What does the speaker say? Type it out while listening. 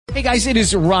Hey guys, it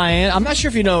is Ryan. I'm not sure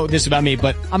if you know this about me,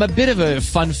 but I'm a bit of a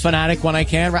fun fanatic when I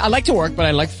can. I like to work, but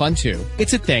I like fun too.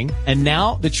 It's a thing. And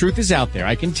now the truth is out there.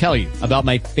 I can tell you about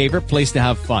my favorite place to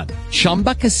have fun.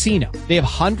 Chumba Casino. They have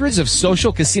hundreds of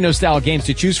social casino style games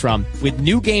to choose from with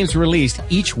new games released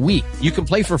each week. You can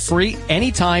play for free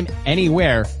anytime,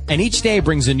 anywhere. And each day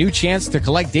brings a new chance to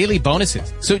collect daily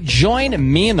bonuses. So join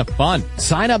me in the fun.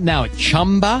 Sign up now at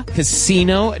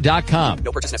ChumbaCasino.com.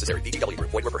 No purchase necessary. VGW Group.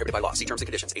 Void where prohibited by law. See terms and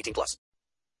conditions. 18+.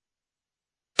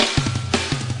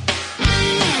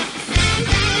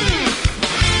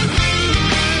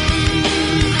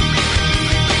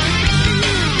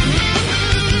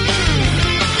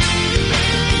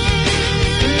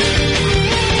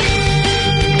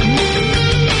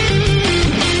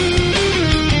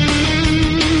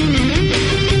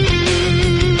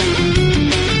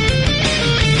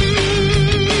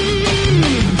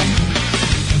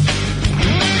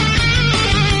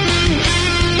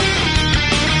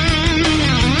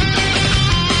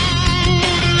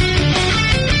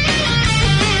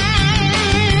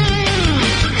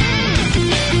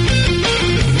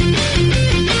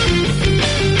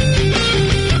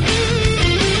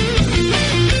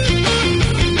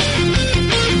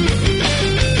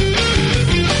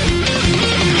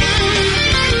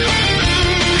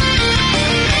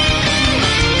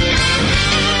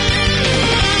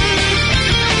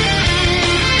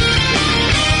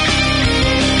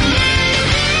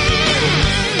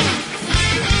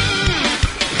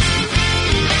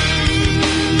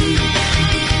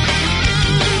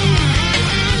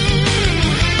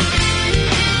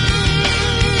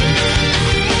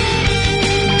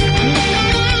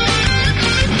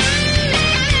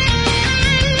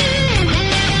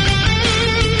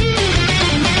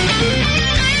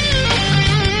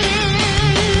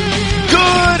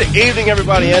 Evening,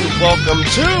 everybody, and welcome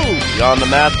to Beyond the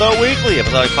Mat, the weekly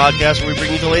episodic podcast where we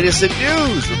bring you the latest in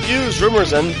news, reviews,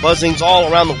 rumors, and buzzings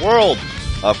all around the world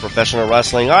of professional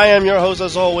wrestling. I am your host,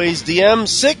 as always, DM,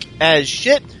 sick as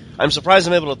shit. I'm surprised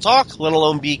I'm able to talk, let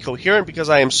alone be coherent, because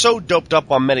I am so doped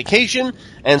up on medication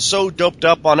and so doped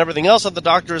up on everything else that the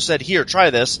doctor has said, here,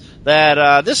 try this,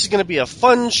 that this is going to be a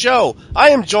fun show. I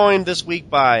am joined this week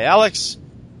by Alex.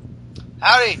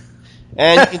 Howdy.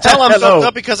 And you can tell I'm fucked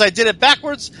up because I did it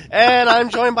backwards, and I'm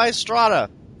joined by Strata.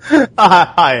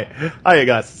 Hi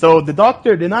guys. So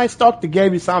the nice doctor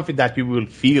gave you something that you will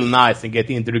feel nice and get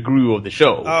into the groove of the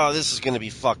show. Oh, this is going to be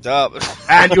fucked up.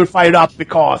 And you're fired up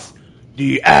because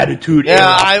the attitude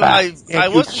I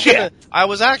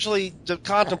was actually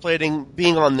contemplating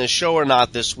being on this show or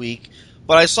not this week,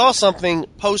 but I saw something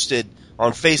posted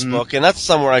on Facebook, and that's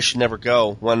somewhere I should never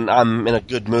go when I'm in a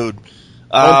good mood.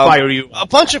 I'll fire you. A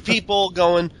bunch of people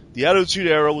going, the Attitude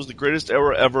Era was the greatest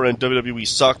era ever and WWE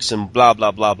sucks and blah,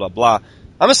 blah, blah, blah, blah. I'm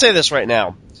going to say this right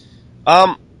now.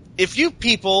 If you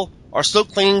people are still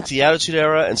clinging to the Attitude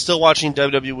Era and still watching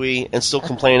WWE and still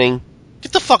complaining,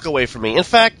 get the fuck away from me. In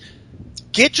fact,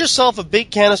 get yourself a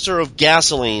big canister of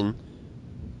gasoline,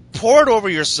 pour it over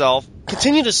yourself,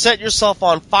 continue to set yourself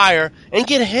on fire, and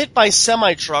get hit by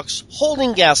semi-trucks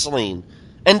holding gasoline,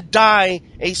 and die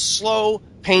a slow,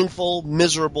 painful,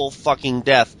 miserable fucking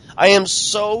death. I am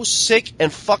so sick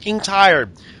and fucking tired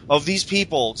of these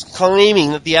people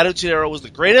claiming that the Attitude Era was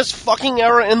the greatest fucking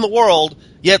era in the world,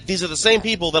 yet these are the same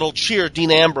people that'll cheer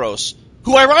Dean Ambrose,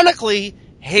 who ironically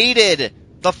hated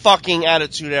the fucking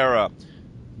Attitude Era.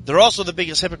 They're also the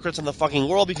biggest hypocrites in the fucking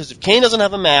world, because if Kane doesn't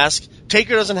have a mask,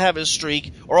 Taker doesn't have his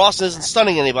streak, or Austin isn't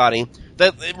stunning anybody,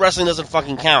 that wrestling doesn't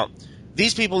fucking count.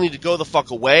 These people need to go the fuck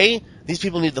away. These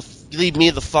people need to leave me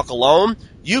the fuck alone.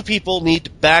 You people need to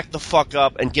back the fuck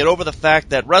up and get over the fact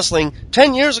that wrestling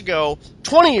 10 years ago,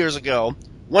 20 years ago,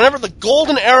 whenever the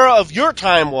golden era of your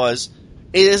time was,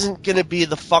 it isn't going to be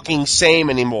the fucking same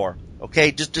anymore.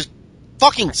 Okay? Just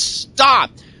fucking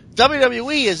stop.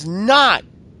 WWE is not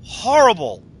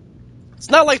horrible. It's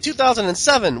not like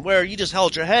 2007 where you just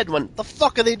held your head when, the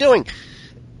fuck are they doing?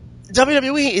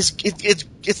 WWE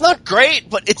it's not great,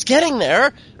 but it's getting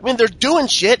there. I mean, they're doing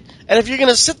shit, and if you're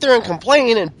gonna sit there and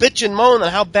complain and bitch and moan on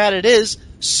how bad it is,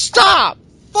 stop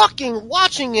fucking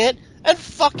watching it and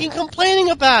fucking complaining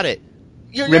about it.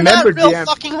 You're not real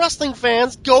fucking wrestling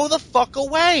fans. Go the fuck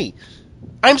away.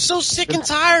 I'm so sick and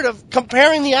tired of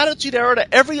comparing the Attitude Era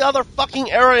to every other fucking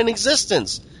era in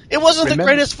existence. It wasn't the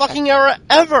greatest fucking era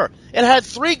ever. It had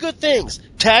 3 good things: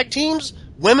 tag teams,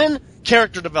 women,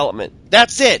 character development.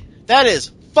 That's it. That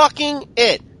is fucking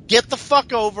it. Get the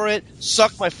fuck over it.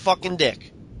 Suck my fucking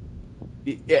dick.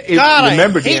 God, I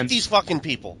hate these fucking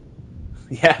people.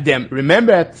 Yeah, damn.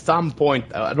 Remember at some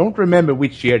point, I don't remember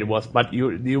which year it was, but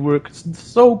you were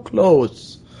so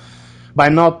close by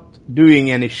not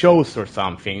doing any shows or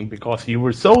something because you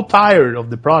were so tired of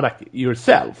the product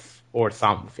yourself or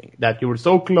something that you were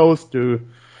so close to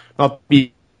not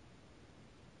being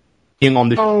on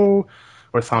the show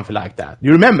or something like that.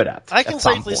 You remember that? I can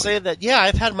safely say that, yeah,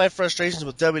 I've had my frustrations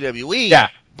with WWE, yeah.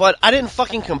 But I didn't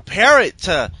fucking compare it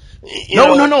to...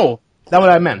 No. That's what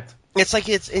I meant. It's like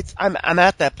I'm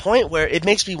at that point where it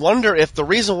makes me wonder if the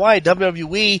reason why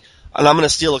WWE, and I'm going to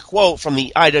steal a quote from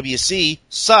the IWC,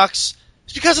 sucks,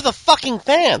 is because of the fucking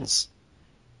fans.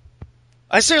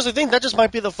 I seriously think that just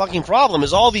might be the fucking problem,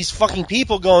 is all these fucking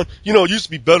people going, it used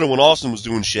to be better when Austin was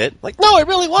doing shit. Like, no, it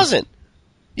really wasn't.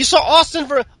 You saw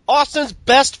Austin's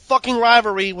best fucking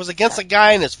rivalry was against a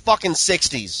guy in his fucking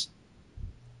 60s.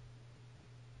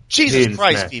 Jesus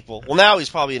Christ, people. Well, now he's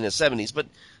probably in his 70s, but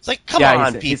it's like, come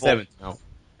on, people. He's 70 now.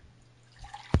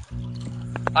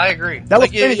 I agree. That was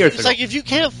 20 years ago. It's like, if you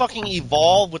can't fucking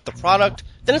evolve with the product,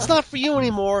 then it's not for you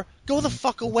anymore. Go the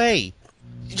fuck away.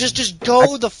 Just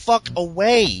go the fuck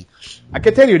away. I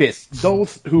can tell you this.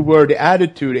 Those who were the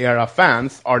Attitude Era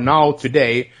fans are now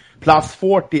today plus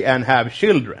 40 and have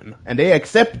children. And they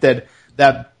accepted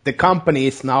that the company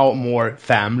is now more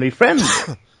family friendly.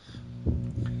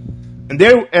 and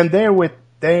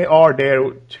they are there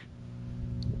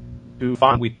to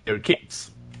fun with their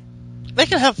kids. They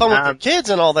can have fun with their kids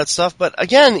and all that stuff, but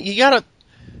again, you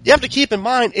have to keep in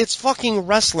mind, it's fucking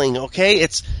wrestling, okay?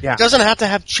 It doesn't have to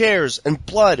have chairs and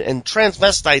blood and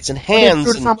transvestites and hands.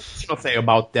 There's something to say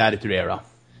about the Attitude Era.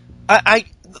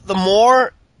 The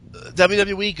more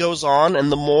WWE goes on and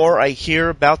the more I hear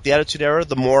about the Attitude Era,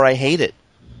 the more I hate it.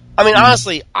 I mean,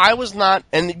 honestly, I was not,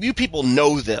 and you people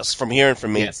know this from hearing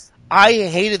from me, yes. I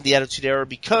hated the Attitude Era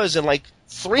because in like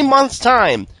 3 months'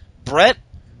 time, Brett,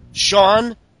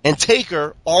 Shawn, and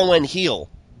Taker all went heel.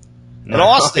 And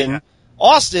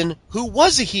Austin, who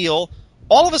was a heel,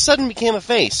 all of a sudden became a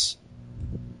face.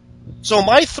 So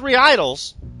my 3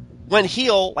 idols went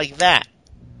heel like that.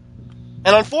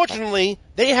 And unfortunately,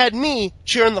 they had me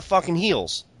cheering the fucking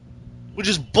heels. Which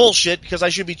is bullshit, because I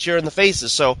should be cheering the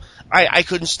faces. So I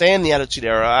couldn't stand the Attitude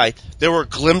Era. There were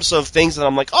glimpses of things that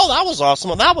I'm like, oh, that was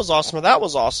awesome, or that was awesome, or that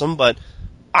was awesome, but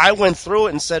I went through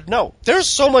it and said, no, there's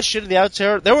so much shit in the Attitude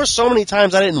Era. There were so many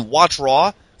times I didn't watch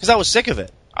Raw, because I was sick of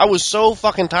it. I was so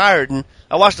fucking tired, and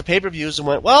I watched the pay-per-views and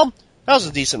went, well, that was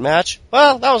a decent match.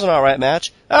 Well, that was an alright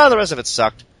match. The rest of it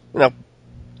sucked.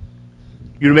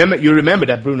 You remember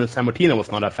that Bruno Sammartino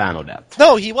was not a fan of that.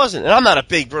 No, he wasn't. And I'm not a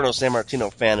big Bruno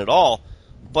Sammartino fan at all.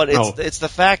 But it's the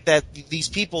fact that these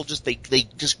people they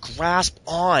just grasp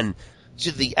on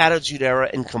to the Attitude Era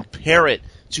and compare it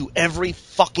to every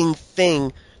fucking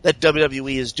thing that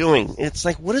WWE is doing. It's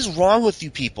like, what is wrong with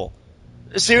you people?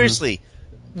 Seriously.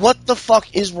 What the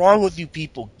fuck is wrong with you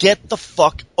people? Get the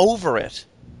fuck over it.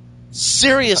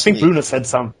 Seriously. I think Bruno said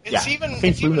some. It's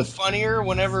even funnier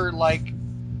whenever, like,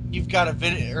 you've got a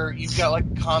video, or you've got like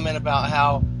a comment about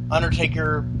how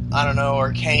Undertaker, I don't know,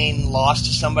 or Kane lost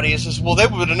to somebody. It says, well, they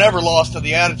would have never lost to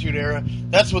the Attitude Era.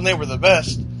 That's when they were the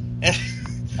best. And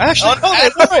actually, no, they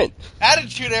weren't.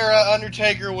 Attitude Era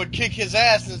Undertaker would kick his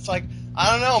ass, and it's like,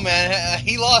 I don't know, man.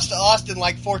 He lost to Austin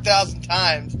like 4,000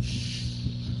 times.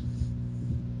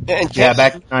 And Kane,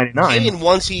 back in '99. Kane,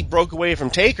 once he broke away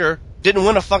from Taker, didn't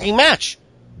win a fucking match.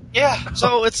 Yeah.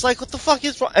 So it's like, what the fuck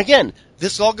is wrong? Again,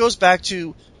 this all goes back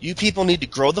to you people need to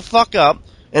grow the fuck up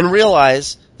and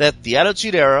realize that the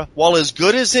Attitude Era, while as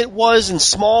good as it was in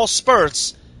small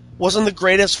spurts, wasn't the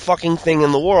greatest fucking thing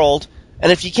in the world.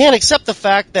 And if you can't accept the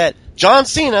fact that John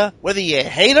Cena, whether you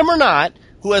hate him or not,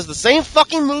 who has the same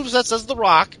fucking movesets as The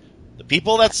Rock, the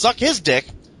people that suck his dick,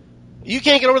 you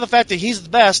can't get over the fact that he's the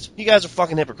best, you guys are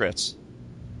fucking hypocrites.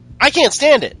 I can't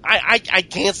stand it. I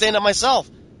can't stand it myself.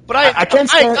 But I can't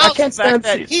stand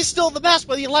that he's still the best,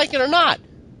 whether you like it or not.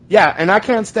 Yeah, and I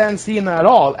can't stand Cena at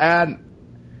all.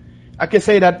 And I can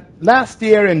say that last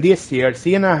year and this year,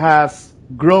 Cena has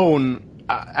grown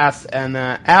as an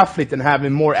athlete and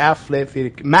having more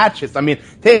athletic matches. I mean,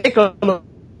 take a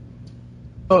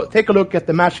look at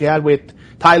the match he had with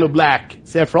Tyler Black,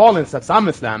 Seth Rollins at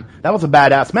SummerSlam. That was a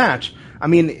badass match. I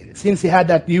mean, since he had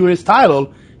that US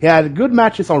title, he had good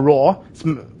matches on Raw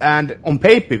and on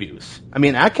pay-per-views. I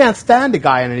mean, I can't stand the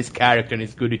guy and his character in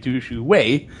his goody two-shoe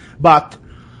way, but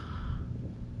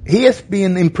he has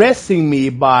been impressing me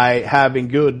by having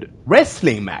good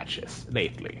wrestling matches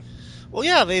lately. Well,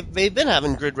 yeah, they've been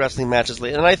having good wrestling matches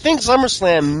lately, and I think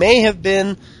SummerSlam may have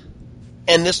been,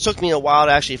 and this took me a while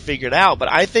to actually figure it out,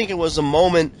 but I think it was a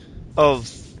moment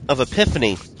of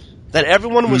epiphany that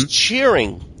everyone was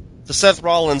cheering the Seth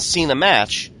Rollins-Cena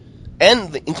match,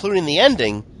 and including the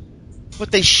ending,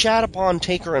 but they shat upon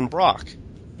Taker and Brock.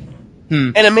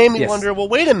 And it made me wonder, well,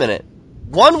 wait a minute.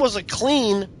 One was a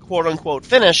clean, quote-unquote,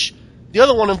 finish. The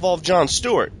other one involved Jon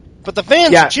Stewart. But the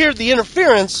fans cheered the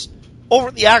interference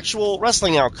over the actual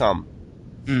wrestling outcome,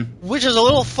 which is a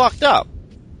little fucked up.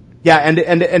 Yeah,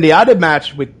 and the other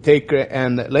match with Taker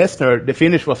and Lesnar, the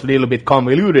finish was a little bit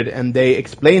convoluted, and they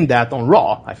explained that on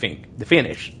Raw, I think, the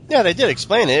finish. Yeah, they did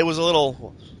explain it. It was a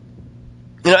little...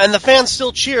 and the fans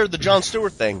still cheered the Jon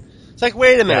Stewart thing. It's like,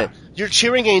 wait a minute. Yeah. You're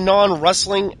cheering a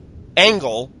non-wrestling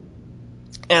angle,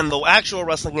 and the actual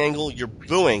wrestling angle you're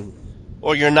booing,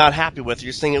 or you're not happy with.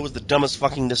 You're saying it was the dumbest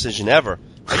fucking decision ever.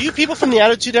 Are you people from the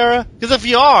Attitude Era? Because if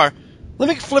you are... Let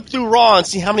me flip through Raw and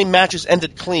see how many matches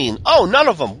ended clean. Oh, none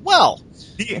of them. Well.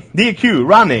 DQ,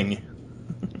 running.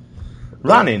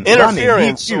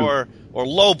 Interference running, or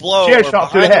low blow chair or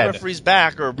shot behind to the head. Referee's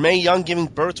back or Mae Young giving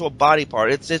birth to a body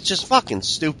part. It's just fucking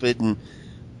stupid. And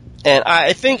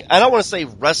I think, I don't want to say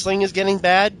wrestling is getting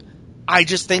bad. I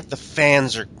just think the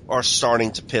fans are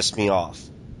starting to piss me off.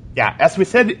 Yeah, as we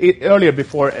said earlier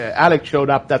before Alex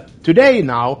showed up, that today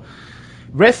now,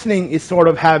 wrestling is sort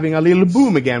of having a little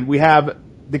boom again. We have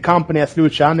the company as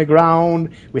Lucha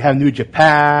Underground, we have New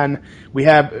Japan, we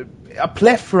have a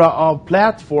plethora of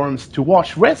platforms to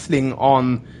watch wrestling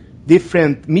on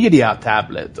different media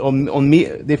tablets,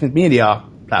 different media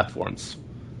platforms.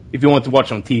 If you want to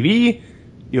watch on TV,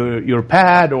 your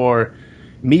pad or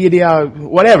media,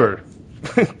 whatever,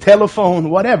 telephone,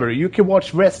 whatever, you can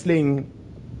watch wrestling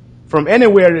from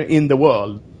anywhere in the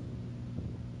world.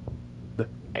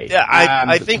 Yeah,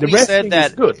 I think we said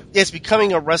that it's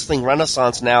becoming a wrestling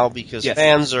renaissance now because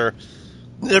fans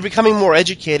they're becoming more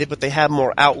educated, but they have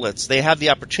more outlets. They have the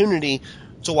opportunity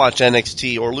to watch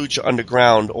NXT or Lucha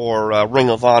Underground or Ring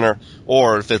of Honor,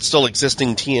 or if it's still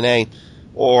existing, TNA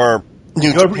or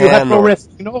New Japan. You have Pro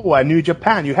Wrestling Nova, New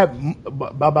Japan. You have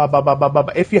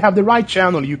if you have the right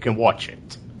channel, you can watch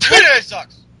it. TNA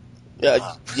sucks.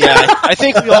 I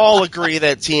think we all agree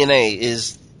that TNA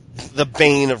is the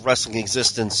bane of wrestling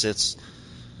existence.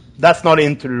 That's not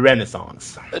into the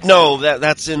Renaissance. No,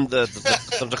 that's in the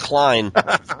decline.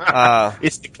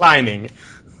 It's declining.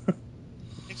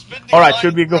 It's been all right,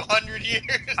 should we go? For 100 years.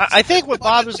 I think what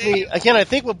bothers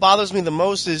me the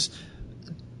most is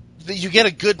that you get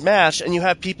a good match and you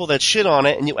have people that shit on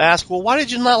it and you ask, well, why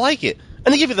did you not like it?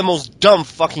 And they give you the most dumb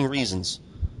fucking reasons.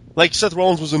 Like Seth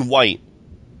Rollins was in white.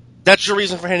 That's your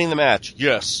reason for hating the match?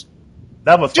 Yes.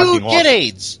 That was Dude, get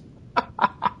AIDS.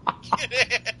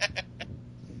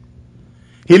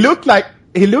 He looked like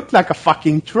a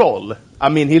fucking troll. I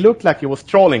mean, he looked like he was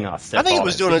trolling us. I think he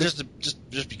was doing it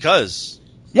just because.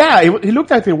 Yeah, he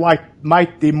looked like the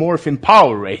Mighty Morphin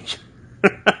Power Rangers.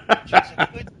 That's a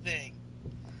good thing.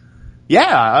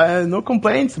 Yeah, no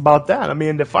complaints about that. I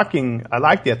mean, I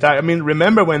like the attire. I mean,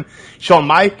 remember when Shawn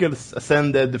Michaels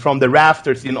ascended from the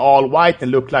rafters in all white and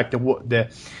looked like the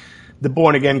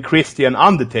born-again Christian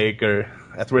Undertaker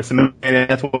at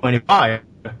WrestleMania 25.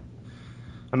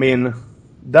 I mean,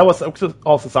 that was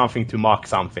also something to mock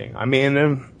something. I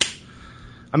mean,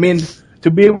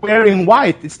 to be wearing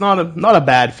white, it's not a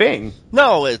bad thing.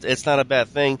 No, it's not a bad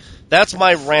thing. That's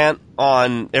my rant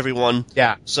on everyone.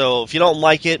 Yeah. So if you don't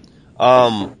like it,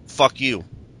 fuck you.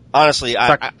 Honestly,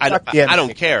 I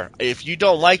don't care. If you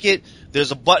don't like it,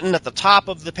 there's a button at the top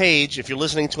of the page. If you're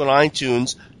listening to it on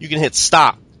iTunes, you can hit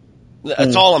stop.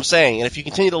 That's all I'm saying. And if you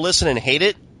continue to listen and hate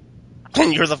it,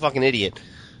 then you're the fucking idiot.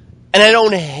 And I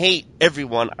don't hate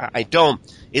everyone. I don't.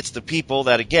 It's the people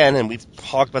that, again, and we've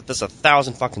talked about this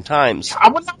 1,000 fucking times. I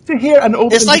would love to hear an open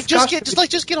discussion.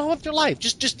 Just get on with your life.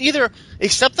 Just either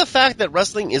accept the fact that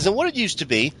wrestling isn't what it used to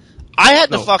be. I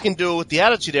had to fucking do it with the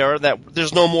Attitude Era that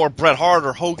there's no more Bret Hart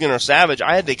or Hogan or Savage.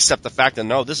 I had to accept the fact that,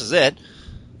 no, this is it.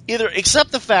 Either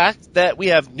accept the fact that we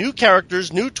have new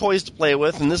characters, new toys to play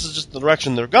with, and this is just the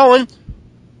direction they're going,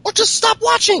 or just stop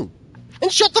watching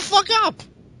and shut the fuck up.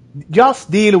 Just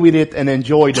deal with it and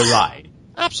enjoy the ride.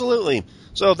 Absolutely.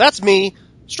 So that's me.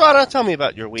 Strata, tell me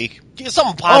about your week. Give us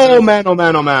something positive. Oh man.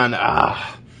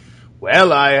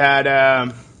 Well,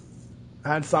 I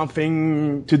had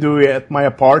something to do at my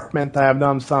apartment. I have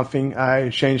done something. I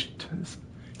changed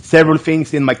several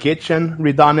things in my kitchen,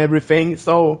 redone everything.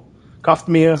 So cost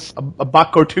me a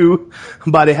buck or two,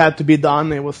 but it had to be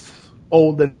done. It was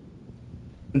old and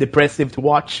depressive to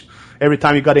watch. Every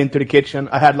time you got into the kitchen,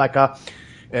 I had like a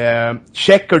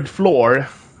checkered floor.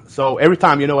 So every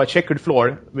time, a checkered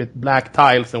floor with black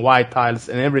tiles and white tiles,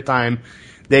 and every time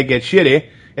they get shitty,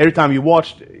 every time you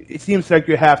watch, it seems like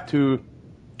you have to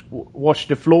wash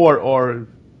the floor or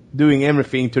doing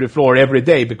everything to the floor every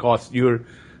day because you're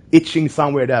itching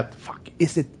somewhere that, fuck,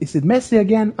 is it messy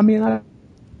again? I mean, I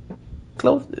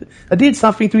did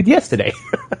something to it yesterday.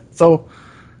 So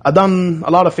I've done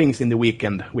a lot of things in the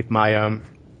weekend with my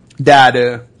dad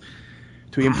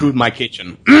to improve my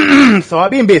kitchen. So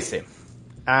I've been busy.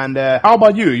 And how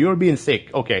about you? You're being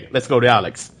sick. Okay, let's go to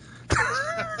Alex.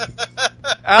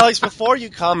 Alex, before you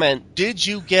comment, did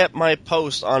you get my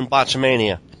post on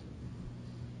Botchamania?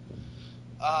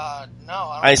 No.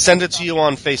 I sent it to you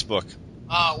on Facebook.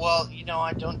 Well,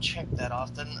 I don't check that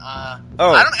often.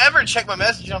 Oh. I don't ever check my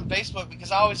message on Facebook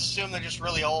because I always assume they're just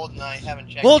really old and I haven't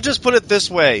checked. We'll just put it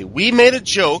this way. We made a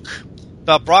joke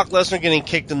about Brock Lesnar getting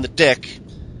kicked in the dick,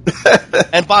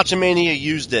 and Botchamania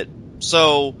used it.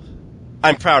 So,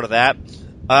 I'm proud of that.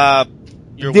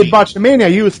 Did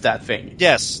Botchamania use that thing?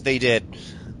 Yes, they did.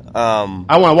 I want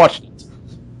to watch it.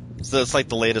 So it's like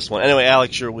the latest one. Anyway,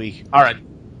 Alex, your week. All right.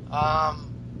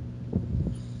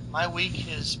 My week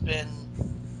has been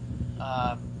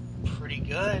pretty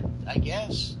good, I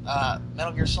guess.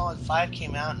 Metal Gear Solid 5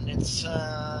 came out, and it's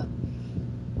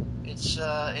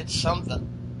something.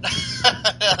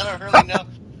 I don't really know.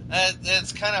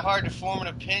 It's kind of hard to form an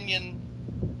opinion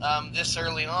this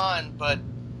early on, but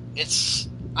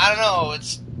I don't know.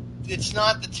 It's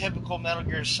not the typical Metal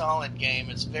Gear Solid game.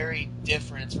 It's very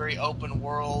different. It's very open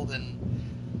world,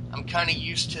 and I'm kind of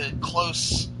used to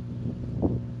close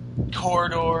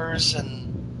corridors and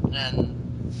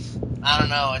I don't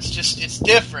know. It's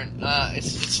different.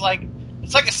 It's like a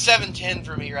 7/10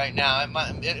 for me right now.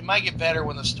 It might get better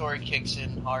when the story kicks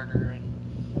in harder.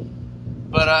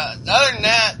 But other than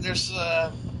that, there's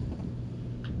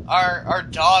our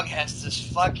dog has this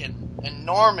fucking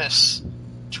enormous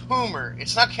tumor.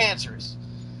 It's not cancerous,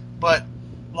 but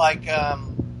like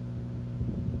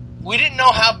we didn't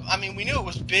know how. I mean, we knew it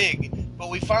was big, but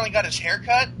we finally got his hair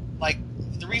cut. Like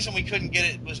the reason we couldn't get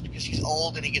it was because he's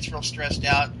old and he gets real stressed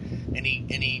out, and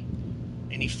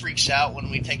he freaks out when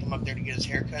we take him up there to get his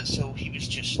hair cut. So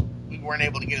we weren't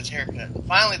able to get his hair cut. And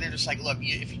finally, they're just like, look,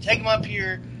 if you take him up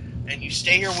here and you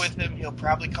stay here with him, he'll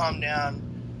probably calm down.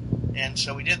 And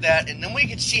so we did that, and then we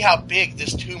could see how big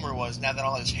this tumor was now that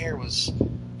all his hair was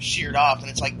sheared off. And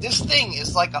it's like, this thing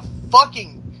is like a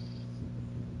fucking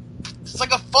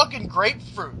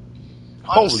grapefruit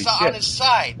on his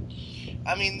side.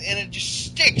 I mean, and it just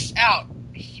sticks out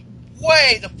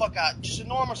way the fuck out. Just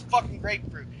enormous fucking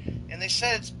grapefruit. And they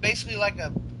said it's basically like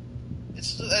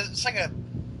it's like a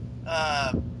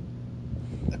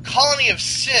colony of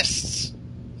cysts.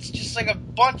 It's just like a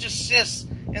bunch of cysts,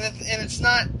 and it's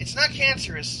not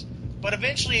cancerous, but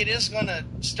eventually it is going to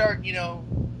start,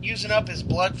 using up his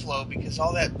blood flow because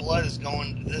all that blood is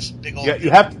going to this big old. Yeah, you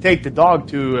have to take the dog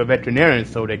to a veterinarian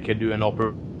so they can do an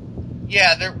operation.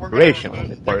 Yeah, they're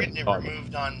getting it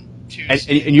removed on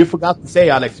Tuesday. And you forgot to say,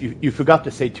 Alex, you forgot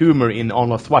to say tumor in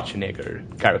Arnold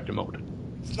Schwarzenegger character mode.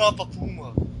 It's not a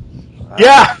tumor.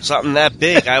 Yeah! Something that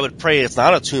big, I would pray it's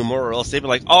not a tumor, or else they'd be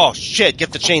like, oh shit,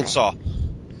 get the chainsaw.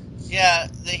 Yeah,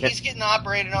 he's getting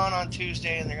operated on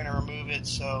Tuesday, and they're going to remove it,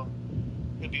 so...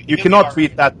 You cannot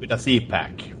treat that with a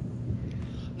Z-Pack.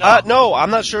 No, I'm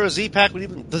not sure a Z-Pack would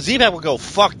even... The Z-Pack would go,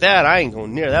 fuck that, I ain't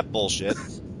going near that bullshit.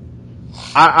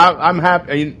 I'm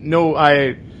happy,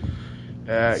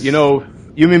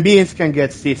 human beings can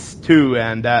get cysts too,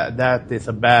 and that is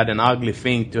a bad and ugly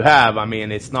thing to have. I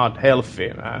mean, it's not healthy.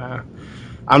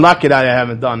 I'm lucky that I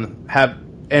haven't have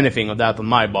anything of that on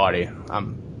my body.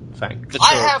 Thanks.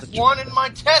 I have one in my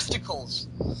testicles.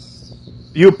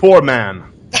 You poor man.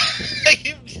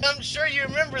 I'm sure you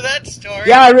remember that story.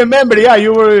 Yeah, I remember. Yeah,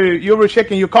 you were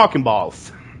checking your cock and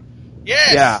balls.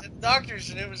 Yes, yeah. The doctors,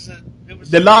 and it was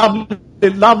the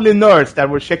lovely nurse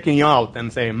that was checking you out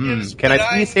and saying, "Can I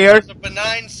squeeze here?" It was a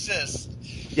benign cyst.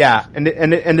 Yeah, and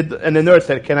the nurse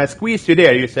said, "Can I squeeze you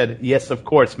there?" You said, "Yes, of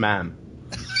course, ma'am."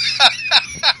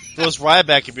 If it was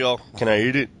Ryback, you'd be all, "Can I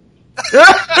eat it?"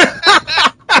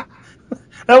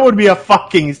 That would be a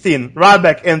fucking scene.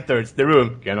 Ryback enters the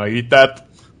room. Can I eat that?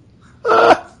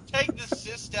 Take the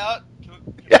cyst out.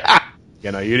 Yeah.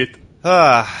 Can I eat it?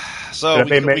 So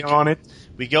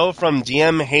we go from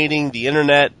DM hating the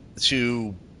internet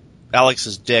to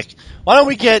Alex's dick. Why don't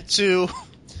we get to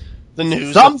the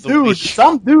news? Some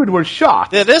dude was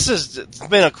shot. Yeah, it's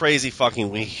been a crazy fucking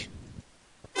week.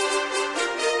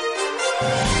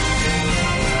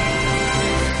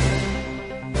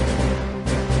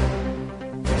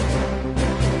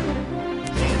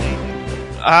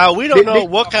 We don't know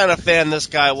what kind of fan this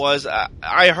guy was.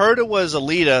 I heard it was a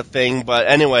Lita thing, but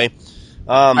anyway.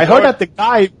 I heard that the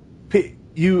guy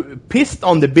pissed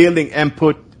on the building and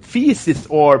put feces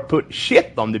or put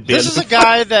shit on the building. This is a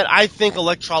guy that I think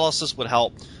electrolysis would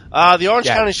help. The Orange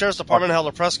County Sheriff's Department held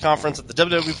a press conference at the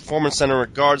WWE Performance Center in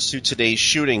regards to today's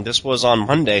shooting. This was on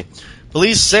Monday.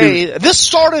 Police say this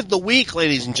started the week,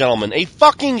 ladies and gentlemen. A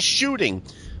fucking shooting.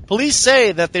 Police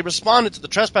say that they responded to the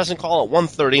trespassing call at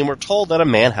 1:30 and were told that a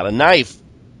man had a knife.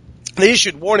 They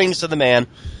issued warnings to the man,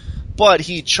 but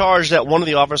he charged at one of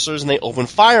the officers and they opened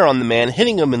fire on the man,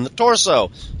 hitting him in the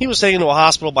torso. He was taken to a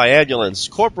hospital by ambulance.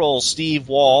 Corporal Steve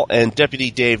Wall and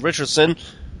Deputy Dave Richardson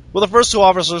were the first two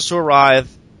officers to arrive,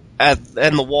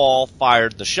 and the Wall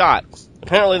fired the shot.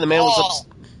 Apparently the man was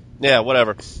yeah,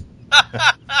 whatever.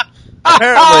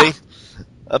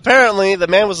 Apparently, the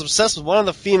man was obsessed with one of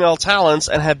the female talents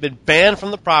and had been banned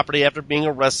from the property after being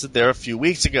arrested there a few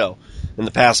weeks ago. In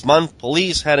the past month,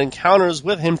 police had encounters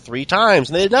with him 3 times,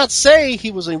 and they did not say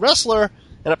he was a wrestler,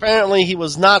 and apparently he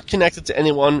was not connected to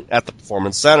anyone at the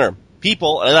Performance Center.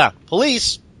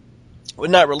 Police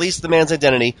would not release the man's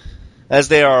identity, as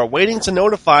they are waiting to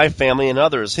notify family and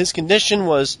others. His condition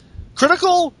was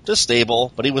critical to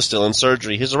stable, but he was still in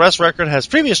surgery. His arrest record has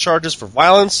previous charges for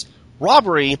violence,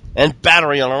 robbery, and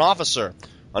battery on an officer.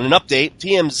 On an update,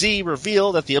 TMZ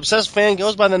revealed that the obsessed fan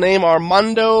goes by the name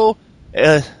Armando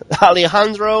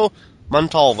Alejandro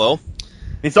Montalvo.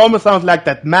 It almost sounds like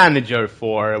that manager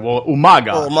for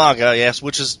Umaga. Umaga, yes,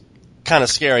 which is kind of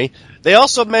scary. They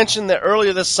also mentioned that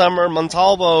earlier this summer,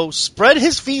 Montalvo spread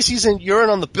his feces and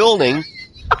urine on the building.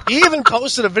 He even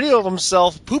posted a video of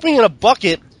himself pooping in a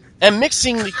bucket and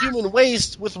mixing the human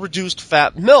waste with reduced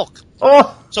fat milk.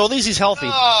 Oh, so at least he's healthy.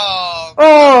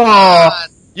 Oh.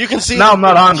 You can see. Now I'm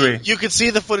not hungry. You can see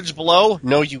the footage below.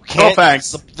 No, you can't. No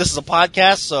thanks. This is a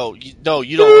podcast, so you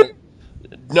don't.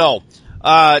 No.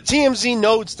 TMZ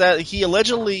notes that he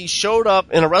allegedly showed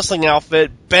up in a wrestling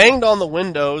outfit, banged on the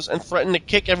windows, and threatened to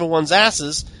kick everyone's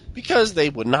asses because they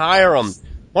wouldn't hire him.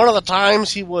 One of the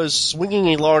times he was swinging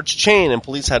a large chain, and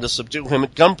police had to subdue him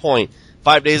at gunpoint.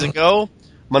 5 days ago,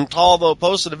 Montalvo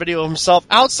posted a video of himself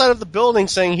outside of the building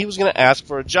saying he was going to ask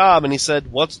for a job, and he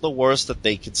said, "What's the worst that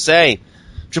they could say?"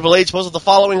 Triple H posted the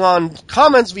following on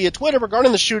comments via Twitter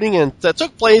regarding the shooting that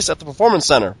took place at the Performance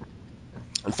Center.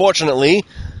 Unfortunately,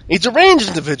 a deranged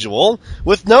individual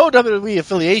with no WWE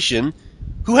affiliation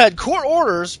who had court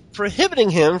orders prohibiting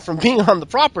him from being on the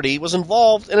property was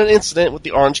involved in an incident with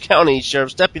the Orange County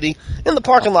Sheriff's Deputy in the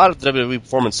parking lot of the WWE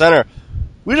Performance Center.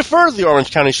 We defer to the Orange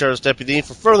County Sheriff's Deputy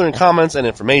for further comments and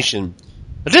information.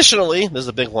 Additionally, this is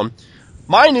a big one,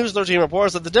 My News 13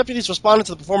 reports that the deputies responded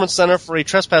to the Performance Center for a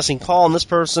trespassing call, and this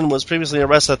person was previously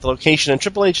arrested at the location, and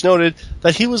Triple H noted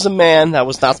that he was a man that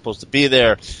was not supposed to be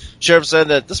there. Sheriff said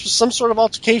that this was some sort of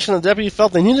altercation, and the deputy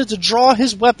felt they needed to draw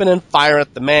his weapon and fire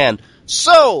at the man.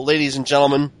 So, ladies and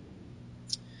gentlemen,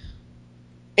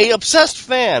 a obsessed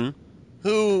fan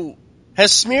who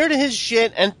has smeared his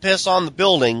shit and piss on the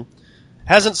building,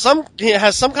 has some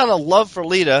kind of love for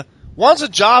Lita, wants a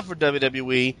job for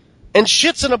WWE, and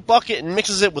shits in a bucket and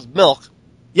mixes it with milk.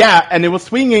 Yeah, and it was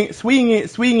swinging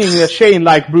the chain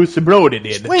like Bruce Brody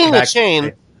did. Swinging the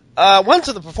chain, went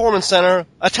to the Performance Center,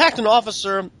 attacked an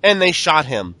officer, and they shot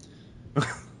him.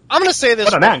 I'm going to say this.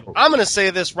 What an angle. I'm going to say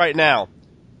this right now.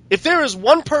 If there is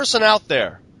one person out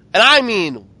there, and I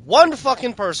mean one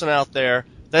fucking person out there,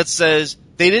 that says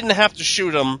they didn't have to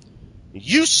shoot him,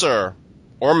 you, sir,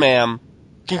 or ma'am,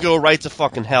 can go right to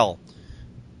fucking hell.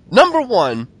 Number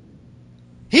one,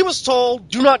 he was told,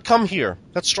 do not come here.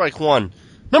 That's strike one.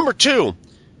 Number two,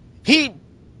 he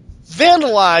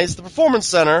vandalized the Performance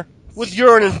Center with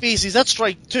urine and feces. That's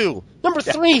strike two. Number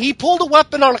three, he pulled a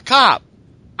weapon on a cop.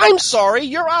 I'm sorry,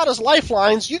 you're out as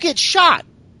lifelines. You get shot.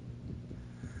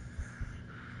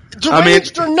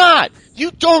 Deranged or not,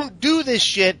 you don't do this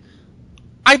shit.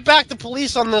 I back the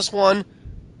police on this one,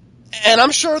 and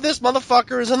I'm sure this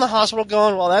motherfucker is in the hospital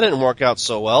going, well, that didn't work out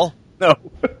so well. No.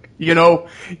 You know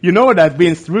that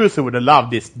Vince Russo would have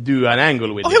loved this to do an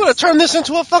angle with he would have turned this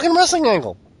into a fucking wrestling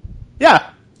angle. Yeah.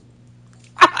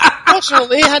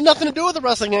 Fortunately, it had nothing to do with the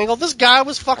wrestling angle. This guy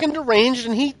was fucking deranged,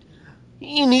 and he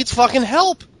needs fucking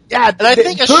help. Yeah, and I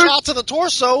think a shot to the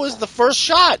torso is the first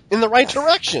shot in the right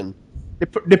direction.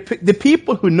 The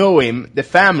people who know him, the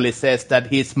family says that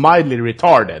he's mildly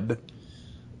retarded.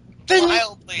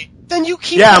 Then you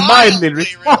keep mildly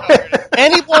retarded.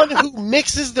 Anyone who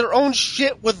mixes their own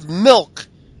shit with milk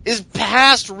is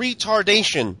past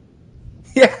retardation.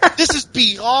 Yeah. This is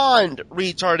beyond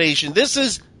retardation. This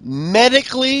is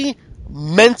mentally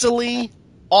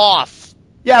off.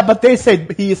 Yeah, but they say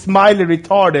he is mildly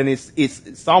retarded and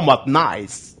is somewhat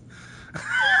nice.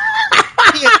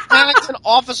 He attacked an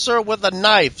officer with a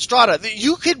knife. Strata,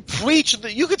 you could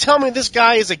you could tell me this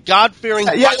guy is a God-fearing.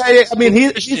 Yeah. I mean,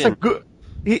 he's a good.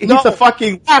 He's a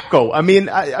fucking wacko. I mean,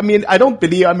 I don't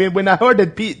believe. I mean, when I heard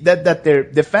that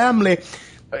the family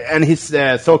and his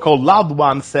so-called loved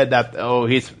one said that, oh,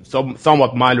 he's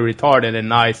somewhat mildly retarded and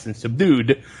nice and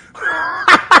subdued.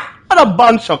 What a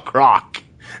bunch of crock.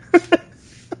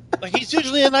 Like, he's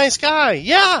usually a nice guy.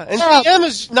 Yeah, and GM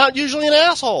is not usually an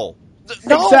asshole.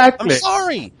 No, Exactly. I'm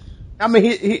sorry. I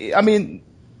mean,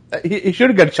 he should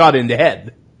have got shot in the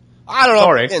head. I don't know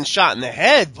Sorry. if getting shot in the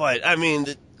head, but I mean,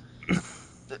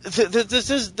 this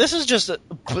is just.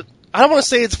 I don't want to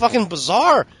say it's fucking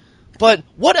bizarre, but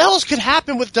what else could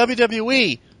happen with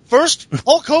WWE? First,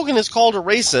 Hulk Hogan is called a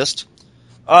racist.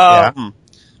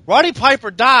 Roddy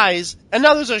Piper dies, and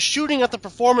now there's a shooting at the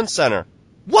Performance Center.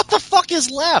 What the fuck is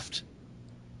left?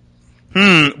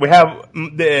 We have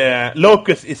the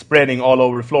locust is spreading all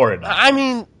over Florida. I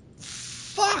mean,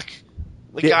 fuck.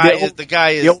 The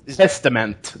guy is the Old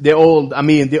Testament, the old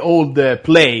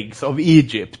plagues of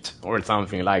Egypt or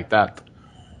something like that.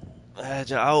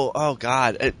 Oh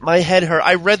God, my head hurt.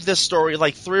 I read this story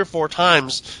like 3 or 4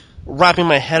 times, wrapping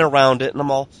my head around it, and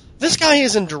I'm all, this guy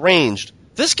isn't deranged.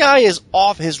 This guy is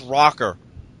off his rocker.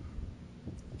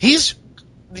 He's,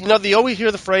 they always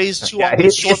hear the phrase,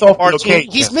 he's off the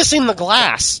location. He's missing the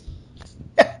glass.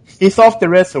 He's off the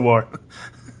reservoir.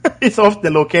 He's off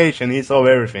the location. He's off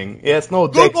everything. He has no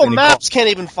decks. Google Maps can't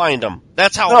even find him.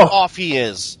 That's how off he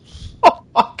is.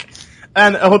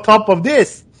 And on top of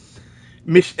this,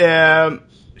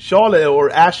 Charlotte or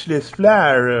Ashley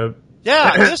Flair.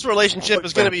 This relationship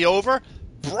is going to be over.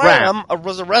 Bram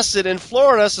was arrested in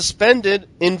Florida, suspended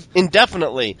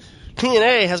indefinitely.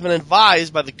 TNA has been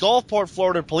advised by the Gulfport,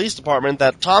 Florida Police Department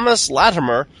that Thomas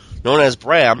Latimer, known as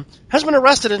Bram, has been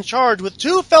arrested and charged with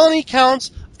 2 felony counts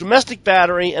of domestic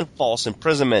battery and false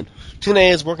imprisonment.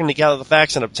 TNA is working to gather the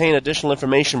facts and obtain additional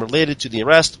information related to the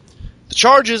arrest. The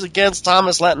charges against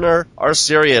Thomas Latimer are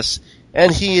serious,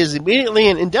 and he is immediately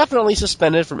and indefinitely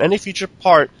suspended from any future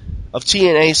part of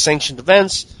TNA-sanctioned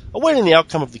events, awaiting the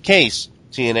outcome of the case.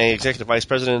 TNA Executive Vice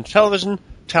President of Television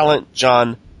Talent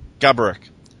John Gabrick.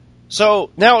 So,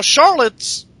 now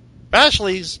Ashley's,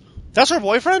 that's her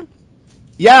boyfriend?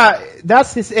 Yeah,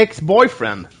 that's his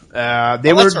ex-boyfriend.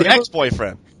 That's her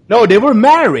ex-boyfriend. No, they were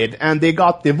married and they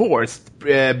got divorced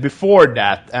before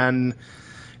that, and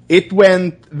they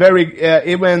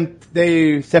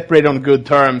separated on good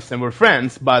terms and were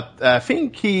friends, but I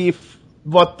think he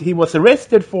was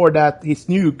arrested for that, his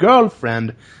new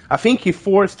girlfriend, I think he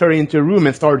forced her into a room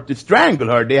and started to strangle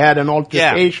her. They had an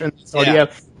altercation.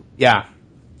 Yeah,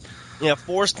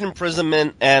 forced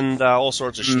imprisonment and all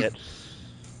sorts of shit.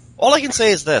 All I can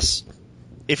say is this.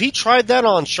 If he tried that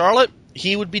on Charlotte,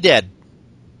 he would be dead.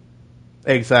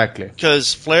 Exactly.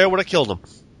 Because Flair would have killed him.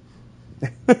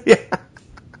 Yeah.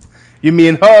 You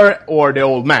mean her or the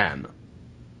old man?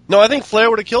 No, I think Flair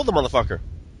would have killed the motherfucker.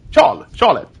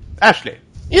 Charlotte. Ashley.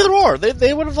 Either or.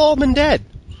 They would have all been dead.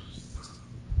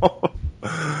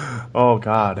 Oh,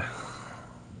 God.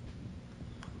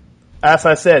 As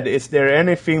I said, is there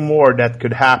anything more that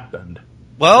could happen?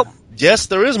 Well, yes,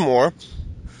 there is more.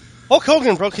 Hulk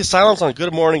Hogan broke his silence on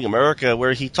Good Morning America,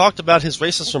 where he talked about his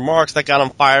racist remarks that got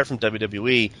him fired from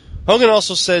WWE. Hogan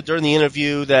also said during the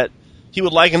interview that he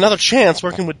would like another chance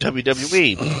working with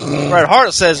WWE. Bret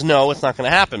Hart says no, it's not going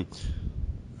to happen.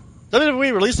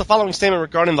 WWE released the following statement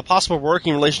regarding the possible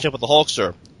working relationship with the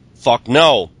Hulkster. Fuck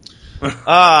no.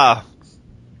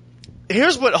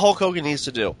 Here's what Hulk Hogan needs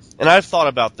to do, and I've thought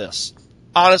about this.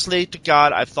 Honestly, to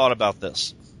God, I've thought about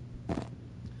this.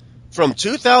 From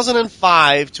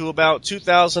 2005 to about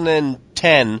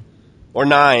 2010 or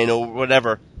 9 or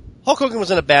whatever, Hulk Hogan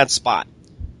was in a bad spot.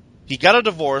 He got a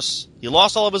divorce, he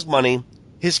lost all of his money,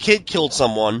 his kid killed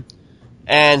someone,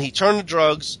 and he turned to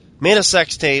drugs, made a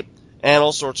sex tape, and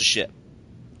all sorts of shit.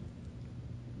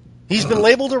 He's been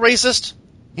labeled a racist.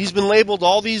 He's been labeled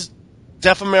all these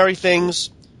defamatory things.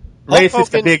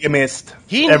 Racist, a bigamist,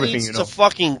 he everything, needs to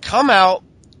fucking come out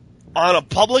on a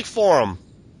public forum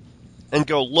and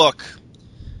go, look,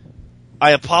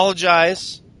 I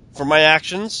apologize for my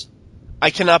actions. I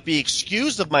cannot be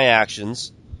excused of my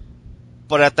actions.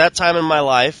 But at that time in my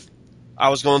life, I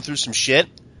was going through some shit.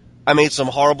 I made some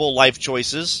horrible life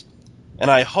choices. And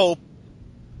I hope,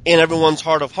 in everyone's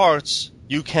heart of hearts,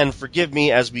 you can forgive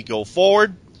me as we go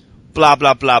forward. Blah,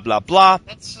 blah, blah, blah, blah.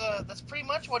 That's pretty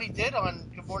much what he did on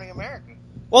Good Morning America.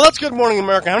 Well, that's Good Morning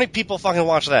America. How many people fucking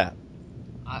watch that?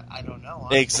 I don't know.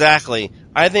 Exactly.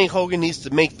 I think Hogan needs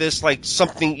to make this like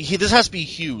something. This has to be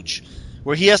huge,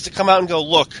 where he has to come out and go,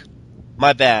 look,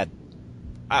 my bad.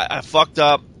 I fucked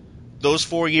up. Those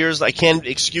 4 years, I can't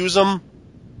excuse him.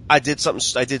 I did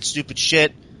stupid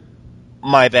shit.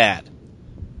 My bad.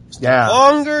 Yeah. The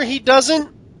longer he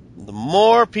doesn't, the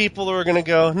more people are going to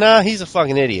go, nah, he's a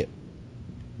fucking idiot.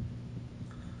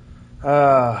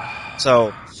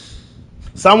 So,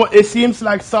 it seems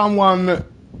like someone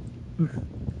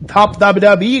top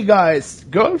WWE guy's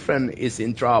girlfriend is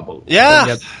in trouble.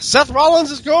 Yeah, Seth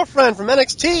Rollins' girlfriend from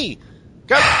NXT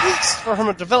got released from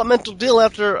a developmental deal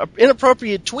after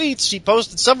inappropriate tweets she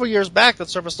posted several years back that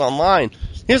surfaced online.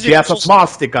 She has a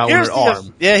swastika on her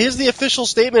arm. Here's the official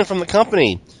statement from the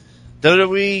company.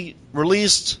 WWE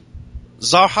released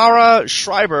Zahara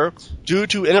Schreiber due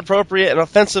to inappropriate and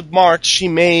offensive marks she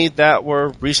made that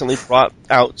were recently brought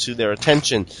out to their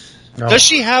attention. No. Does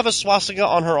she have a swastika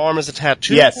on her arm as a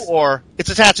tattoo? Yes. Or it's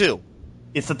a tattoo?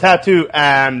 It's a tattoo,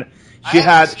 and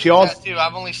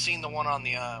I've only seen the one on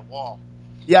the wall.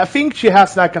 Yeah, I think she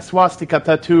has like a swastika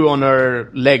tattoo on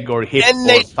her leg or hip or thigh. And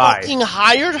they fucking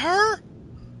hired her?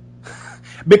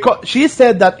 Because she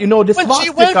said that, the swastika... When she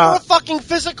went for a fucking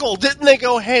physical, didn't they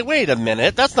go, hey, wait a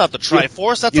minute, that's not the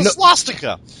Triforce, that's a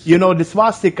swastika. The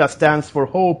swastika stands for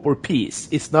hope or peace.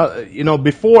 It's not,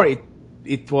 before it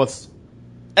was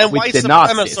and with white the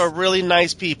supremacists Nazis. are really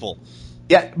nice people.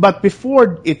 Yeah, but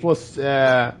before it was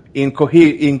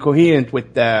incoherent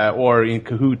with or in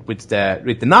cahoot with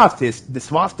the Nazis, the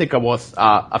swastika was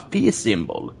a peace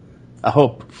symbol. A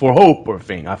hope or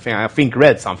thing. I think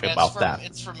read something about that.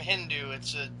 It's from Hindu.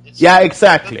 It's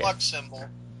exactly. A good luck symbol.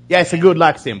 Yeah, it's a good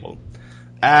luck symbol.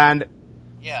 And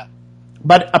yeah.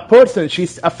 But a person,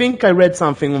 I think I read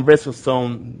something on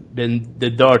WrestleZone,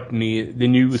 the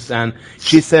news, and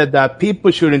she said that people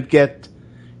shouldn't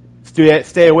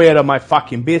stay away out of my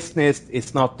fucking business.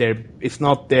 It's not their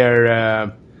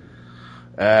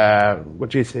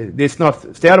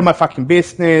stay out of my fucking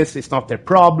business. It's not their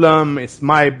problem. It's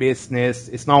my business.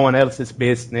 It's no one else's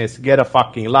business. Get a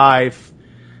fucking life.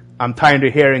 I'm tired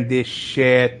of hearing this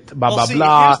shit. Blah,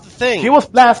 blah. Here's the thing. She was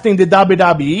blasting the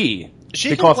WWE.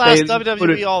 She can blast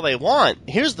WWE all they want.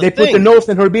 Here's the thing. They put the nose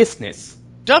in her business.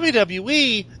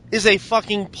 WWE is a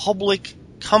fucking public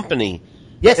company.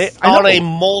 Yes, on a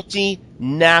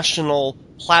multinational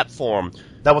platform.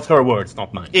 That was her words,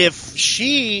 not mine. If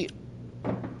she...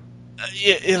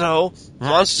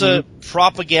 wants to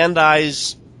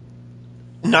propagandize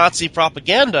Nazi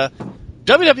propaganda,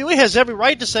 WWE has every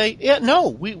right to say, yeah, no,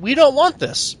 we don't want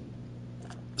this.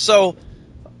 So,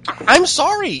 I'm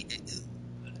sorry.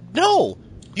 No.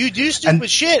 You do stupid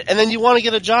shit, and then you want to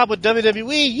get a job with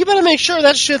WWE, you better make sure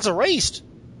that shit's erased.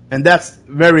 And that's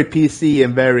very PC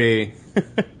and very...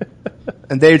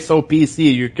 and they're so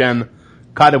PC you can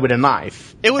cut it with a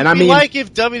knife. It would be like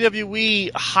if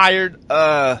WWE hired...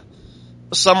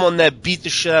 someone that beat the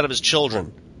shit out of his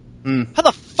children. How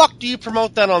the fuck do you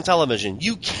promote that on television?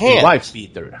 You can't. His wife's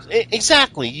beater.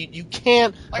 Exactly. You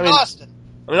can't. Austin.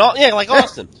 Like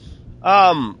Austin.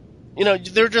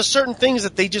 There are just certain things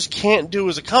that they just can't do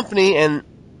as a company, and,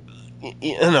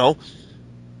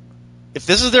 if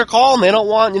this is their call and they don't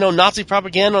want, Nazi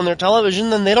propaganda on their television,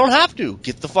 then they don't have to.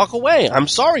 Get the fuck away. I'm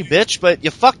sorry, bitch, but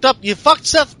you fucked up. You fucked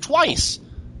Seth twice.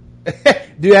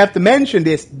 Do you have to mention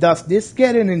this? Does this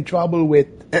get in trouble with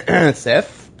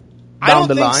Seth down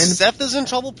the line? I don't think Seth is in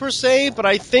trouble per se, but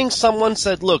I think someone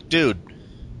said, look, dude,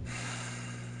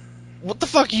 what the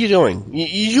fuck are you doing?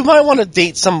 You might want to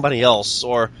date somebody else,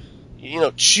 or,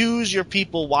 choose your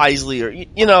people wisely, or,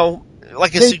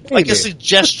 like a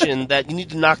suggestion that you need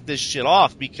to knock this shit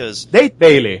off, because... Date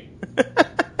Bailey.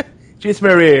 She's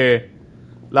very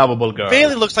lovable girl.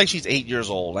 Bailey looks like she's 8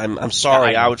 years old. I'm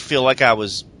sorry. I would feel like I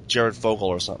was Jared Fogle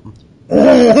or something.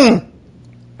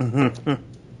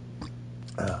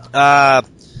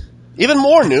 Even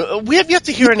more news. We have yet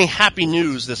to hear any happy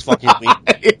news this fucking week.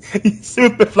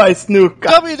 Superfly Snuka.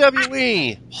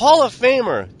 WWE Hall of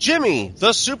Famer Jimmy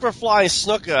the Superfly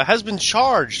Snuka has been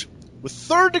charged with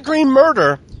third-degree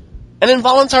murder and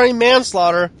involuntary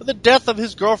manslaughter for the death of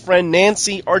his girlfriend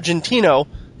Nancy Argentino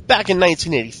back in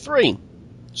 1983.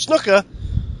 Snuka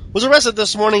was arrested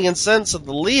this morning and sentenced at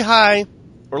the Lehigh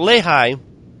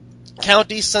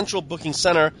County Central Booking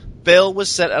Center. Bail was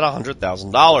set at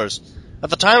 $100,000. At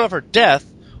the time of her death,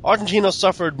 Argentino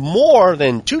suffered more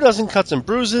than 24 cuts and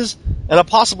bruises and a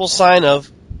possible sign of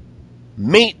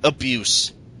mate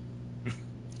abuse.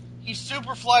 He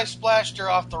Superfly splashed her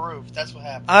off the roof. That's what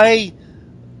happened.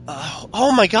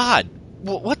 Oh my god.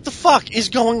 What the fuck is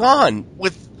going on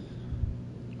with...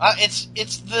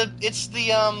 It's the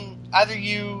either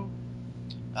you,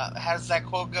 how does that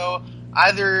quote go?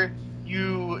 Either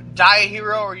you die a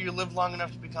hero or you live long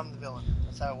enough to become the villain.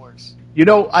 That's how it works.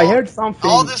 I heard something...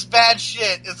 All this bad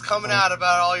shit is coming out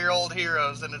about all your old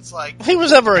heroes, and it's like... He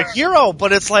was never a hero,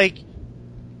 but it's like...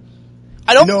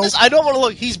 I don't want to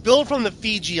look... He's billed from the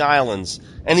Fiji Islands,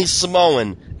 and he's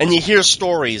Samoan, and you hear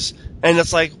stories, and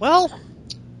it's like, well,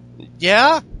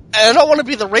 yeah, I don't want to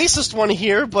be the racist one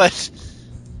here, but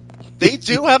they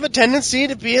do have a tendency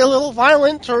to be a little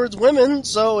violent towards women,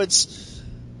 so it's...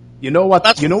 You know what?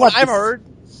 That's you know what what I've heard.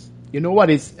 You know what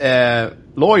his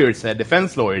lawyer said?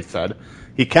 Defense lawyer said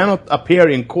he cannot appear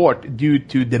in court due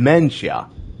to dementia.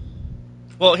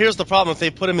 Well, here's the problem. If they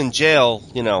put him in jail,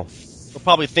 they'll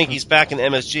probably think he's back in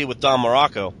MSG with Don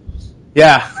Morocco.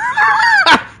 Yeah.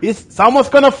 Someone's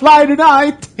gonna fly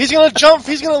tonight. He's gonna jump.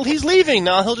 He's leaving.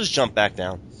 No, he'll just jump back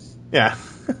down. Yeah.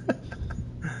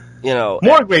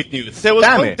 More great news.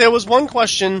 There was one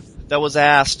question that was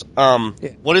asked.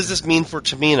 What does this mean for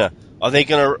Tamina? Are they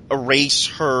gonna erase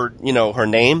her, her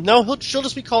name? No, she'll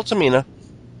just be called Tamina.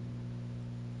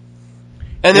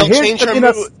 And they'll change her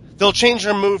move. They'll change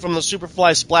her move from the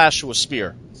Superfly Splash to a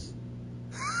spear.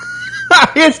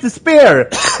 Here's the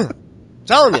spear.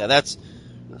 Telling you,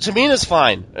 Tamina's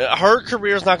fine. Her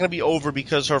career's not going to be over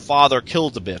because her father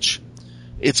killed the bitch.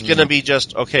 It's going to be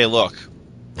just, okay, look.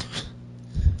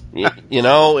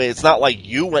 It's not like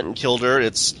you went and killed her.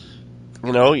 It's,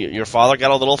 your father got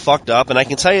a little fucked up. And I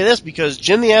can tell you this because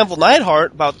Jim the Anvil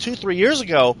Neidhart, about 2-3 years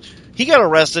ago, he got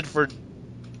arrested for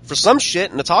some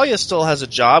shit. Natalya still has a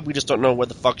job. We just don't know where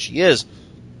the fuck she is.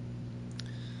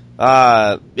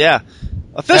 Yeah.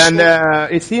 Officially,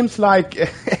 and it seems like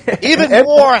even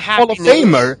more happy Hall of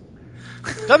Famer.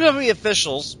 WWE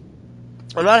officials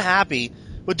are not happy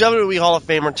with WWE Hall of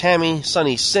Famer Tammy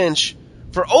Sunny Cinch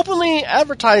for openly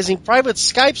advertising private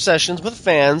Skype sessions with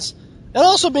fans and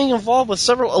also being involved with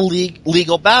several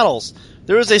legal battles.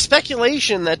 There is a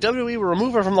speculation that WWE will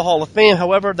remove her from the Hall of Fame,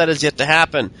 however, that is yet to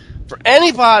happen. For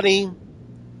anybody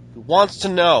who wants to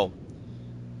know,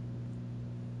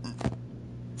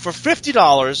 for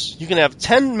 $50, you can have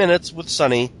 10 minutes with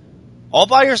Sunny, all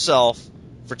by yourself,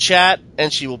 for chat,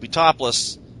 and she will be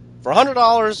topless. For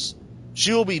 $100,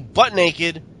 she will be butt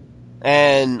naked,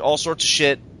 and all sorts of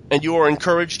shit, and you are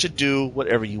encouraged to do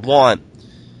whatever you want.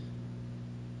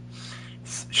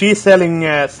 She's selling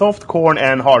softcore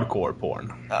and hardcore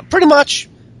porn. Pretty much.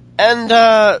 And,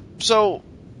 so,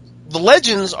 the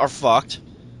legends are fucked.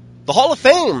 The Hall of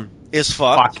Fame is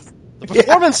fucked. The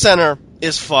Performance Center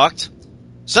is fucked.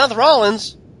 Seth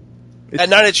Rollins at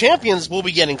Night of Champions will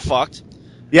be getting fucked.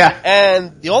 Yeah.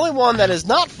 And the only one that is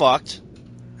not fucked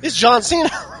is John Cena.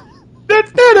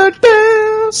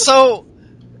 So,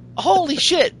 holy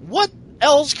shit, what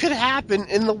else could happen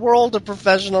in the world of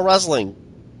professional wrestling?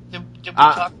 Did we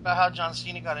talk about how John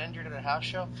Cena got injured at a house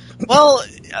show? Well,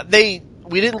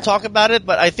 we didn't talk about it,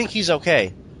 but I think he's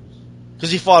okay.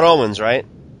 Because he fought Owens, right?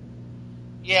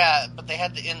 Yeah, but they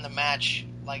had to end the match,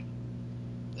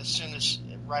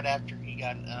 right after he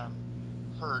got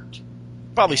hurt.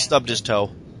 Probably stubbed his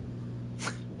toe.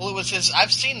 Well, it was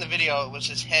I've seen the video, it was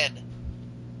his head.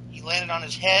 He landed on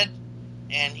his head,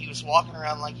 and he was walking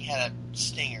around like he had a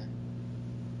stinger.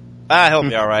 He'll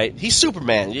be alright. He's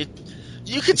Superman.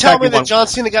 You could tell me that John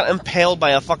Cena got impaled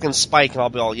by a fucking spike, and I'll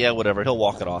be all, yeah, whatever, he'll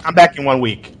walk it off. I'm back in 1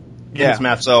 week.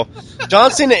 Yeah, so,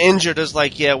 John Cena injured is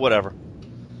like, yeah, whatever.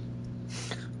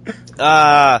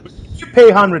 You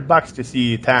pay $100 to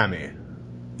see Tammy.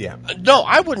 Yeah. No,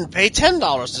 I wouldn't pay $10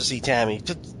 to see Tammy.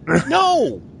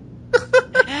 No!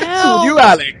 Hell! Would you,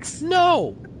 Alex?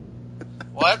 No!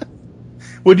 What?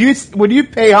 Would you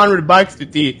pay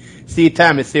 $100 to see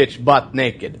Tammy Sitch butt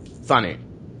naked, Sonny?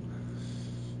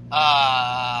 No,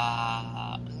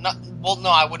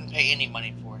 I wouldn't pay any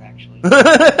money for it, actually.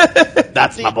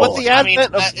 That's my boy.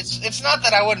 It's not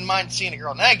that I wouldn't mind seeing a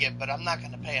girl naked, but I'm not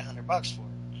going to pay $100 for it.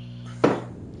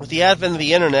 With the advent of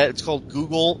the internet, it's called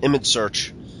Google Image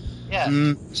Search.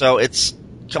 Yeah. So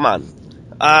come on.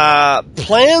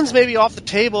 Plans may be off the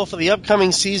table for the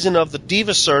upcoming season of the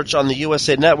Diva Search on the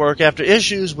USA Network after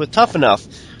issues with Tough Enough.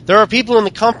 There are people in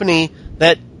the company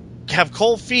that have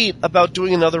cold feet about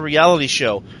doing another reality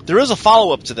show. There is a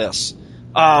follow-up to this.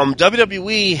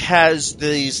 WWE has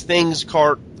these things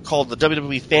called the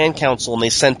WWE Fan Council, and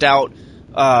they sent out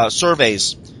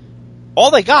surveys.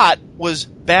 All they got was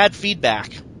bad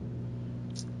feedback.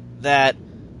 That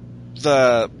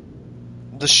the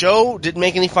show didn't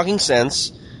make any fucking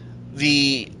sense.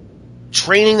 The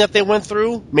training that they went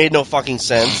through made no fucking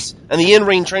sense. And the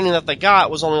in-ring training that they got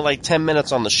was only like 10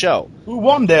 minutes on the show. Who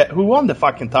won the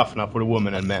fucking Tough Enough for the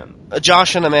women and men?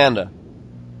 Josh and Amanda.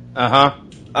 Uh-huh.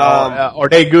 Are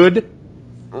they good?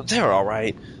 They're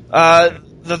alright.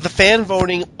 The fan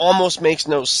voting almost makes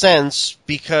no sense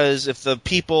because if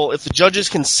the judges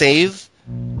can save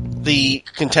the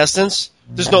contestants,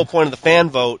 there's no point in the fan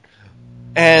vote.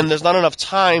 And there's not enough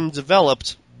time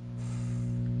developed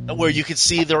where you could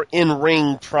see their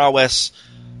in-ring prowess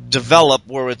develop,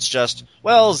 where it's just,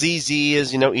 well, ZZ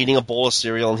is, eating a bowl of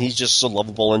cereal and he's just so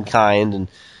lovable and kind. And,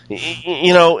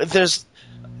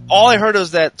 all I heard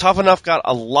is that Tough Enough got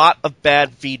a lot of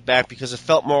bad feedback because it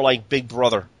felt more like Big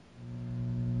Brother.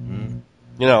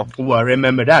 You know, Oh, I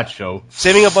remember that show.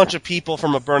 saving a bunch of people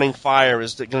from a burning fire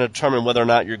is going to determine whether or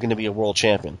not you're going to be a world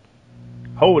champion.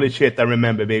 Holy shit, I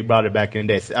remember Big Brother back in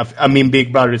the days. I mean,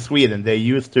 Big Brother Sweden. They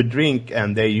used to drink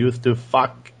and they used to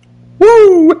fuck.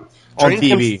 Woo! On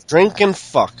TV. Drink and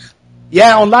fuck.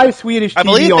 Yeah, on live Swedish TV. I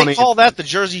believe on they call that the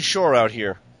Jersey Shore out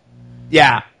here.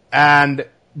 Yeah, and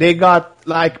they got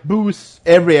like booze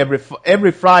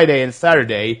every Friday and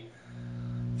Saturday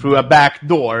through a back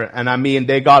door, and I mean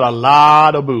they got a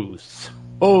lot of booze.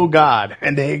 Oh God,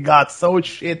 and they got so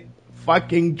shit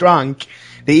fucking drunk.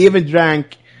 They even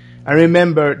drank. I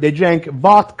remember they drank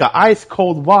vodka, ice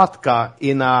cold vodka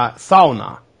in a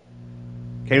sauna.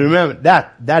 Can you remember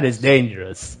that? That is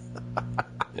dangerous.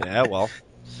 Yeah, well.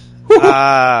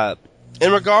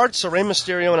 In regards to Rey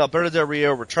Mysterio and Alberto Del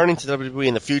Rio returning to WWE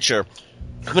in the future,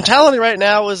 the mentality right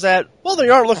now is that, well, they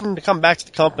aren't looking to come back to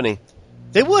the company.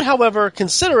 They would, however,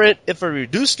 consider it if a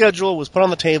reduced schedule was put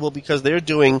on the table because they're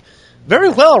doing very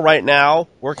well right now,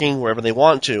 working wherever they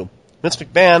want to. Vince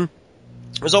McMahon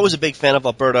was always a big fan of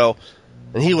Alberto,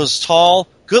 and he was tall,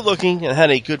 good-looking, and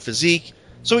had a good physique,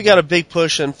 so he got a big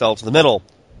push and fell to the middle.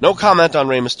 No comment on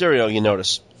Rey Mysterio, you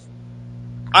notice.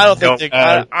 I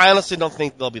honestly don't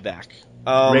think they'll be back.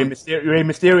 Rey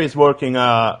Mysterio is working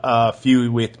a feud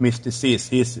with Mr. Cis.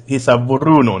 He's a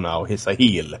Bruno now. He's a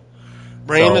heel.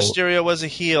 Rey Mysterio was a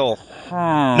heel.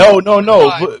 No.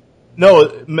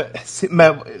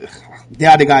 The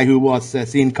other guy who was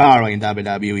Sin Cara in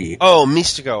WWE. Oh,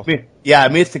 Mystico. Yeah,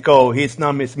 Mystico. His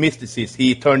name is Mysticis.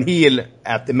 He turned heel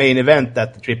at the main event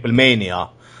at the Triple Mania.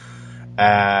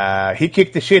 He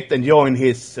kicked the shit and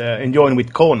joined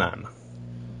with Conan.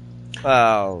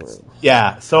 Oh.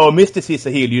 Yeah, so Mysticis is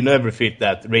a heel. You never think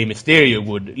that Rey Mysterio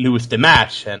would lose the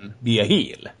match and be a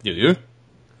heel, do you?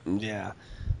 Yeah.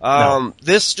 No.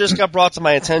 This just got brought to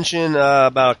my attention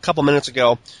about a couple minutes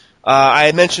ago. I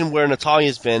had mentioned where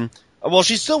Natalya's been. Well,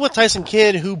 she's still with Tyson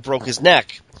Kidd, who broke his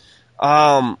neck.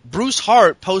 Bruce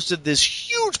Hart posted this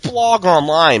huge blog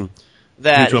online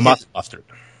that due to a muscle buster.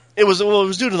 It was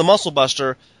due to the Muscle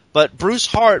Buster, but Bruce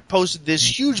Hart posted this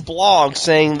huge blog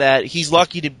saying that he's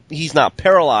lucky he's not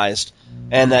paralyzed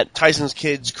and that Tyson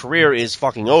Kidd's career is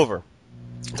fucking over.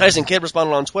 Tyson Kidd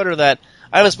responded on Twitter that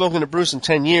I haven't spoken to Bruce in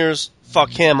 10 years.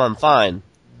 Fuck him, I'm fine.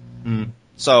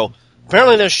 So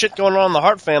apparently there's shit going on in the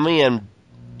Hart family, and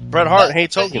Bret Hart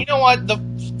hates Hogan. You know what?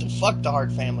 Fuck the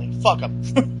Hart family. Fuck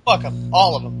them. Fuck them.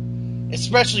 All of them.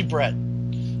 Especially Bret.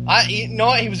 You know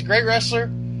what? He was a great wrestler,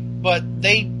 but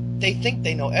they think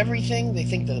they know everything. They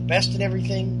think they're the best at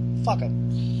everything. Fuck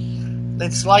them.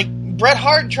 It's like Bret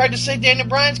Hart tried to say Daniel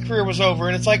Bryan's career was over,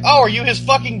 and it's like, oh, are you his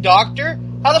fucking doctor?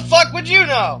 How the fuck would you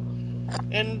know?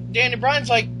 And Daniel Bryan's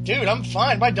like, dude, I'm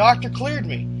fine. My doctor cleared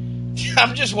me.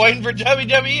 I'm just waiting for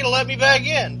WWE to let me back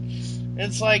in. And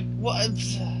it's like, what?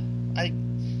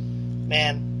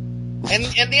 Man.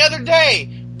 And the other day,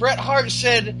 Bret Hart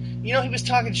said, you know, he was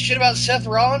talking shit about Seth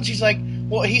Rollins. He's like,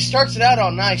 well, he starts it out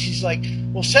all nice. He's like,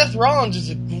 well, Seth Rollins is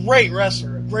a great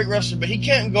wrestler, but he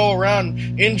can't go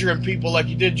around injuring people like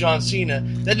he did John Cena.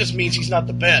 That just means he's not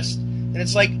the best. And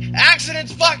it's like,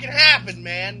 accidents fucking happen,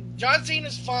 man. John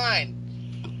Cena's fine.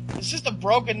 It's just a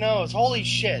broken nose. Holy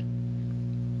shit.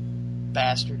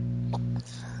 Bastard.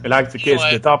 He likes to kiss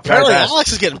the top. Apparently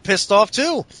Alex is getting pissed off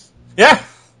too. Yeah.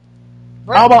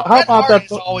 Bret How about Hart that?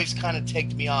 has always kind of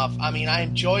ticked me off. I mean, I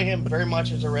enjoy him very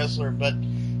much as a wrestler, but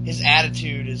his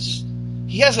attitude is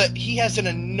he has an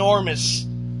enormous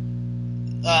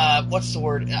what's the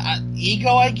word?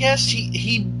 Ego, I guess.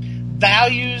 He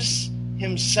values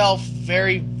himself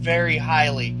very, very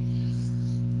highly,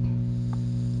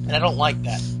 and I don't like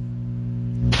that.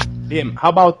 How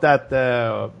about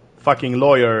that fucking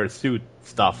lawyer suit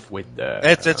stuff with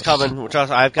It's coming.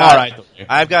 I've got. All right.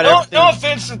 I've got everything. No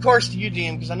offense, of course, to you,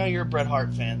 DM, because I know you're a Bret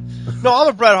Hart fan. No, I'm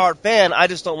a Bret Hart fan. I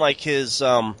just don't like his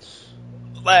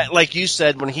like you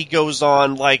said, when he goes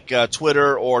on like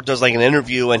Twitter or does like an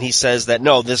interview and he says that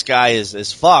no, this guy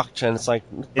is fucked, and it's like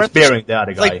it's burying the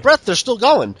other guy. Like Bret, they're still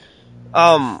going.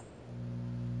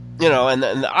 You know, and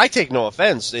I take no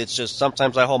offense. It's just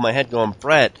sometimes I hold my head going,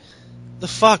 Bret, the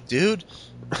fuck, dude.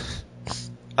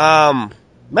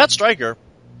 Matt Stryker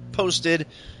posted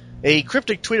a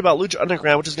cryptic tweet about Lucha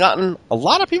Underground, which has gotten a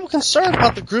lot of people concerned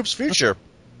about the group's future.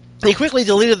 He quickly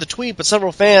deleted the tweet, but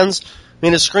several fans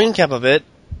made a screen cap of it,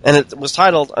 and it was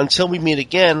titled, "Until We Meet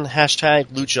Again,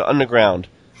 #Lucha Underground."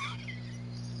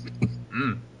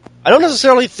 I don't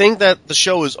necessarily think that the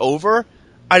show is over.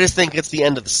 I just think it's the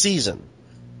end of the season.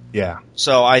 Yeah.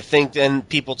 So I think then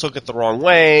people took it the wrong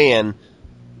way, and,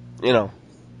 you know.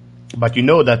 But you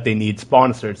know that they need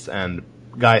sponsors and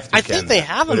guys. I think they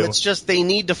have them. It's just they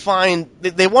need to find.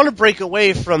 They want to break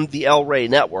away from the El Rey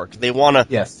network. They want to.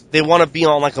 Yes. They want to be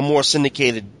on like a more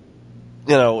syndicated,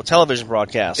 television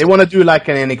broadcast. They want to do like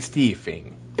an NXT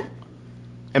thing,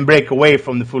 and break away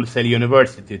from the Full Sail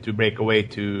University to break away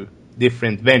to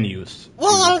different venues.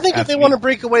 Well, I don't think if they want to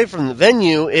break away from the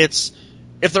venue, it's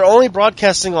if they're only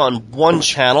broadcasting on one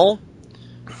channel,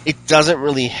 it doesn't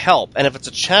really help. And if it's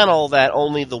a channel that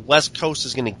only the West Coast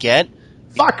is going to get,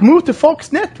 move to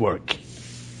Fox Network.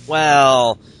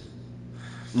 Well,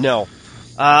 no.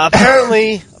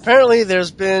 Apparently,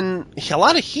 there's been a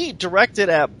lot of heat directed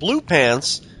at Blue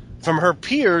Pants from her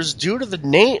peers due to the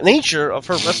nature of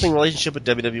her wrestling relationship with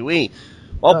WWE.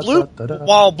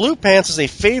 While Blue Pants is a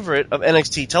favorite of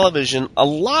NXT television, a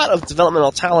lot of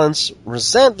developmental talents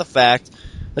resent the fact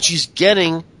that she's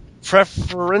getting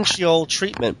preferential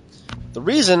treatment. The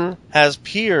reason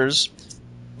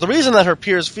that her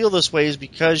peers feel this way is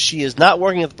because she is not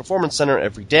working at the Performance Center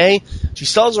every day, she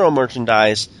sells her own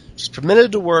merchandise, she's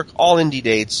permitted to work all indie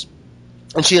dates,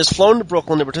 and she has flown to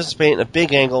Brooklyn to participate in a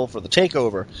big angle for the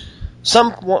takeover.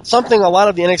 Something a lot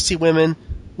of the NXT women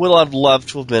would have loved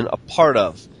to have been a part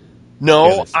of. No,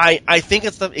 Yes. I think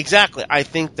it's exactly. I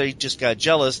think they just got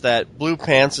jealous that Blue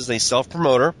Pants is a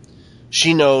self-promoter.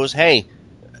 She knows, hey,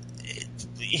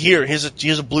 here's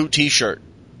a blue T-shirt.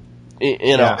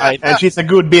 And she's a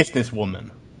good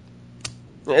businesswoman.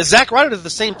 Zack Ryder did the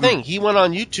same thing. He went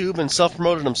on YouTube and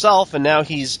self-promoted himself, and now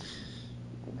he's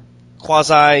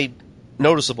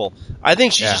quasi-noticeable. I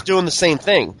think she's just doing the same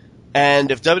thing.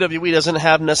 And if WWE doesn't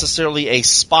have necessarily a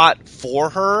spot for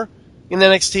her in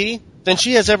NXT, then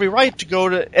she has every right to go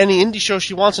to any indie show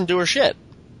she wants and do her shit.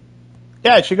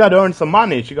 Yeah, she got to earn some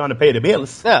money. She's going to pay the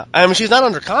bills. Yeah, I mean, she's not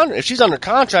under contract. If she's under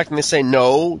contract and they say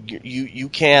no, you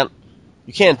can't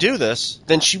do this,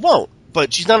 then she won't.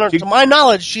 But she's not. To my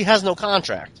knowledge, she has no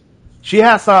contract. She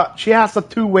has a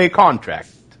two-way contract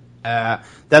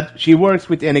that she works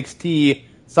with NXT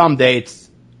some dates,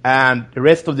 and the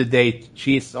rest of the date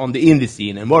she's on the indie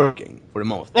scene and working for the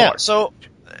most part. Yeah, so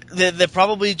they're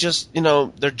probably just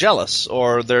they're jealous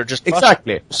or they're just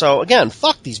Exactly. frustrated. So again,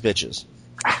 fuck these bitches.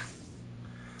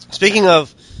 Speaking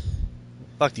of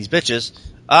fuck these bitches,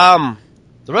 the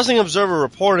Wrestling Observer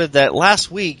reported that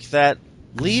last week that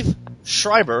Liev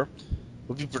Schreiber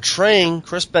would be portraying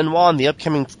Chris Benoit in the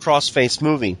upcoming Crossface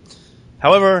movie.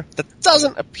 However, that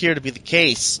doesn't appear to be the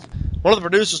case. One of the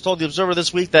producers told the Observer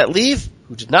this week that Liev,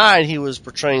 who denied he was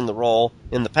portraying the role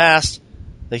in the past,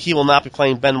 that he will not be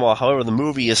playing Benoit. However, the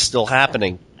movie is still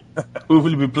happening. Who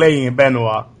will be playing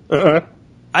Benoit?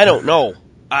 I don't know.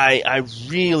 I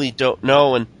really don't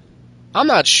know, and I'm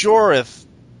not sure if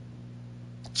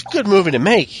it's a good movie to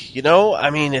make, I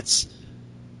mean, it's...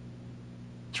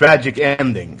 Tragic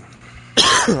ending.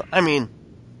 I mean,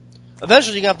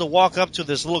 eventually you have to walk up to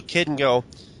this little kid and go,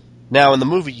 now in the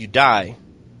movie you die.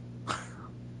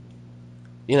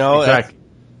 Exactly.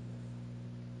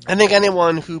 I think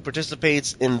anyone who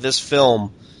participates in this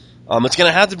film, it's going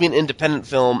to have to be an independent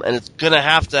film, and it's going to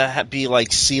have to be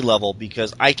like C-level,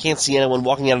 because I can't see anyone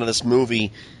walking out of this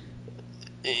movie,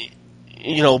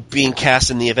 being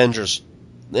cast in the Avengers.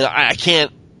 I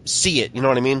can't see it, you know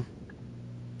what I mean?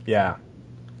 Yeah.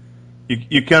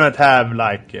 You cannot have,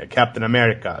 like, Captain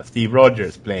America, Steve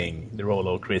Rogers playing the role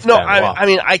of Chris Benoit. I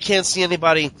mean, I can't see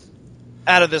anybody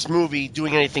out of this movie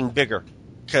doing anything bigger.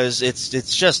 Because it's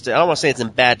just, I don't want to say it's in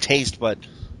bad taste, but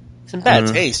it's in bad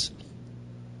taste.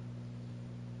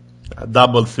 A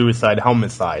double suicide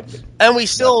homicide. And we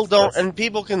still don't, and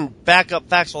people can back up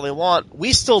facts all they want,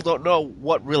 we still don't know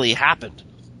what really happened.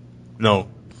 No.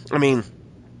 I mean,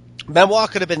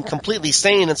 Benoit could have been completely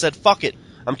sane and said, fuck it,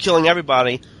 I'm killing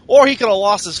everybody. Or he could have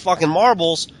lost his fucking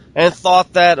marbles and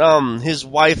thought that his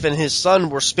wife and his son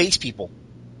were space people.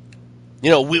 We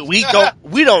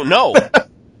don't know.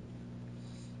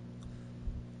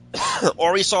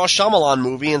 Or he saw a Shyamalan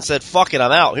movie and said, fuck it,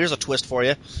 I'm out. Here's a twist for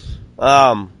you.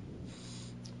 WWE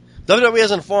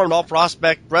has informed all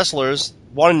prospect wrestlers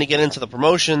wanting to get into the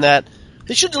promotion that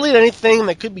they should delete anything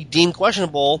that could be deemed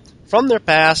questionable from their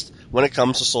past when it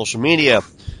comes to social media.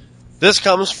 This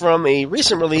comes from a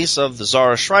recent release of the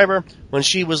Zara Schreiber when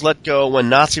she was let go when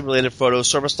Nazi-related photos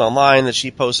surfaced online that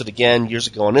she posted again years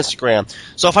ago on Instagram.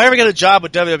 So if I ever get a job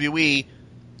with WWE,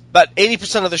 about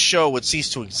 80% of the show would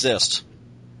cease to exist.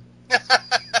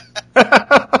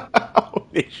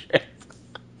 Holy shit.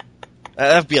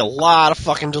 That'd be a lot of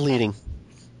fucking deleting.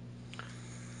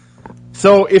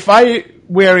 So if I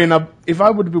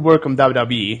would be working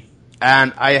WWE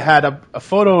and I had a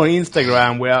photo on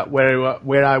Instagram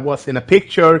where I was in a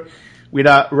picture with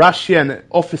a Russian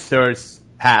officer's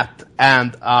hat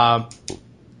and a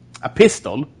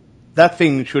pistol, that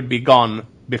thing should be gone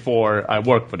before I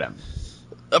work for them.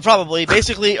 Probably.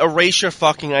 Basically, erase your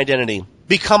fucking identity.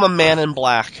 Become a man in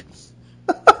black.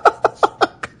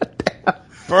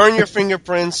 Burn your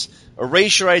fingerprints,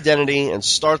 erase your identity, and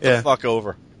start the fuck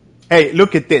over. Hey,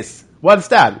 look at this. What's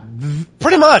that?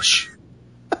 Pretty much.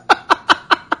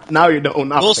 Now you know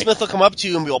nothing. Will Smith will come up to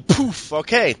you and be all, poof,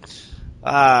 okay.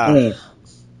 And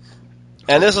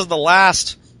this is the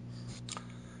last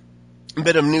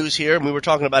bit of news here. We were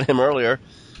talking about him earlier.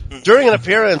 During an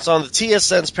appearance on the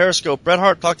TSN's Periscope, Bret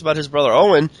Hart talked about his brother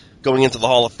Owen going into the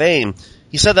Hall of Fame.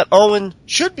 He said that Owen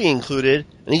should be included,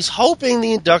 and he's hoping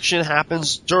the induction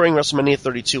happens during WrestleMania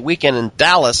 32 weekend in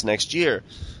Dallas next year.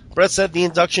 Bret said the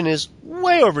induction is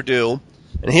way overdue,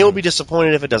 and he will be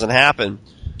disappointed if it doesn't happen.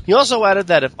 He also added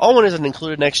that if Owen isn't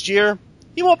included next year,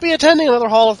 he won't be attending another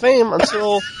Hall of Fame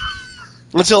until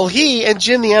he and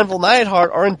Jim the Anvil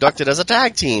Neidhart are inducted as a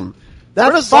tag team.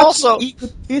 That's fucking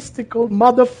egotistical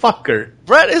motherfucker.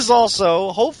 Bret is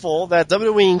also hopeful that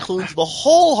WWE includes the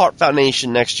whole Hart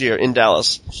Foundation next year in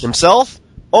Dallas. Himself,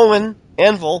 Owen,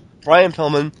 Anvil, Brian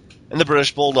Pillman, and the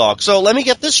British Bulldog. So let me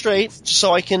get this straight, just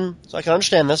so I can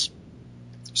understand this.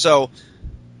 So,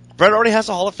 Bret already has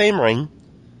a Hall of Fame ring,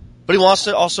 but he wants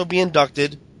to also be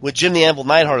inducted with Jim the Anvil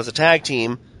Neidhart as a tag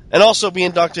team, and also be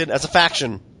inducted as a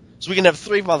faction. So we can have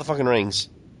 3 motherfucking rings.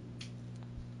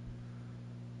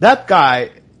 That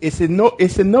guy is a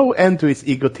no end to his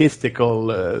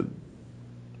egotistical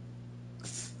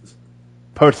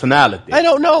personality. I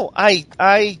don't know. I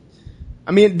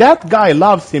mean, that guy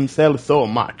loves himself so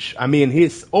much. I mean,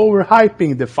 he's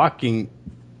overhyping the fucking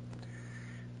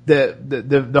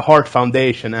the Hart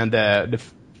Foundation and the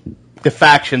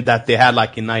faction that they had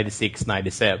like in 96,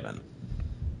 97.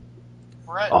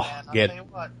 Bret, man, I'll tell you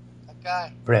what, that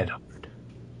guy. Bret,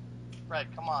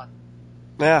 come on.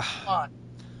 Yeah. Come on.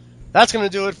 That's going to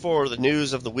do it for the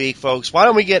news of the week, folks. Why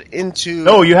don't we get into...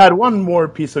 No, you had one more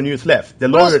piece of news left. The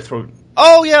lawyer story.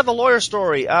 Oh, yeah, the lawyer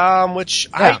story, which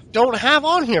I don't have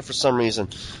on here for some reason.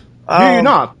 Do you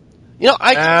not? You know,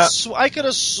 I could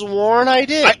have sworn I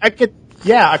did. I could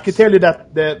tell you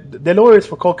that the lawyers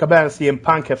for Colt Cabana and CM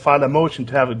Punk have filed a motion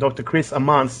to have Dr. Chris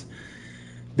Aman's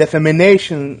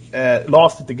defamation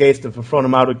lawsuit against them from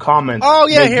him out of comment. Oh,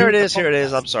 yeah, here it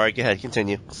is. I'm sorry. Go ahead,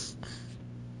 continue.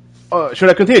 Should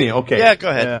I continue? Okay. Yeah, go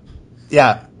ahead.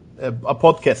 A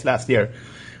podcast last year.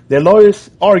 The lawyers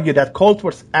argued that Colt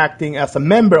was acting as a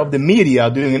member of the media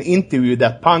during an interview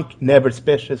that Punk never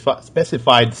stated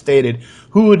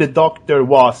who the doctor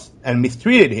was and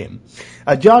mistreated him.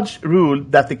 A judge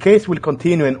ruled that the case will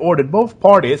continue and ordered both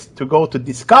parties to go to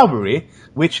discovery,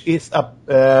 which is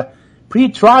a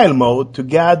pre-trial mode to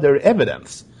gather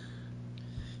evidence.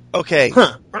 Okay,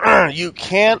 you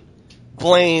can't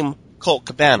blame Colt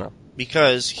Cabana,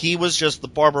 because he was just the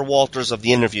Barbara Walters of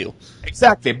the interview.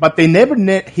 Exactly, but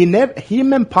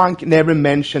him and Punk never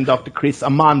mentioned Dr. Chris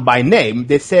Aman by name.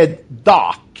 They said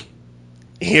Doc.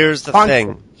 Here's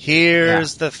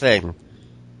the thing.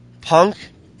 Punk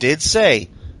did say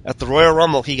at the Royal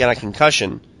Rumble he got a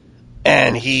concussion,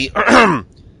 and he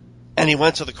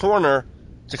went to the corner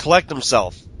to collect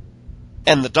himself.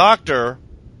 And the doctor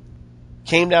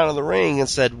came down to the ring and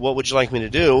said, "What would you like me to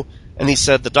do?" And he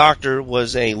said the doctor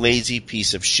was a lazy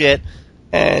piece of shit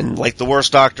and like the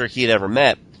worst doctor he'd ever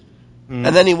met. And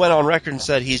then he went on record and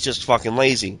said he's just fucking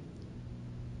lazy.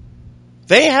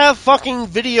 They have fucking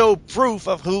video proof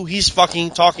of who he's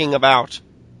fucking talking about.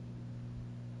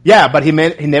 Yeah, but he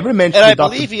never mentioned. And I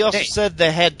believe he also said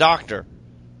the head doctor.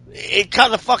 It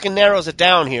kind of fucking narrows it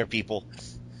down here, people.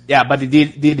 Yeah, but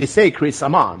did he say Chris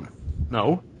Aman?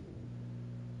 No.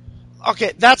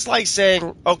 Okay, that's like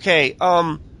saying, okay,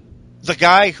 the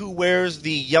guy who wears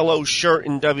the yellow shirt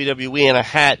in WWE and a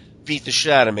hat beat the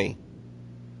shit out of me.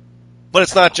 But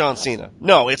it's not John Cena.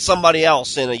 No, it's somebody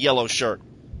else in a yellow shirt.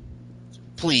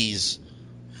 Please.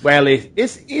 Well,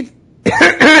 it's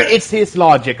his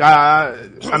logic.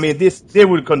 I mean, this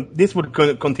would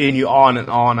continue on and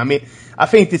on. I mean, I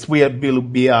think this will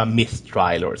be a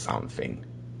mistrial or something.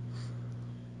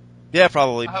 Yeah,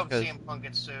 probably. I hope CM Punk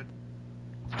gets sued.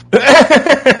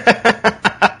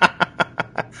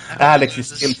 Alex is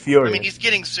still furious. I mean, he's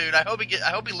getting sued. I hope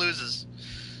he loses.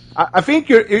 I think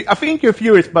you're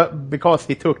furious, but because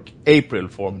he took April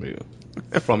from you,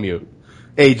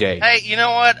 AJ. Hey, you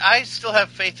know what? I still have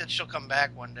faith that she'll come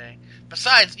back one day.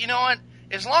 Besides, you know what?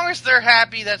 As long as they're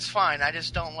happy, that's fine. I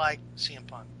just don't like CM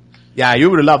Punk. Yeah, you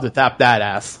would love to tap that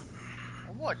ass.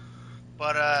 I would,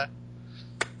 but I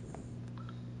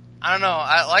don't know.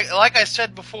 Like I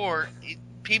said before,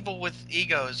 people with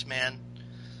egos, man.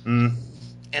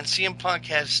 And CM Punk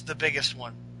has the biggest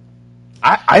one.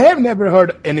 I have never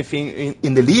heard anything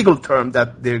in the legal term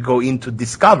that they go into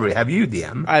discovery. Have you,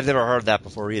 DM? I've never heard that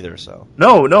before either, so.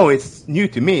 No, it's new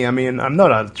to me. I mean, I'm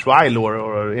not a trial lawyer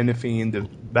or anything into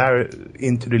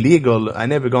the legal. I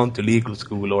never gone to legal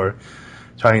school or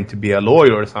trying to be a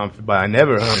lawyer or something, but I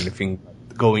never heard anything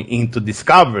going into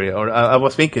discovery. Or I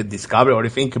was thinking discovery, or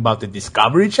you think about the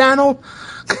Discovery Channel?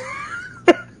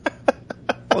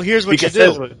 Well, here's what you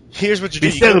do. Here's what you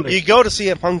do. You go to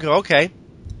CM Punk, go, okay.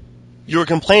 You were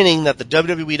complaining that the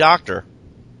WWE doctor,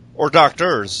 or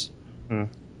doctors,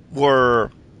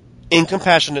 were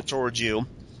incompassionate towards you,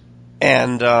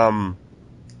 and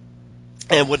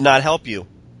would not help you.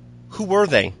 Who were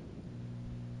they?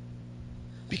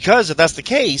 Because if that's the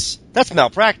case, that's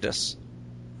malpractice.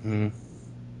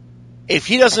 If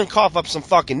he doesn't cough up some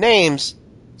fucking names,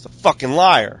 he's a fucking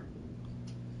liar.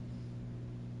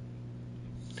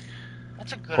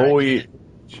 That's a good idea.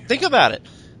 Think about it.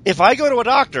 If I go to a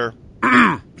doctor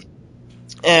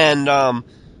and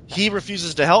he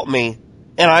refuses to help me,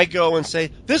 and I go and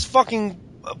say, this fucking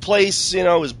place,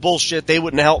 is bullshit, they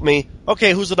wouldn't help me.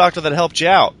 Okay, who's the doctor that helped you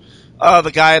out?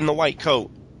 The guy in the white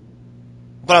coat.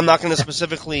 But I'm not going to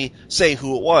specifically say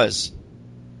who it was.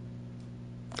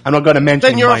 I'm not going to mention.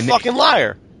 Then you're my a name. fucking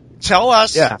liar. Tell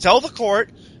us, tell the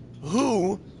court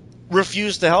who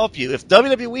refused to help you. If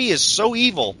WWE is so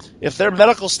evil, if their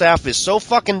medical staff is so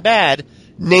fucking bad,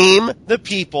 name the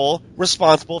people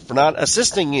responsible for not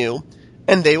assisting you,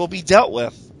 and they will be dealt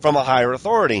with from a higher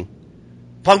authority.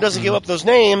 Punk doesn't give up those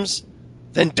names,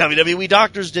 then WWE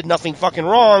doctors did nothing fucking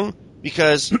wrong,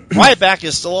 because Ryback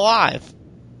is still alive.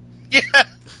 Yeah.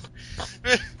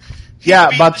 Yeah,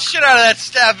 Beat but the shit out of that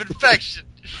staph infection.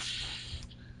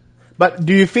 But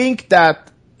do you think that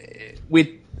with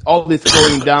all this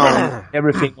going down,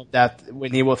 everything that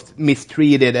when he was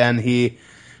mistreated and the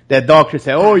doctor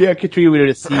said, oh, you can treat with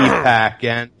a C-pack,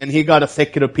 and he got a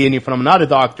second opinion from another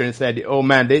doctor and said, oh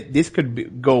man, this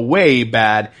could go way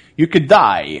bad. You could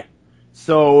die.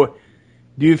 So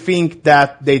do you think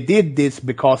that they did this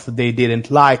because they didn't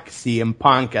like CM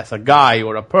Punk as a guy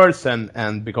or a person,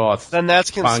 and because then that's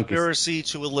Punk conspiracy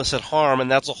to elicit harm, and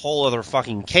that's a whole other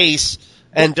fucking case.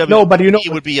 And no, but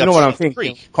would be you know what I'm thinking,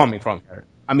 Creek. coming from here.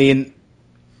 I mean,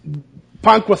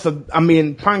 Punk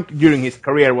during his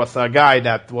career was a guy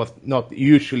that was not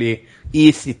usually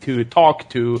easy to talk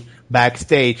to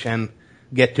backstage and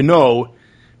get to know,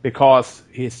 because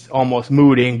he's almost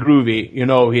moody and groovy.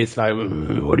 He's like,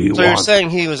 what do you want? So you're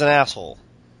saying he was an asshole?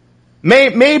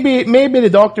 Maybe the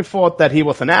doctor thought that he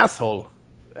was an asshole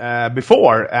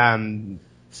before and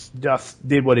just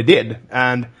did what he did.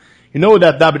 And you know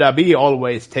that WWE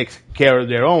always takes care of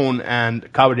their own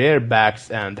and cover their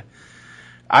backs, and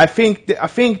I think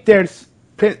there's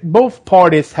both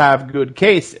parties have good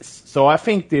cases, so I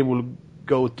think they will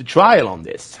go to trial on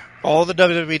this. All the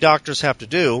WWE doctors have to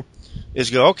do is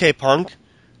go, okay, Punk,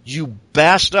 you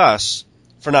bashed us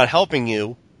for not helping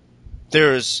you.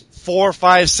 There's 4,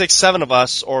 5, 6, 7 of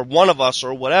us, or one of us,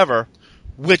 or whatever.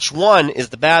 Which one is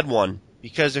the bad one?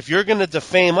 Because if you're going to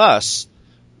defame us,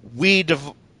 we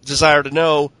desire to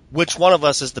know which one of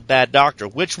us is the bad doctor.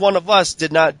 Which one of us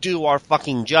did not do our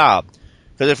fucking job?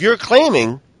 Because if you're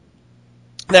claiming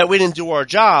that we didn't do our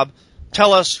job,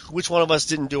 tell us which one of us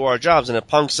didn't do our jobs. And if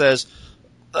Punk says,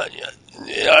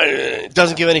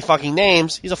 doesn't give any fucking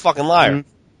names, he's a fucking liar. Mm-hmm.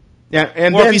 Yeah,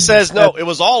 and or then, if he says, no, it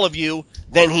was all of you,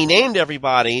 then he named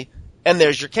everybody, and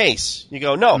there's your case. You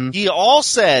go, no, he all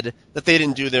said that they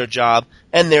didn't do their job,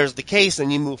 and there's the case,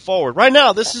 and you move forward. Right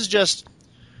now, this is just...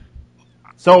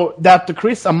 So that the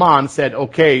Chris Amon said,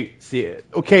 okay,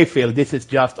 Phil, this is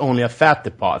just only a fat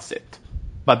deposit.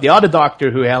 But the other doctor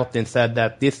who helped him said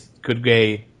that this could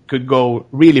go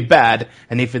really bad,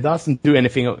 and if it doesn't do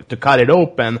anything to cut it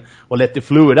open or let the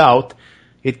fluid out,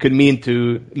 it could lead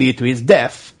to his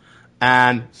death.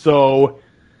 And so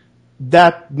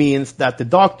that means that the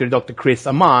doctor, Dr. Chris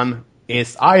Amon,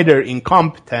 is either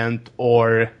incompetent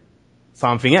or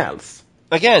something else.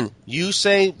 Again, you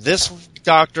say this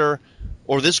doctor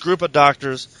or this group of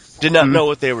doctors did not know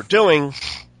what they were doing.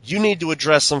 You need to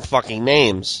address some fucking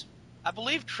names. I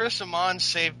believe Chris Amon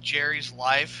saved Jerry's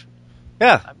life.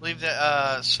 Yeah. I believe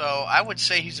that, so I would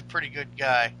say he's a pretty good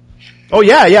guy. Oh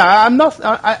yeah. I'm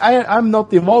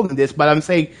not involved in this, but I'm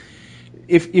saying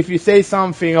if you say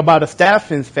something about a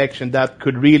staph infection that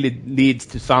could really lead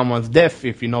to someone's death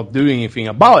if you're not doing anything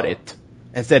about it,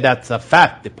 and say that's a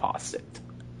fat deposit.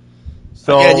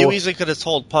 So again, you easily could have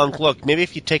told Punk, look, maybe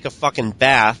if you take a fucking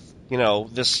bath, you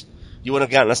would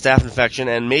have gotten a staph infection,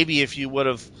 and maybe if you would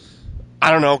have,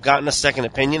 I don't know, gotten a second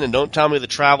opinion, and don't tell me the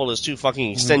travel is too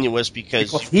fucking extenuous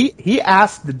because he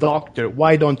asked the doctor,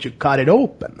 why don't you cut it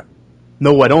open?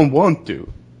 no, I don't want to.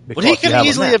 What he could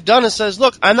easily have done is says,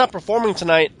 look, I'm not performing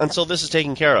tonight until this is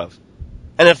taken care of.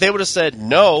 And if they would have said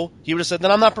no, he would have said,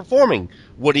 then I'm not performing.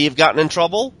 Would he have gotten in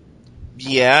trouble?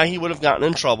 Yeah, he would have gotten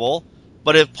in trouble.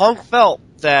 But if Punk felt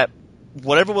that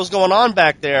whatever was going on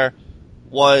back there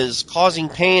was causing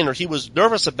pain or he was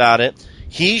nervous about it,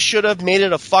 he should have made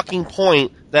it a fucking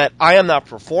point that I am not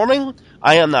performing,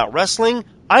 I am not wrestling,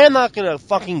 I am not going to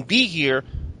fucking be here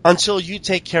until you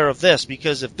take care of this.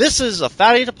 Because if this is a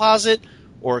fatty deposit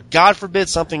or, God forbid,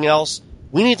 something else,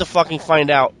 we need to fucking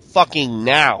find out fucking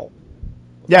now.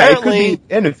 Yeah, it could be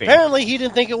anything. Apparently he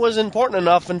didn't think it was important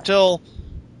enough until,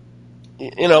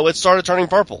 it started turning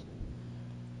purple.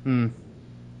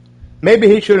 Maybe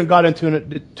he should have gotten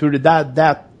to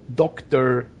that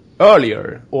doctor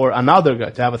earlier, or another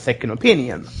guy to have a second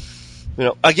opinion.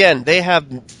 Again, they have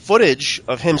footage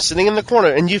of him sitting in the corner,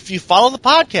 and if you follow the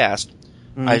podcast,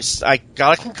 I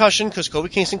got a concussion because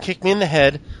Kofi Kingston kicked me in the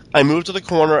head. I moved to the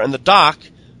corner, and the doc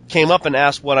came up and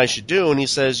asked what I should do, and he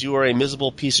says, you are a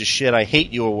miserable piece of shit, I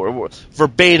hate you, or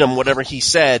verbatim, whatever he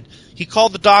said. He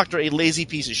called the doctor a lazy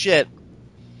piece of shit,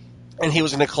 and he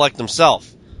was going to collect himself.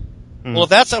 Well, if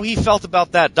that's how he felt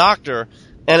about that doctor,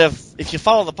 and if you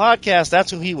follow the podcast,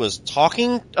 that's who he was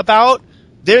talking about,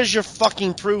 there's your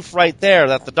fucking proof right there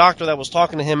that the doctor that was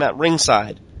talking to him at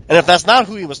ringside. And if that's not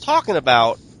who he was talking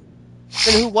about,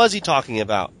 then who was he talking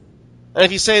about? And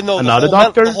if you say no,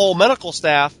 the whole medical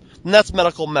staff, then that's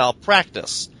medical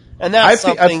malpractice. And that's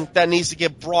something that needs to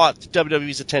get brought to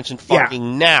WWE's attention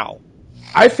fucking now.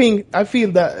 I feel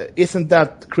that, isn't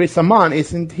that Chris Amon,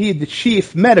 isn't he the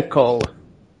chief medical?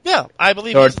 Yeah, I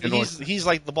believe he's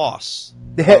like the boss.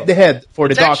 The head for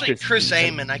the doctors. It's actually Chris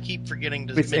Amon. I keep forgetting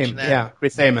to mention that. Yeah,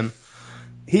 Chris Amon.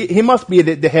 He must be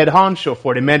the head honcho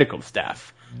for the medical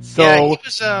staff. So yeah, he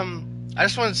was. I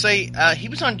just wanted to say he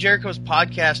was on Jericho's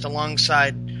podcast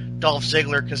alongside Dolph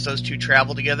Ziggler because those two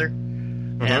travel together,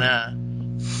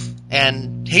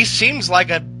 and he seems like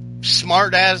a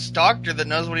smart ass doctor that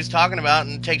knows what he's talking about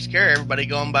and takes care of everybody,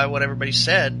 going by what everybody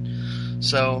said.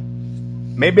 So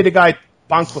maybe the guy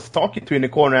Punk was talking to in the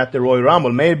corner at the Royal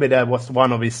Rumble, maybe that was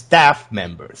one of his staff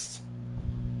members.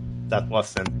 That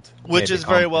wasn't. Which is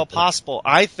very well possible.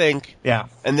 I think,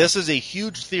 and this is a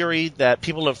huge theory that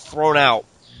people have thrown out,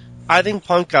 I think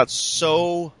Punk got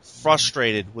so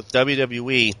frustrated with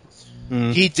WWE,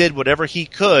 he did whatever he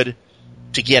could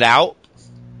to get out,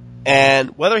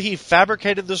 and whether he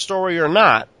fabricated the story or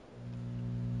not,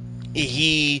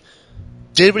 he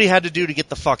did what he had to do to get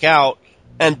the fuck out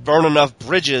and burn enough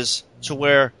bridges to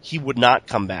where he would not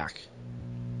come back.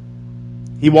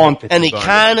 He wanted and he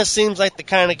kind of seems like the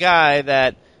kind of guy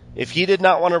that if he did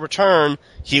not want to return,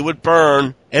 he would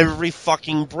burn every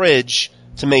fucking bridge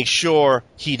to make sure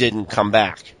he didn't come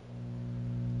back.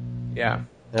 Yeah.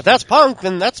 And if that's Punk,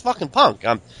 then that's fucking Punk.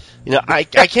 I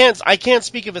can't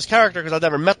speak of his character because I've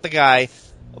never met the guy,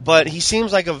 but he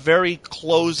seems like a very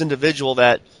closed individual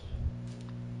that,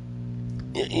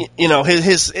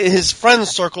 his friend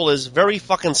circle is very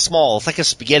fucking small. It's like a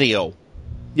SpaghettiO.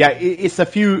 Yeah,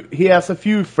 he has a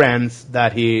few friends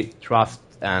that he trusts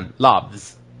and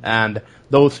loves, and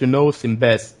those who knows him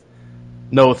best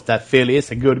knows that Phil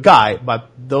is a good guy, but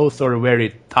those are a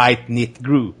very tight-knit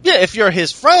group. Yeah, if you're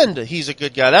his friend, he's a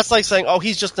good guy. That's like saying, oh,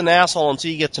 he's just an asshole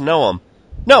until you get to know him.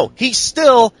 No, he's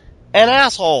still an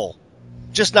asshole,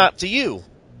 just not to you.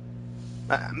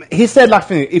 He said, like,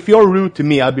 if you're rude to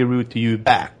me, I'll be rude to you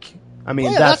back. I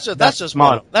mean, that's just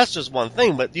one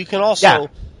thing, but you can also,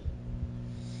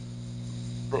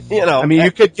 I mean,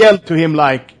 you could yell to him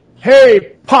like,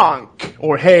 "Hey, Punk,"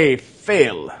 or "Hey,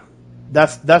 Phil."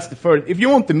 That's the first. If you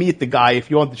want to meet the guy, if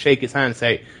you want to shake his hand and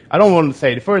say, I don't want to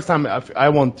say the first time I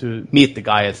want to meet the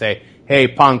guy and say, "Hey,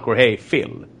 Punk," or "Hey,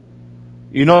 Phil."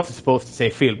 You're not supposed to say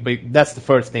Phil, but that's the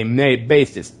first name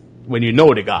basis when you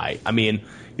know the guy. I mean,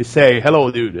 you say,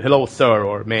 "Hello, dude," "Hello, sir,"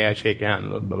 or "May I shake your hand?"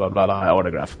 Blah blah blah, blah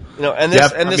autograph.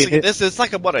 This is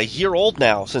like a year old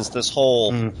now since this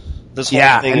whole thing.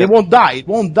 And it won't die. It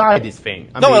won't die. This thing.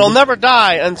 It'll never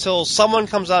die until someone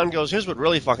comes out and goes, "Here's what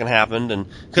really fucking happened," and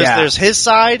because there's his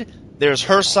side, there's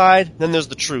her side, then there's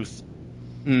the truth.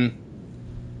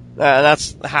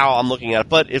 That's how I'm looking at it.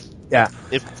 But if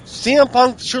CM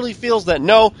Punk truly feels that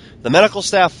no, the medical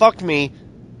staff fucked me,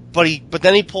 but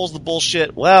then he pulls the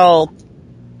bullshit. Well,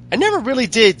 I never really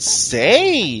did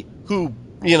say who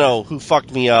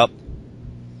fucked me up.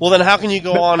 Well, then how can you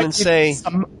go on and say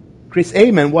Chris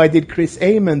Amon? Why did Chris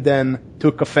Amon then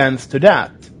took offense to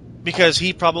that? Because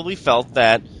he probably felt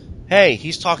that, hey,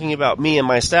 he's talking about me and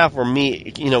my staff, or me,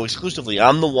 exclusively.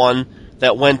 I'm the one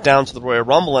that went down to the Royal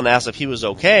Rumble and asked if he was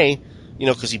okay,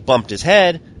 because he bumped his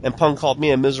head, and Punk called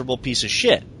me a miserable piece of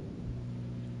shit.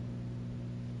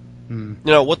 You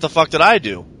know, what the fuck did I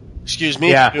do? Excuse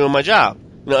me for doing my job.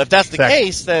 You know, if that's the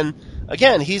case, then,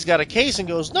 again, he's got a case and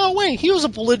goes, no, wait, he was a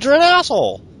belligerent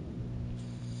asshole.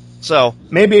 So.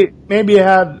 Maybe he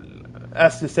had,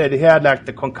 as you said, he had like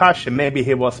the concussion. Maybe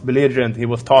he was belligerent. He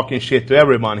was talking shit to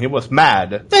everyone. He was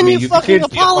mad. Then you fucking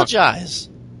apologize.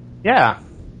 Yeah.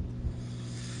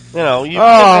 You know,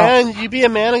 you be a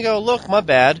man and go, look, my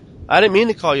bad. I didn't mean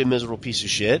to call you a miserable piece of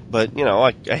shit, but, you know,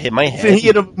 I hit my head. It's a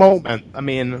heat of moment. I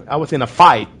mean, I was in a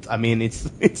fight. I mean, it's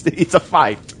a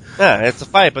fight. Yeah, it's a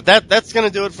fight, but that's going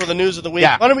to do it for the news of the week.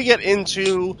 Yeah. Why don't we get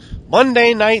into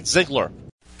Monday Night Ziggler?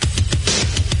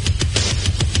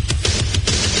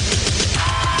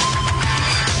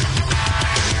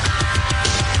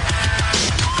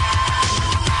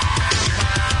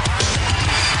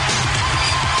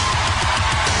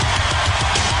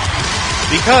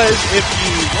 Because if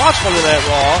you watch Monday Night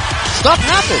Raw, stuff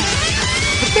happened.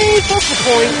 The main focal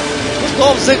point was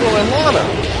Dolph Ziggler and Lana,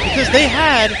 because they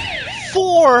had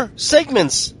 4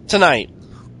 segments tonight.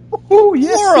 Oh,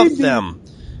 yes, 4 of them.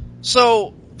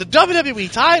 So, the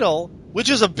WWE title, which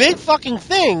is a big fucking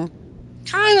thing,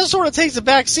 kind of sort of takes a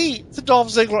back seat to Dolph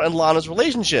Ziggler and Lana's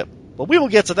relationship. But we will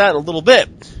get to that in a little bit.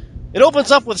 It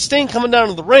opens up with Sting coming down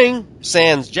to the ring,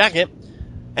 sans jacket,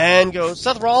 and goes,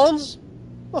 Seth Rollins,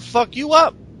 I'll fuck you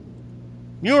up.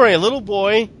 You're a little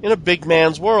boy in a big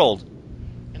man's world.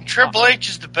 And Triple H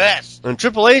is the best. And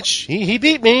Triple H, he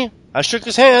beat me. I shook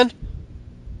his hand.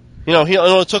 You know, it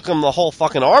only took him the whole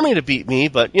fucking army to beat me,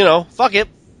 but, you know, fuck it.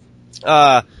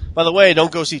 By the way,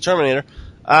 don't go see Terminator.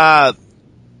 I'm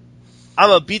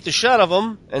gonna beat the shit out of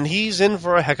him, and he's in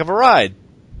for a heck of a ride.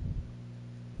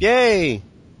 Yay.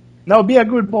 Now be a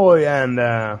good boy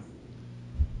and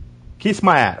kiss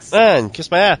my ass. And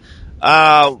kiss my ass.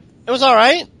 It was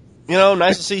alright. You know,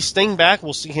 nice to see Sting back.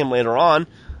 We'll see him later on.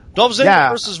 Dolph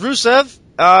Ziggler versus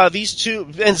Rusev. These two,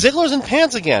 and Ziggler's in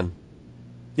pants again.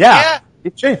 Yeah.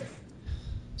 It's true.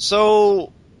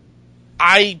 So,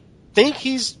 I think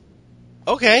he's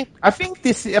okay. I think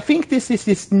this is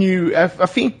his new. I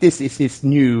think this is his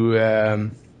new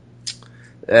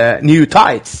new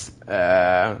tights.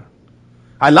 I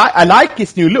like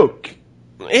his new look.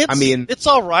 It's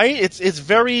all right. It's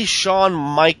very Shawn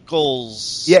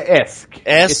Michaels. Yeah, esque.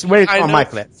 It's very Shawn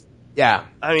Michaels. Yeah.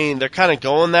 I mean, they're kind of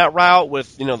going that route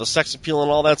with, you know, the sex appeal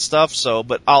and all that stuff. So,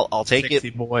 but I'll take Sexy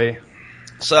it. Boy.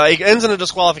 So it ends in a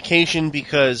disqualification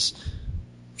because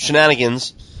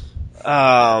shenanigans.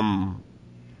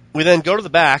 We then go to the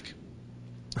back,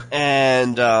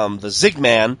 and the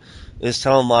Zigman is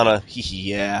telling Lana,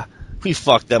 yeah, we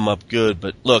fucked them up good,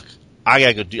 but look,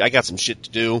 I got some shit to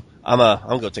do. I'm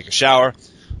gonna go take a shower.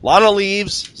 Lana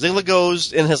leaves. Ziggler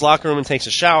goes in his locker room and takes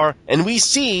a shower, and we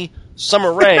see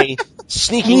Summer Rae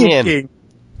sneaking in.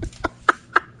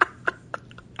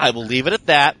 I will leave it at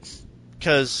that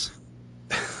because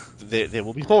there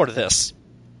will be more to this.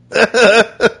 We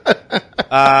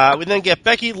then get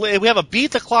Becky. We have a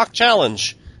beat the clock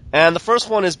challenge, and the first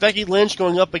one is Becky Lynch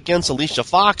going up against Alicia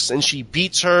Fox, and she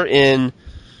beats her in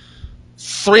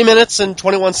 3 minutes and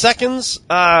 21 seconds.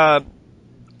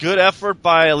 Good effort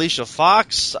by Alicia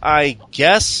Fox, I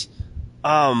guess.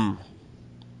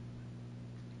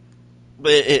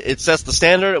 It sets the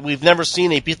standard. We've never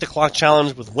seen a beat the clock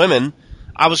challenge with women.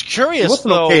 I was curious, It was an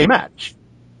though. okay match.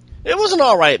 It was an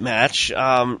alright match, you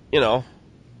know.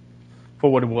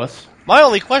 For what it was. My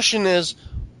only question is,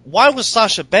 why was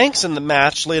Sasha Banks in the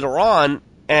match later on,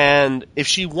 and if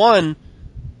she won,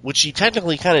 which she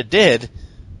technically kind of did,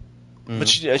 but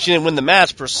she didn't win the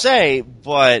match per se,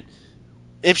 but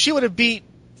if she would have beat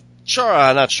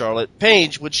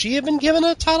Paige, would she have been given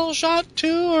a title shot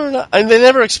too, or not? I mean, they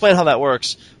never explain how that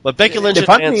works, but Becky Lynch The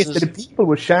funny advances. is that the people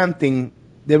were chanting,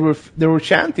 they were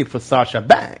chanting for Sasha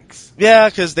Banks. Yeah,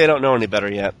 because they don't know any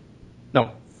better yet.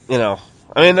 No. You know,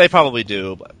 I mean, they probably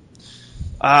do, but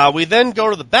we then go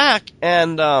to the back,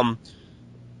 and Lana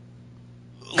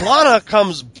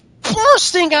comes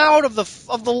bursting out of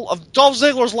Dolph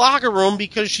Ziggler's locker room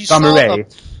because she saw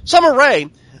Summer Rae.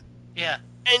 Yeah.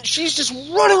 And she's just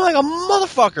running like a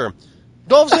motherfucker.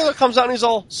 Dolph Ziggler comes out and he's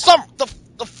all,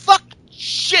 the fuck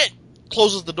shit,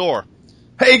 closes the door.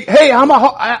 Hey,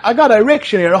 I got an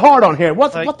erection here, a hard on here.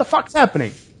 What the fuck's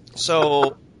happening?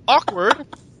 So, awkward.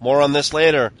 More on this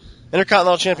later.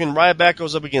 Intercontinental Champion Ryback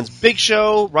goes up against Big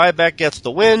Show. Ryback gets the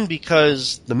win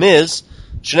because The Miz.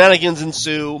 Shenanigans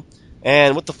ensue.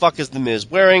 And what the fuck is The Miz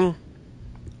wearing?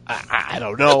 I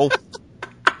don't know.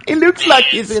 He looks like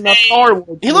he's in a Star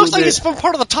Wars He looks like he's been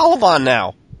part of the Taliban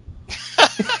now.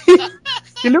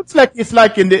 He looks like he's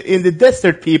like in the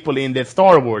desert people in the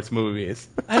Star Wars movies.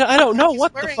 I don't know He's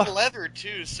what the wearing fuck. leather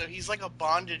too, so he's like a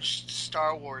bondage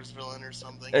Star Wars villain or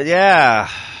something. Yeah.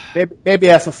 Maybe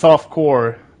as a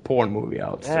softcore porn movie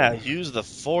out. Yeah, use the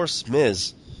Force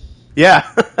Miz. Yeah.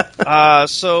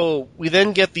 So we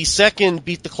then get the second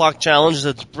Beat the Clock challenge.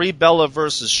 It's Brie Bella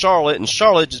versus Charlotte, and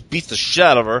Charlotte just beats the shit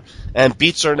out of her and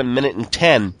beats her in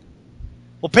 1:10.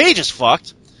 Well, Paige is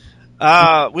fucked.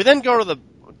 We then go to the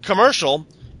commercial,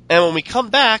 and when we come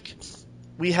back,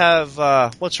 we have,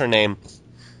 what's her name?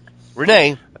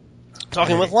 Renee,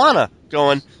 talking with Lana,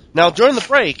 going, now during the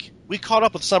break, we caught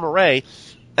up with Summer Rae,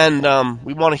 and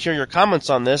we want to hear your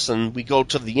comments on this, and we go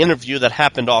to the interview that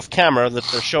happened off camera that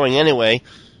they're showing anyway,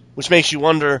 which makes you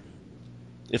wonder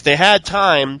if they had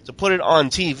time to put it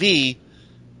on TV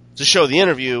to show the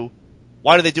interview,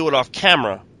 why did they do it off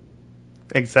camera?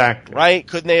 Exactly. Right?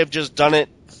 Couldn't they have just done it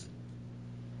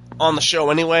on the show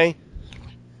anyway?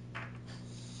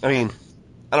 I mean,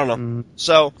 I don't know.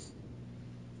 So,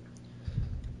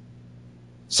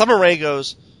 Summer Rae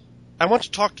goes, I want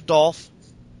to talk to Dolph,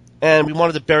 and we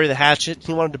wanted to bury the hatchet.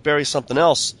 He wanted to bury something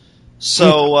else.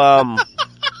 So,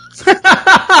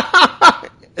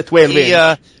 It's way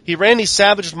he Randy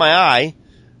Savaged my eye.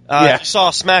 Yeah. If you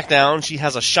saw SmackDown, she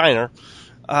has a shiner.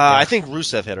 I think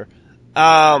Rusev hit her.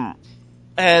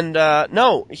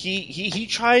 No, he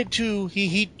tried to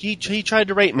he tried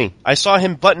to rape me. I saw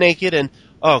him butt naked, and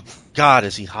oh God,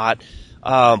 is he hot?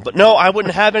 But no, I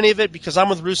wouldn't have any of it because I'm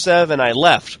with Rusev, and I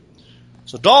left.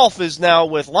 So Dolph is now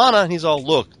with Lana, and he's all,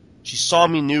 look, she saw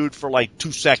me nude for like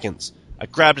 2 seconds. I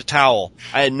grabbed a towel.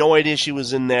 I had no idea she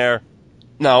was in there.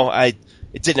 No, it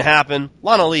didn't happen.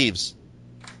 Lana leaves.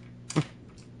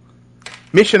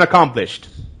 Mission accomplished.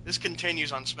 This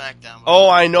continues on SmackDown. Oh,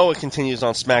 I know it continues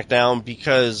on SmackDown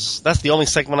because that's the only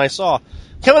segment I saw.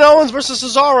 Kevin Owens versus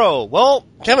Cesaro. Well,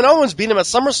 Kevin Owens beat him at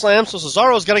SummerSlam, so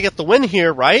Cesaro's got to get the win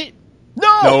here, right?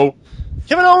 No!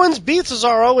 Kevin Owens beat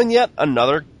Cesaro in yet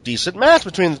another decent match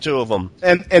between the two of them.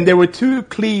 And there were 2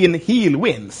 clean heel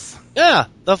wins. Yeah,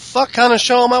 the fuck kind of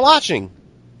show am I watching?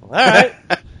 Alright.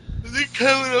 I think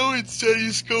Kevin Owens said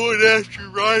he's going after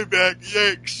Ryback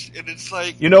next, and it's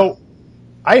like, You know,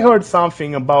 I heard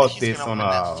something about he's this gonna on win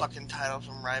that fucking title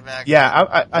from Ryback.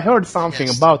 Yeah, I heard something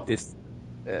Yes. about this,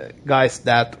 guys,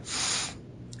 that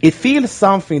it feels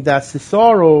something that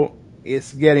Cesaro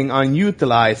is getting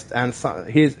unutilized and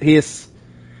his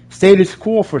status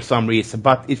quo for some reason,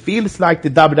 but it feels like the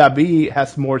WWE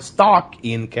has more stock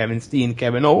in Kevin Steen,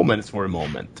 Kevin Owens for a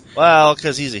moment. Well,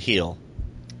 because he's a heel.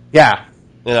 Yeah.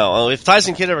 You know, if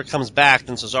Tyson Kidd ever comes back,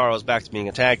 then Cesaro's back to being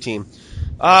a tag team.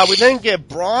 We then get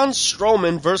Braun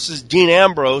Strowman versus Dean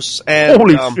Ambrose, and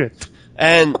Holy shit.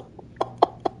 And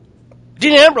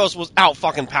Dean Ambrose was out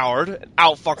fucking powered,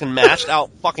 out fucking matched,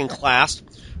 out fucking classed.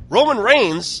 Roman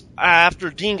Reigns, after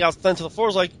Dean got sent to the floor,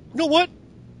 was like, you know what?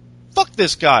 Fuck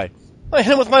this guy. I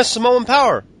hit him with my Samoan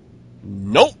power.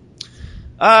 Nope.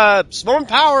 Samoan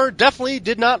power definitely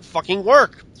did not fucking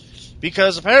work.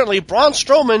 Because apparently Braun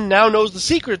Strowman now knows the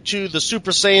secret to the Super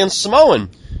Saiyan Samoan.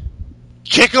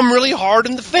 Kick him really hard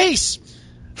in the face.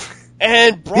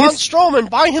 And Braun Strowman,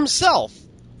 by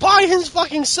his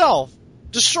fucking self,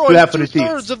 destroyed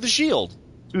 2/3 of the Shield.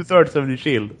 2/3 of the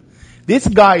Shield. This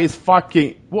guy is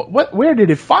fucking... Where did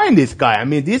he find this guy? I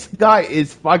mean, this guy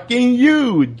is fucking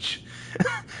huge.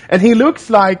 And he looks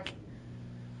like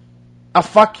a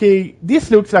fucking...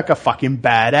 This looks like a fucking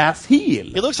badass heel.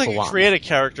 He looks like a creative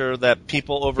character that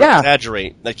people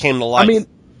over-exaggerate, that came to life. I mean,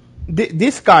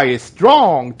 this guy is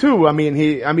strong, too. I mean,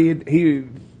 he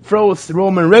throws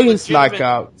Roman Reigns like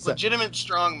a... legitimate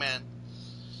strongman.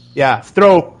 Yeah,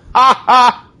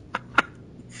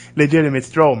 legitimate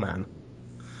strongman.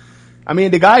 I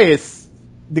mean, the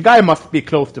guy must be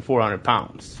close to 400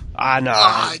 pounds. No.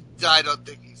 I don't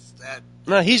think he's that.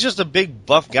 No, he's just a big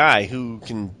buff guy who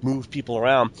can move people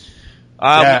around.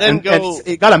 And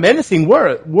he got a menacing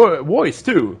voice,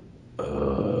 too.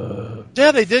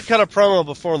 Yeah, they did cut a promo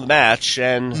before the match,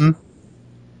 and, you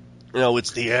know,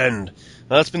 it's the end.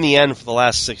 Well, that's been the end for the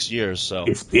last 6 years, so.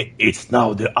 It's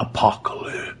now the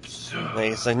apocalypse.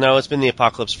 It's like, no, it's been the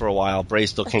apocalypse for a while. Bray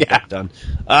still can't get it done.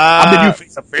 I'm the new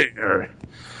face of fear.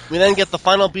 We then get the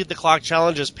final Beat the Clock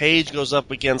challenge as Paige goes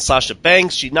up against Sasha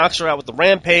Banks. She knocks her out with the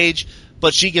Rampage,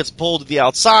 but she gets pulled to the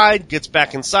outside, gets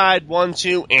back inside. 1,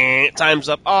 2, time's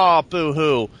up. Oh,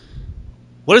 boo-hoo.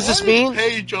 What does this mean?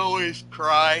 Paige always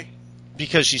cry.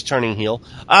 Because she's turning heel.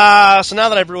 So now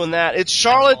that I've ruined that, it's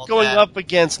Charlotte going up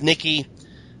against Nikki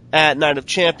at Night of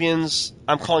Champions.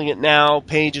 I'm calling it now.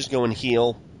 Paige is going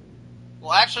heel.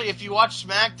 Well, actually, if you watch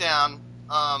SmackDown,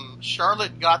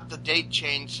 Charlotte got the date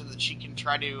changed so that she can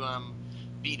try to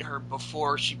beat her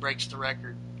before she breaks the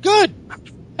record. Good.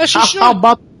 As she should. How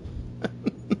about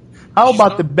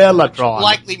the Bellatron? Which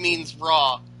likely means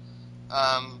Raw.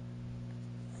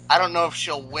 I don't know if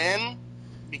she'll win,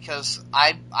 because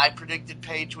I predicted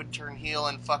Paige would turn heel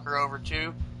and fuck her over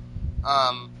too.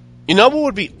 You know what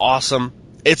would be awesome?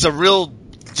 It's a real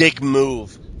dick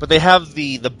move, but they have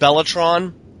the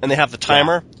Bellatron and they have the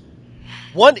timer. Yeah.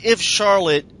 What if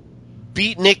Charlotte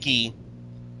beat Nikki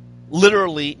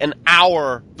literally an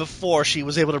hour before she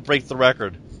was able to break the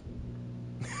record?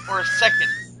 For a second.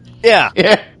 Yeah.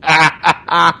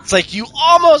 It's like, you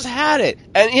almost had it.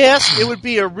 And yes, it would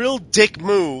be a real dick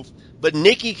move, but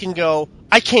Nikki can go,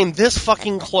 I came this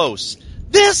fucking close.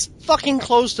 This fucking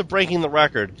close to breaking the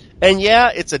record. And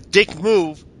yeah, it's a dick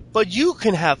move, but you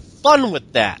can have fun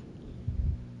with that.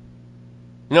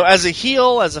 You know, as a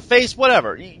heel, as a face,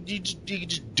 whatever. You just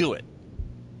do it.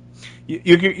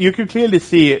 You could clearly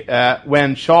see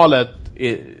when Charlotte,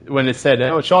 when it said,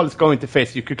 oh, Charlotte's going to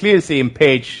face, you could clearly see in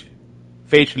Paige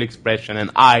facial expression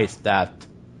and eyes that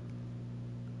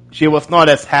she was not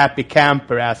as happy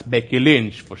camper as Becky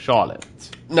Lynch for Charlotte.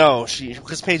 No,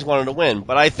 because Paige wanted to win,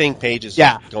 but I think Paige is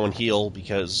going heel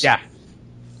because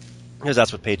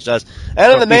that's what Paige does.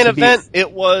 And in the main event,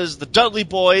 it was the Dudley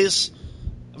Boys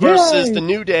versus the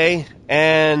New Day,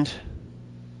 and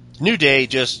New Day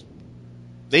just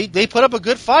they put up a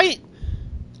good fight.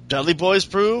 Dudley Boys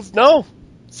proved no,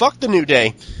 fuck the New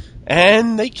Day,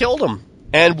 and they killed them.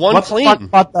 And one clean. What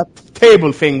about that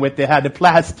table thing where they had the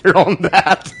plaster on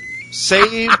that?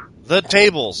 Save the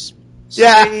tables.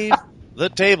 Yeah. Save the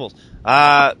tables.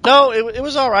 No, it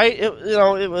was all right.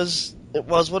 It was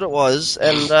what it was.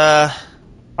 And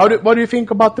what do you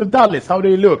think about the Dudleys? How do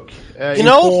they look?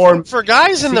 For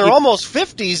guys in their almost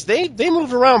 50s, they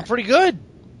move around pretty good.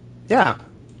 Yeah.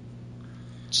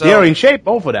 So, they're in shape,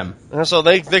 both of them. And so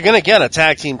they're going to get a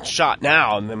tag team shot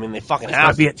now. I mean, they fucking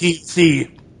have to. It's going to be a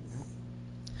TC.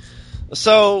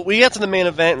 So we get to the main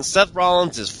event, and Seth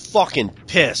Rollins is fucking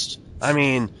pissed. I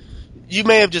mean, you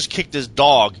may have just kicked his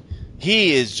dog.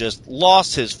 He is just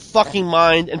lost his fucking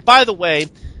mind. And by the way,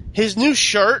 his new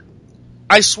shirt,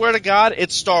 I swear to God,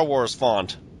 it's Star Wars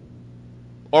font.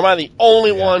 Or am I the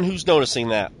only one who's noticing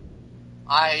that?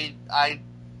 I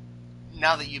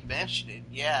now that you mentioned it,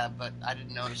 yeah, but I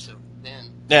didn't notice it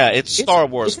then. Yeah, it's Star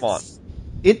Wars font.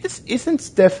 Isn't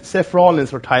Seth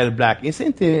Rollins or Tyler Black,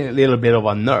 isn't he a little bit of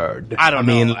a nerd? I don't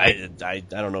know. I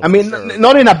don't know. I mean,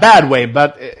 not in a bad way,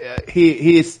 but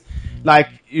he's like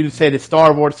you say, the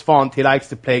Star Wars font. He likes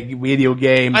to play video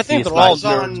games. I think they're all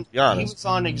nerds, to be honest. He was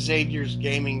on Xavier's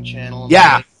gaming channel.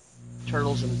 Yeah.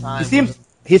 Turtles in Time.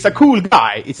 He's a cool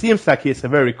guy. It seems like he's a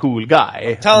very cool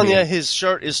guy. I'm telling you, his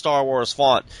shirt is Star Wars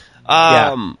font.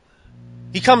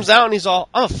 He comes out and he's all,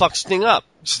 I'm gonna fuck Sting up.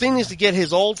 Sting needs to get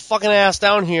his old fucking ass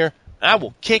down here, and I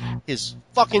will kick his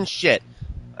fucking shit.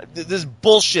 This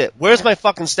bullshit. Where's my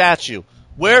fucking statue?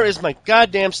 Where is my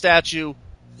goddamn statue?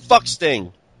 Fuck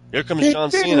Sting. Here comes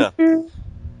John Cena,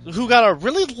 who got a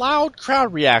really loud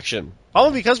crowd reaction.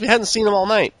 Probably because we hadn't seen him all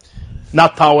night.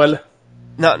 Not towel.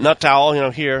 Not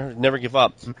towel, here, never give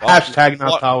up. Hashtag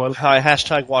not towel.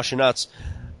 Hashtag wash your nuts.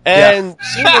 And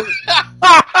Cena,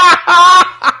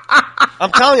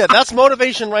 I'm telling you, that's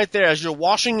motivation right there. As you're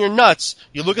washing your nuts,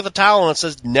 you look at the towel and it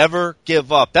says, never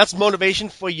give up. That's motivation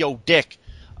for your dick.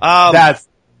 That's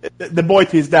the boy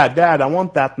to his dad. Dad, I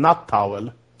want that nut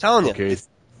towel. Telling you. Okay.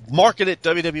 Market it,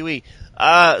 WWE.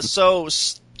 So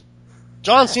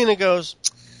John Cena goes,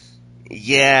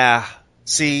 yeah,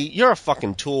 see, you're a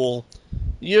fucking tool.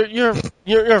 You're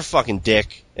a fucking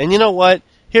dick. And you know what?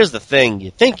 Here's the thing.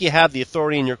 You think you have the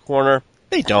authority in your corner.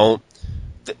 They don't.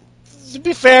 To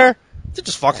be fair, they're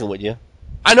just fucking with you.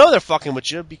 I know they're fucking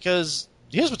with you because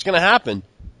here's what's going to happen.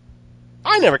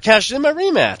 I never cashed in my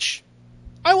rematch.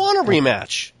 I want a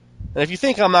rematch. And if you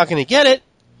think I'm not going to get it,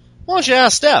 why don't you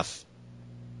ask Steph?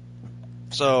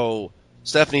 So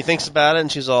Stephanie thinks about it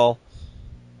and she's all,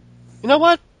 you know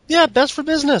what? Yeah, best for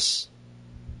business.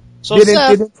 So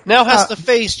Seth now has to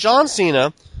face John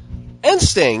Cena and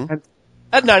Sting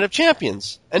at Night of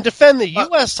Champions and defend the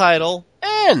U.S. title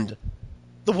and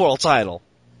the world title.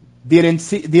 Didn't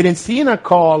Cena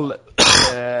call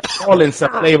Rollins a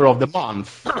flavor of the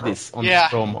month on this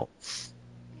promo?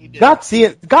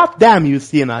 God damn you,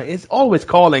 Cena. He's always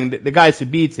calling the guys who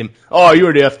beats him, oh,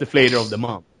 you're the flavor of the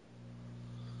month.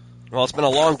 Well, it's been a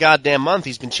long goddamn month.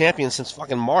 He's been champion since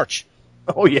fucking March.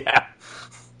 Oh, yeah.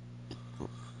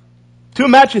 2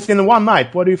 matches in one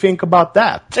night. What do you think about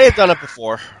that? They've done it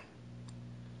before.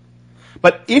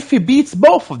 But if he beats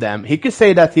both of them, he could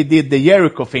say that he did the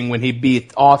Jericho thing when he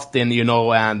beat Austin,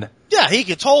 and... Yeah, he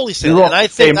could totally say that. And I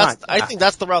think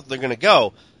that's the route they're going to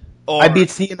go. Or, I beat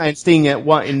Cena and Sting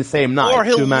in the same night. Or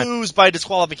he'll 2 matches. lose by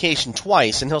disqualification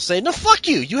twice, and he'll say, no, fuck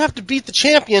you. You have to beat the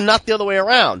champion, not the other way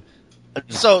around.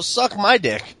 So, suck my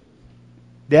dick.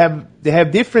 They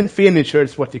have different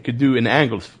finishers, what they could do in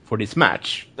angles for this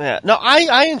match. Yeah. No,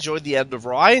 I enjoyed the end of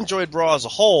Raw. I enjoyed Raw as a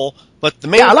whole, but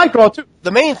I like Raw too.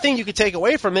 The main thing you could take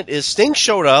away from it is Sting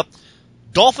showed up,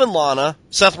 Dolph and Lana,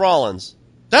 Seth Rollins.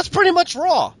 That's pretty much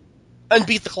Raw. And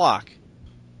beat the clock.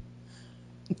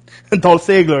 Dolph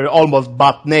Ziggler almost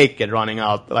butt naked running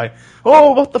out. Like,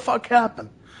 oh, what the fuck happened?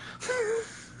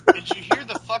 Did you hear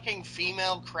the fucking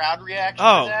female crowd reaction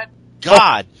Oh. to that?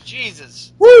 God.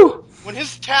 Jesus. Woo! When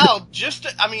his towel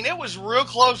it was real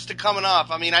close to coming off.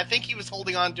 I mean, I think he was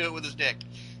holding on to it with his dick.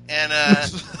 And,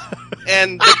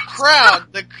 and the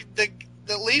crowd,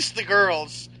 at least the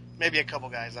girls, maybe a couple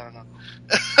guys, I don't know.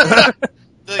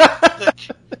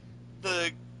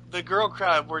 The girl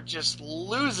crowd were just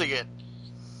losing it.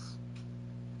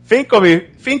 Think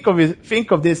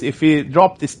of this if he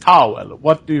dropped this towel.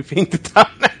 What do you think the towel?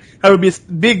 There would be a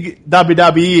big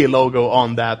WWE logo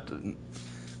on that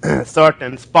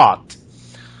certain spot.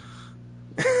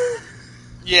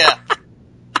 Yeah.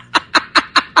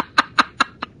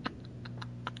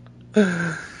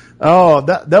 Oh,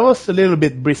 that was a little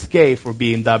bit risque for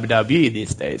being WWE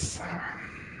these days.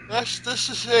 That's the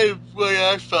same way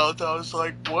I felt. I was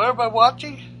like, what am I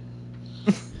watching?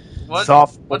 What's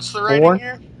the rating porn?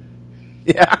 here?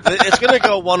 Yeah. It's going to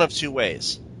go one of two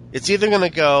ways. It's either going to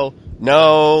go,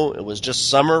 no, it was just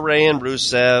Summer Rae and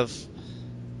Rusev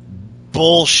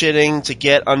bullshitting to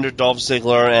get under Dolph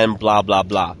Ziggler and blah, blah,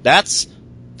 blah. That's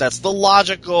the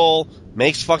logical,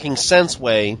 makes fucking sense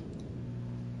way.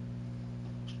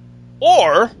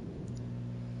 Or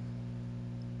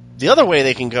the other way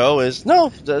they can go is, no,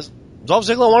 Dolph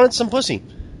Ziggler wanted some pussy.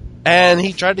 And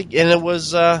he tried to, and it was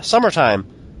summertime.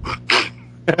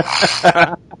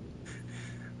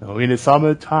 In the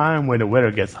summertime when the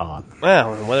weather gets hot.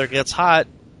 Well, when the weather gets hot,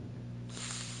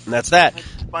 and that's that.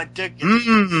 My dick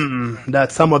is...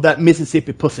 That's some of that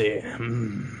Mississippi pussy.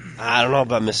 I don't know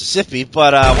about Mississippi,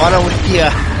 but why don't we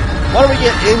get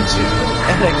into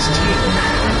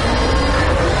NXT?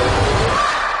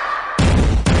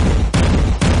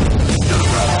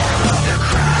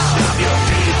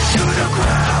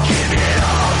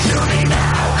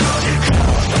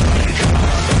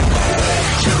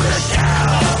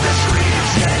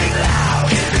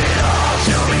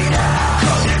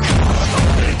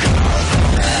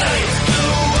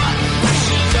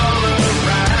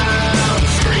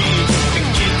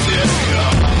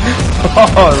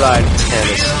 All right.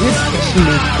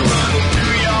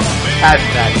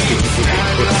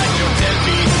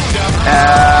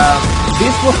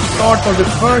 This was the start of the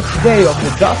first day of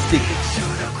the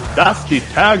Dusty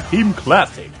Tag Team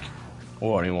Classic,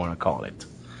 or whatever you want to call it.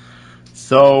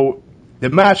 So the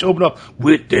match opened up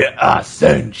with the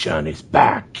Ascension is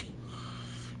back.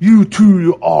 You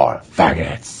two are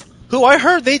faggots. Who I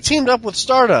heard they teamed up with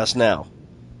Stardust now.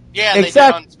 Yeah, they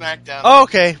Exact- did on SmackDown. Oh,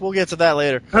 okay, we'll get to that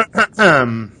later.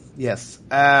 Yes.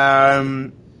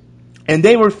 And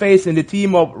they were facing the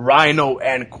team of Rhino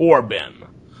and Corbin.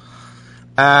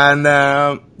 And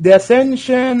the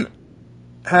Ascension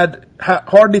had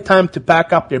hardly time to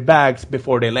pack up their bags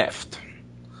before they left.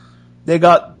 They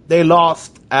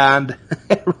lost, and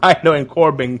Rhino and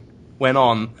Corbin went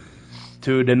on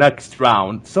to the next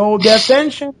round. So the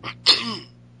Ascension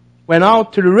went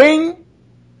out to the ring.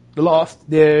 They lost.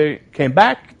 They came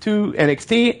back to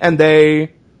NXT, and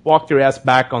they walked their ass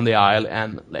back on the aisle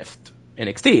and left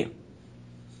NXT.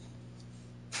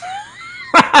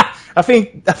 I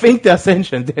think the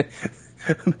Ascension.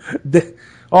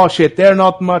 Oh shit, they're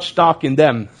not much stock in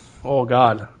them. Oh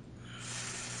god.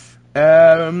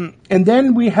 And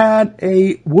then we had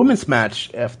a women's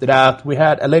match. After that, we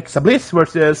had Alexa Bliss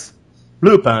versus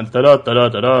Blue Pants. Da da da da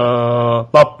da da.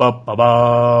 Ba ba ba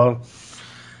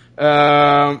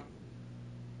ba.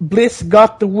 Bliss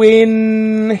got the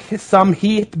win. Some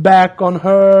heat back on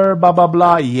her. Blah blah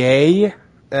blah. Yay.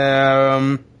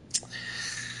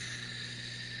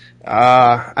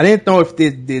 I didn't know if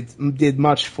this did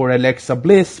much for Alexa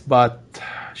Bliss, but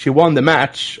she won the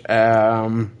match.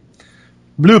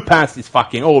 Blue Pants is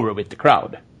fucking over with the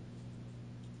crowd.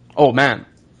 Oh man.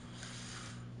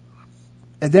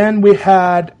 And then we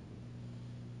had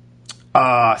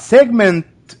a segment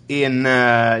in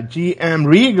GM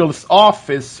Regal's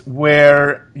office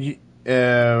where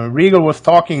Regal was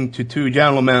talking to two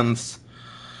gentlemen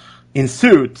in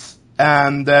suits,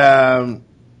 and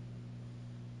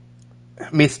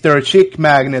Mr. Chick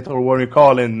Magnet, or what you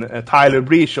call him, Tyler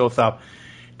Breeze shows up.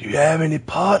 Do you have any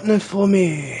partners for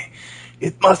me?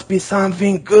 It must be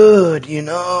something good,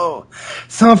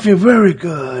 something very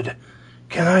good.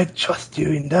 Can I trust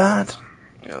you in that?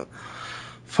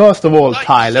 First of all,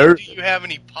 Tyler. Do you have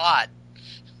any pot?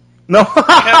 No. Do you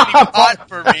have any pot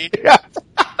for me? Yeah,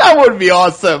 that would be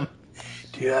awesome.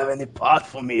 Do you have any pot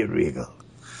for me, Regal?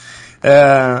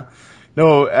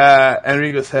 No, and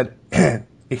Regal said,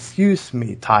 excuse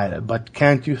me, Tyler, but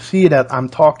can't you see that I'm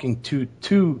talking to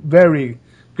two very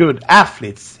good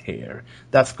athletes here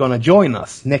that's gonna join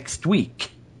us next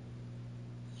week?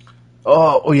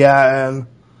 Oh yeah,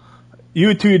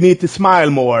 you two need to smile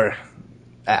more,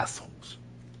 assholes.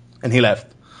 And he left.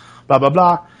 Blah, blah,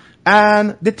 blah.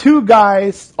 And the two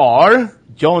guys are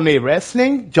Johnny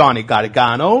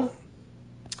Gargano,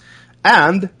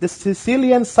 and the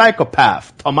Sicilian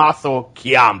psychopath, Tommaso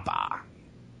Ciampa.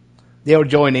 They are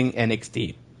joining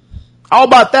NXT. How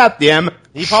about that, DM?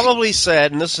 He probably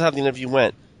said, and this is how the interview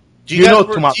went, do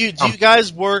you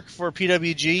guys work for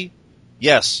PWG?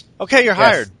 Yes. Okay, you're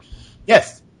hired.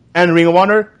 Yes. And Ring of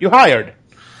Honor, you hired.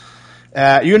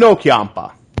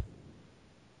 Ciampa.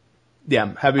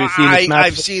 DM, have you seen his match?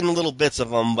 I've seen little bits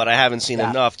of him, but I haven't seen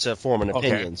enough to form an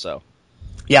opinion, so.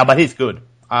 Yeah, but he's good.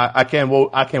 I can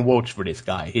vouch for this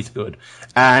guy. He's good.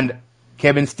 And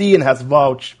Kevin Steen has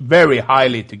vouched very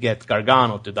highly to get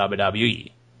Gargano to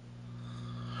WWE.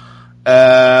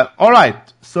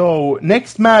 Alright, so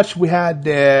next match we had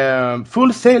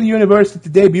Full Sail University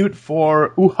debut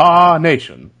for Uhaa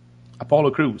Nation,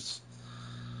 Apollo Crews.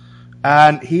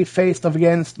 And he faced off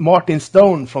against Martin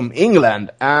Stone from England.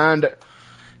 And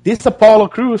this Apollo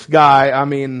Crews guy,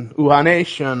 Uhaa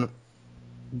Nation,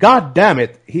 god damn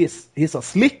it, he's a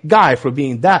slick guy for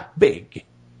being that big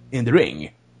in the ring.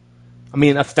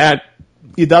 He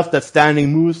does that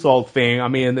standing moonsault thing.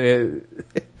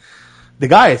 The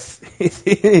guy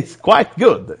is quite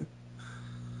good.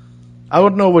 I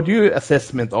don't know what your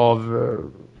assessment of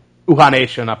Uhaa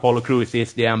Nation, Apollo Crews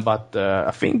is, DM, but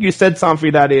I think you said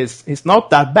something that is not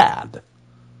that bad.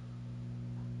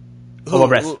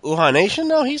 Uhaa Nation?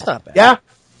 No, he's not bad. Yeah.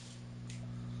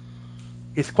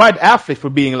 He's quite athlete for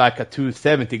being like a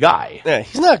 270 guy. Yeah,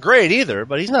 he's not great either,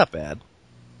 but he's not bad.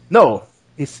 No,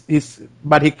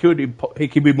 but he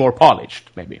could be more polished,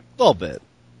 maybe. A little bit.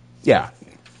 Yeah.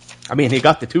 He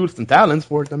got the tools and talents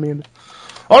for it.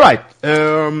 All right.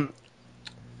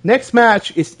 Next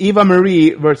match is Eva Marie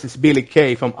versus Billie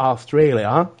Kay from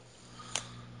Australia.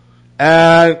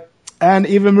 And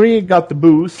Eva Marie got the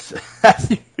boost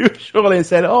as usual and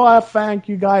said, "Oh, I thank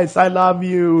you guys. I love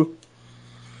you.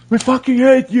 We fucking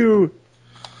hate you.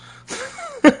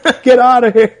 Get out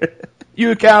of here.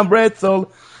 You can't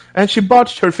Bretzel." And she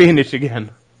botched her finish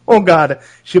again. Oh God,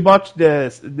 she botched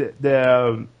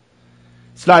the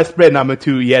sliced bread number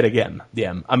 2 yet again.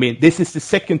 DM. This is the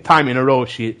second time in a row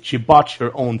she botched her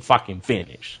own fucking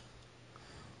finish.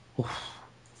 Oof.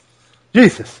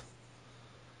 Jesus.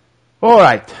 All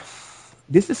right,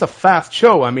 this is a fast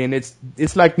show.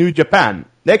 It's like New Japan.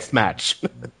 Next match.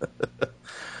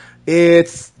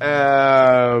 It's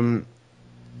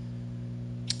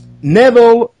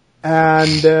Neville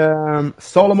and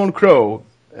Solomon Crow,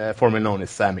 formerly known as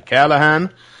Sami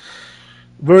Callihan,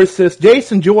 versus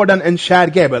Jason Jordan and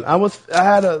Chad Gable. I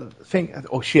had a think,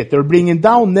 oh shit, they're bringing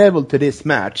down Neville to this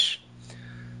match,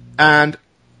 and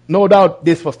no doubt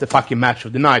this was the fucking match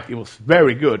of the night. It was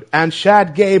very good, and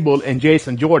Chad Gable and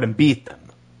Jason Jordan beat them.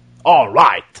 All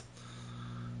right,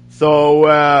 so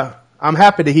I'm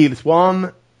happy the heels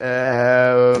won.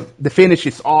 The finish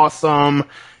is awesome.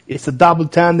 It's a double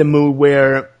tandem move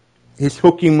where he's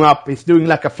hooking him up. He's doing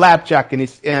like a flapjack,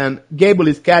 and Gable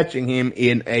is catching him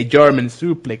in a German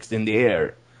suplex in the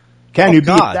air. Can you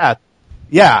beat that?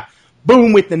 Yeah.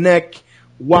 Boom with the neck.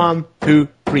 1, 2,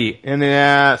 3.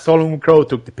 And Solomon Crow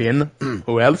took the pin.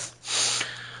 Who else?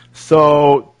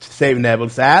 So, to save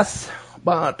Neville's ass.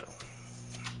 But,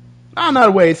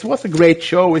 another way, it was a great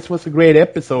show. It was a great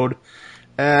episode.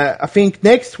 I think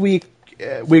next week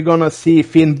we're gonna see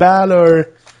Finn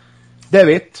Balor,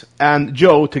 Devitt, and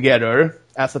Joe together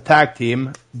as a tag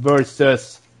team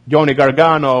versus Johnny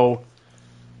Gargano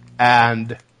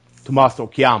and Tommaso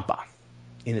Ciampa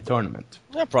in the tournament.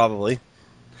 Yeah, probably.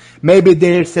 Maybe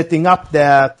they're setting up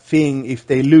that thing if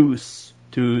they lose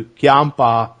to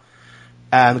Ciampa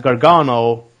and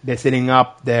Gargano, they're setting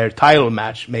up their title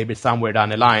match maybe somewhere down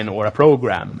the line or a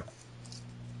program.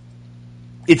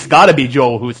 It's gotta be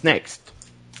Joe who's next.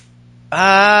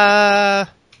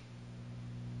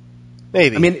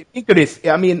 Maybe. Think of this.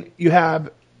 You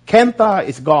have Kenta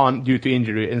is gone due to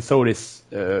injury, and so is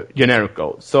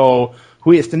Generico. So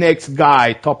who is the next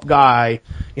guy, top guy,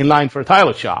 in line for a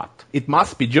title shot? It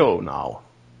must be Joe now.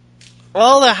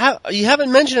 Well, you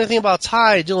haven't mentioned anything about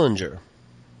Ty Dillinger.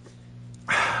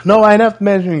 No, I not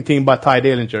mentioned anything about Ty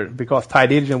Dillinger because Ty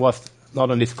Dillinger was not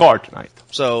on this card tonight.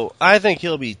 So I think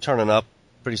he'll be turning up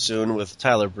pretty soon with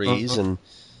Tyler Breeze, and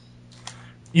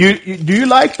Do you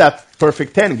like that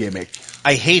Perfect 10 gimmick?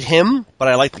 I hate him, but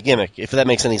I like the gimmick, if that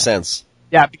makes any sense.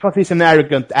 Yeah, because he's an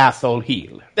arrogant asshole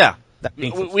heel. Yeah. That We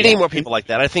thinks it's need fun. more people like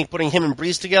that. I think putting him and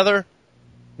Breeze together,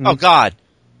 oh God.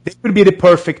 They could be the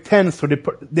Perfect 10, so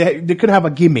they could have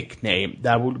a gimmick name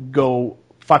that would go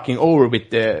fucking over with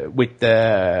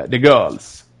the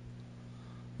girls.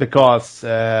 Because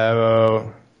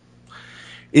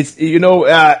it's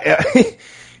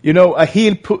a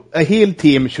heel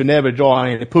team should never draw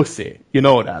any pussy. You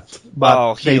know that,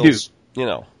 but they do. Heels,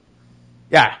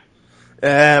 Yeah.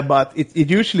 But it's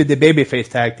usually the babyface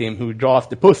tag team who draws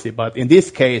the pussy, but in this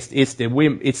case, it's the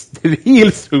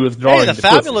heels who is drawing the the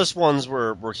Fabulous ones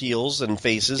were heels and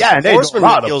faces. Yeah, and they Horsemen got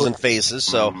a lot were of heels pussy. and faces,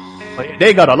 so pussy.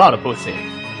 They got a lot of pussy.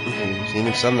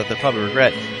 even some that they'll probably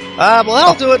regret. Well,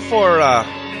 that'll do it for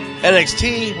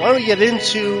NXT. Why don't we get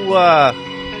into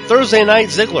Thursday Night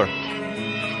Ziggler?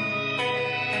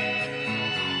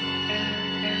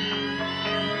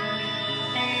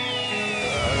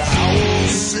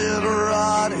 Sit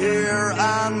right here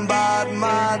and bide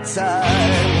my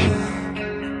time.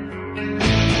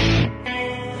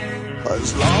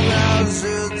 As long as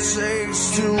it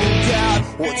takes to get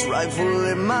what's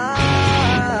rightfully mine.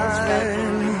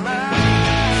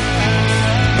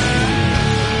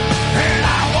 And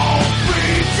I won't be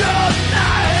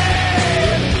denied,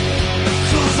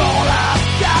 'cause all I've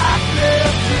got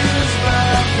left is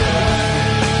my gun.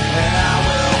 And I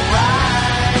will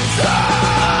rise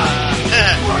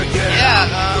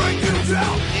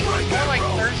It's more like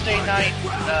Thursday night,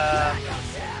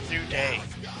 New Day.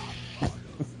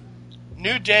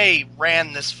 New Day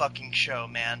ran this fucking show,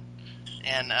 man.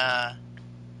 And,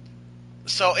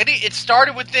 so it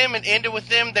started with them and ended with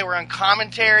them. They were on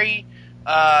commentary.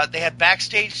 They had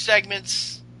backstage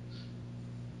segments.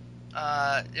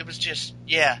 It was just,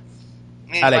 yeah.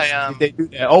 Anyway, Alex, did they do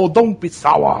that? Oh, don't be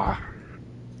sour.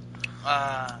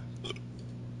 yeah,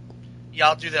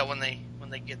 I'll do that when they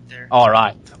get there. All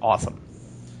right, awesome.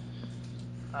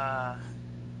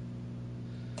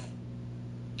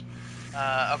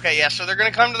 Okay, yeah, so they're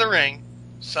gonna come to the ring.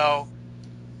 So,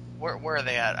 where are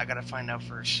they at? I gotta find out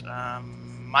first.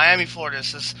 Miami, Florida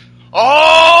says,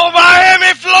 "Oh,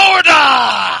 Miami,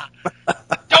 Florida!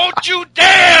 Don't you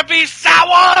dare be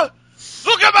sour!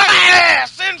 Look at my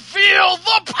ass and feel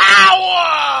the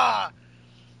power!"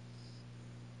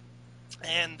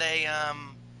 And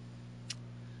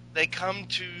they come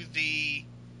to the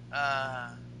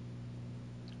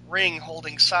ring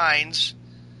holding signs.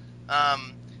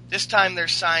 This time their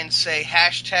signs say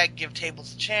hashtag give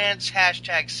tables a chance,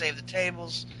 hashtag save the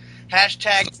tables,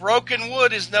 hashtag broken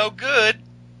wood is no good,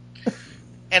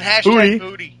 and hashtag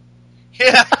booty.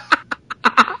 Yeah.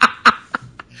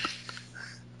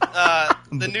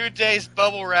 The New Day's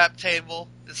bubble wrap table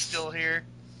is still here.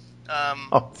 And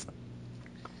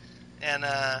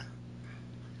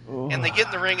they get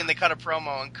in the ring and they cut a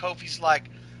promo, and Kofi's like,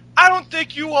 "I don't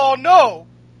think you all know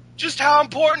just how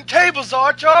important tables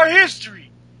are to our history.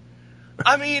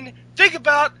 I mean, think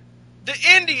about the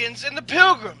Indians and the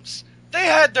Pilgrims. They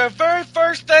had their very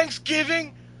first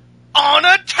Thanksgiving on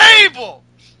a table.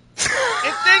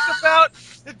 And think about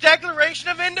the Declaration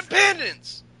of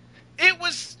Independence. It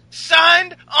was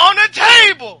signed on a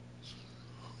table.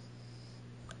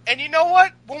 And you know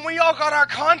what? When we all got our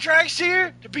contracts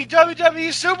here to be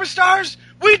WWE superstars,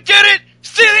 we did it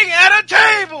sitting at a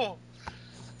table."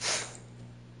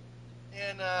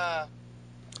 And,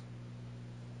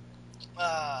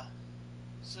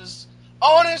 says,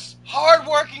 "Honest,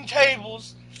 hard-working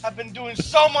tables have been doing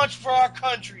so much for our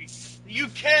country. You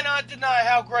cannot deny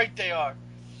how great they are."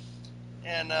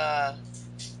 And,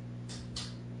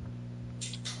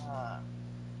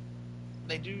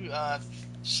 they do,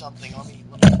 something. Let me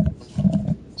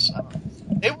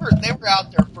they were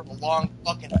out there for a long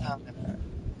fucking time.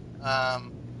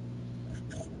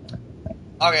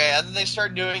 Okay, and then they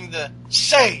start doing the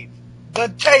save the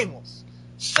tables,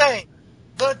 save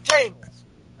the tables,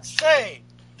 save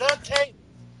the tables,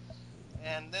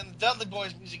 and then the Dudley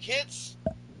Boys music hits,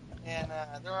 and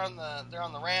they're on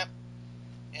the ramp,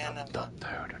 and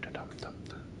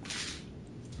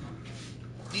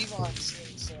Devon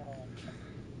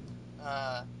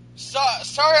says,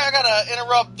 sorry I gotta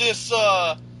interrupt this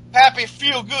happy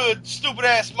feel good stupid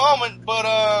ass moment, but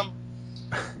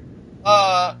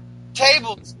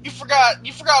tables, you forgot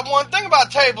one thing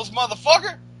about tables,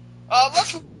 motherfucker.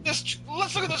 Let's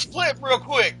look at this clip real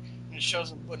quick. And it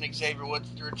shows him putting Xavier Woods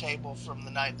through a table from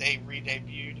the night they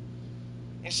re-debuted.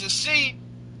 It says, "See,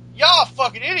 Y'all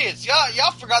fucking idiots.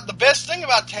 Y'all forgot the best thing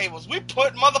about tables. We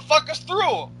put motherfuckers through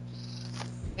them.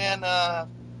 And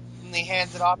he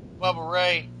hands it off to Bubba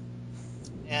Ray.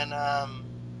 And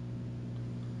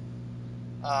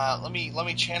let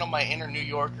me channel my inner New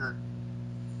Yorker.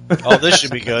 Oh, this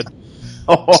should be good.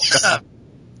 Oh, God.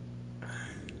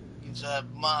 He's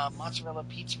mozzarella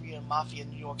pizzeria mafia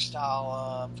New York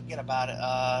style. Forget about it.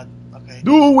 Okay.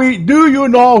 Do you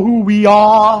know who we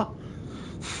are?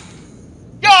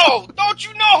 Yo, don't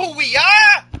you know who we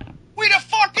are? We the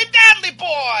fucking Dudley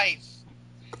Boys.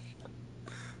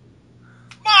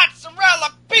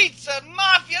 Mozzarella pizza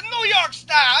mafia New York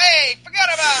style. Hey, forget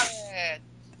about it.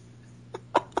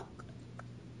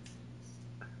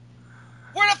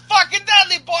 We're the fucking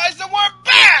Dudley Boys and we're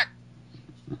back!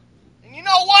 And you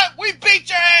know what? We beat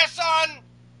your ass on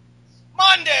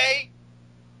Monday.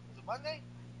 Was it Monday?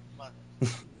 Monday.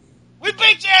 We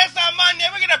beat your ass on Monday.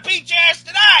 We're gonna beat your ass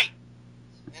tonight.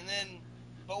 And then,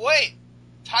 but wait,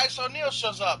 Titus O'Neil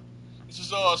shows up. He says,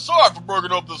 sorry for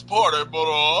breaking up this party, but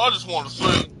I just want to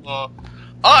say,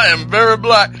 I am very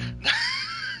black.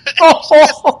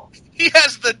 He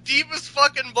has the deepest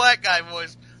fucking black guy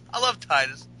voice. I love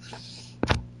Titus.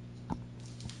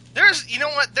 You know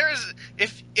what?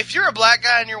 If you're a black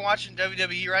guy and you're watching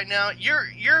WWE right now,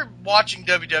 you're watching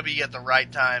WWE at the right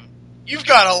time. You've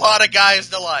got a lot of guys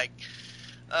to like,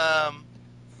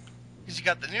 because you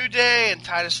got the New Day and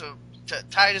Titus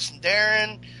and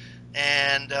Darren,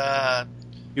 and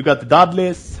You got the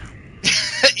Dudleys.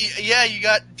 yeah, you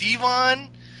got Devon.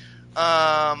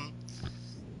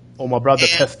 Oh, my brother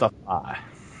testify.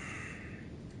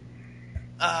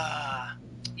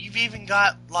 You've even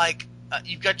got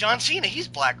you've got John Cena. He's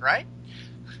black, right?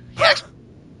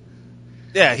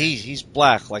 Yeah, he's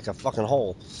black like a fucking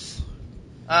hole.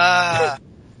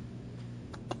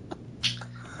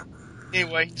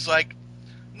 Anyway, he's like,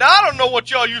 now I don't know what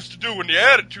y'all used to do in the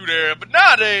Attitude Era, but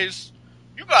nowadays,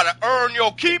 you gotta earn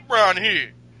your keep around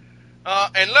here.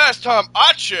 And last time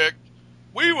I checked,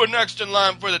 we were next in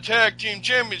line for the Tag Team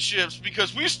Championships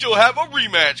because we still have a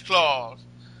rematch clause.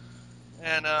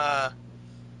 And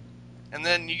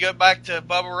then you go back to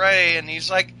Bubba Ray, and he's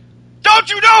like, don't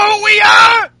you know who we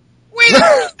are? We the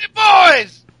Dudley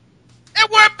Boys! And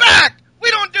we're back! We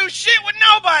don't do shit with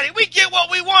nobody! We get what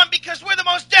we want because we're the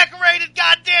most decorated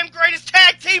goddamn greatest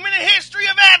tag team in the history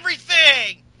of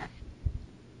everything!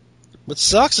 What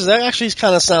sucks is that actually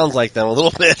kind of sounds like them a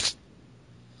little bit.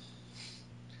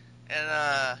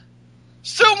 And,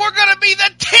 soon we're gonna be the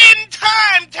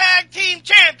 10-time tag team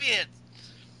champions!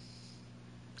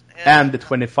 And the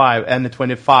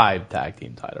 25 tag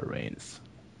team title reigns.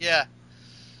 Yeah.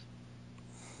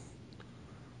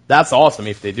 That's awesome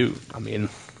if they do. I mean,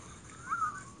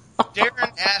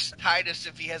 Darren asked Titus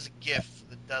if he has a gift for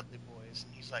the Dudley Boys,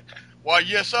 and he's like, "Why,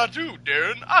 yes, I do,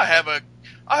 Darren. I have a.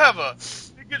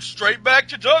 You get straight back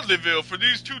to Dudleyville for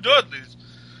these two Dudleys."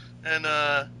 And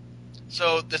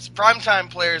so it's primetime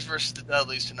players versus the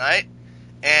Dudleys tonight.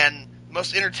 And the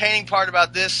most entertaining part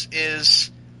about this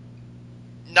is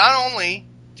not only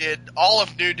did all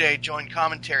of New Day join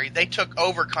commentary, they took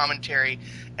over commentary,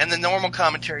 and the normal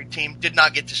commentary team did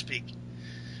not get to speak.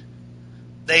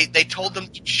 They told them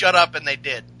to shut up, and they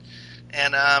did.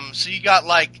 And so you got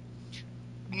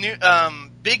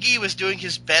Big E was doing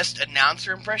his best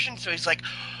announcer impression, so he's like,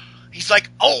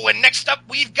 oh, and next up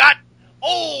we've got,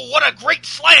 oh, what a great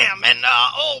slam, and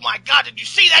oh my God, did you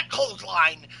see that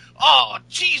clothesline? Oh,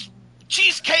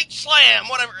 cheesecake slam,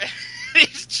 whatever.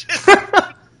 He's just.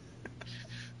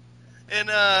 And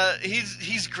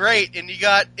he's great, and you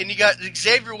got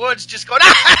Xavier Woods just going.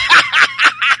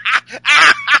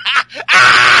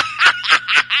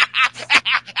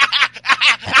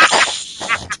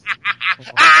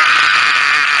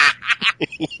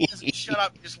 Just shut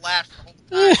up, and just laugh the whole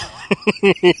time.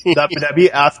 WWE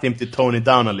asked him to tone it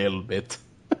down a little bit.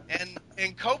 And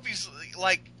Kofi's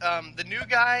the new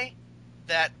guy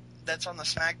that's on the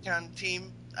SmackDown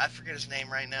team. I forget his name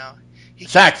right now.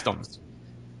 Saxton.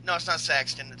 No, it's not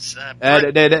Saxton. It's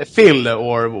Phil,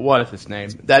 or what is his name?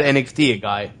 That NXT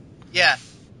guy. Yeah.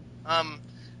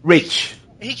 Rich.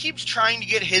 He keeps trying to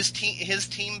get his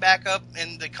team back up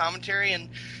in the commentary, and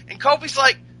Kofi's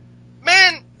like,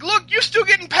 man, look, you're still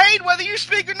getting paid whether you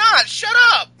speak or not. Shut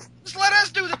up. Just let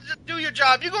us do your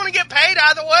job. You're going to get paid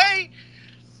either way.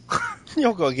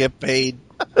 You're going to get paid.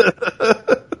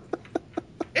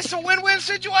 It's a win-win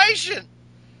situation.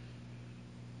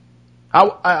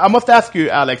 I must ask you,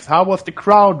 Alex, how was the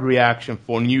crowd reaction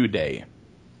for New Day?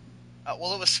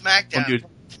 Well, it was SmackDown.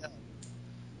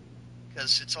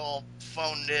 Because it's all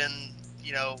phoned in,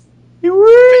 you know.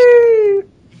 You've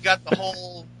got the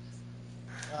whole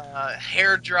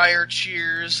hair dryer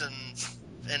cheers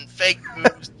and fake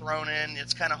boos thrown in.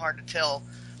 It's kind of hard to tell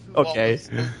who all was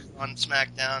on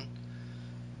SmackDown.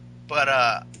 But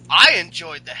I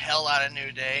enjoyed the hell out of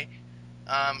New Day.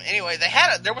 Anyway,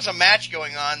 there was a match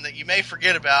going on that you may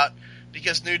forget about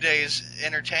because New Day is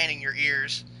entertaining your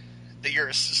ears. That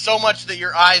you're so much that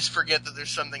your eyes forget that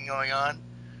there's something going on.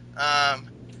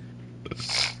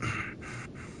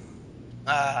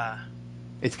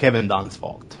 It's Kevin Dunn's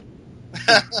fault.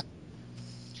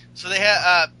 So they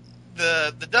had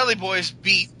the Dudley Boys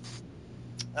beat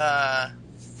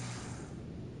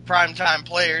Primetime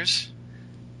Players,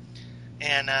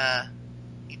 and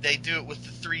they do it with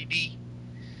the 3D,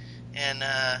 and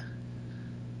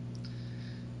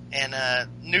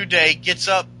New Day gets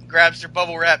up, grabs their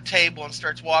bubble wrap table, and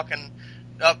starts walking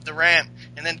up the ramp,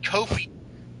 and then Kofi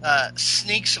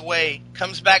sneaks away,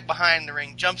 comes back behind the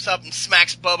ring, jumps up and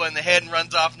smacks Bubba in the head and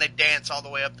runs off, and they dance all the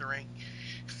way up the ring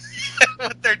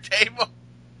with their table.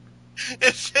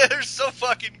 They're so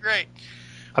fucking great.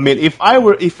 I mean, if I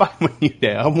were New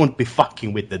Day, I wouldn't be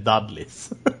fucking with the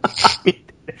Dudleys. I mean,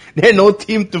 they're no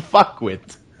team to fuck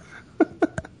with.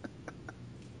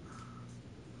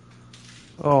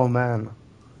 Oh man.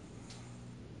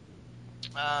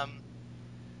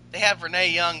 They have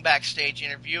Renee Young backstage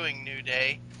interviewing New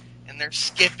Day, and they're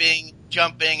skipping,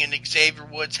 jumping, and Xavier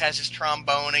Woods has his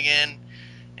trombone again,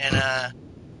 and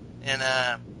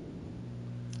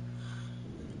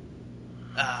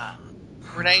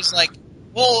Renee's like,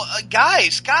 "Well,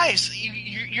 guys,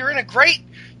 you're in a great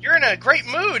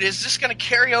mood. Is this going to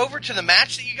carry over to the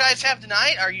match that you guys have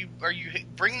tonight? Are you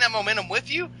bringing that momentum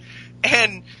with you?"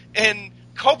 And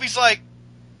Kobe's like,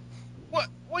 "What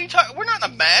are you talking? We're not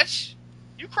in a match.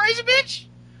 You crazy bitch?"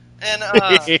 And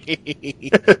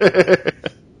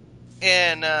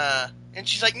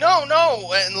she's like,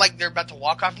 no, and like they're about to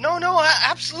walk off. No,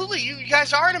 absolutely, you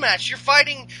guys are in a match. You're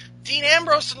fighting Dean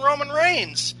Ambrose and Roman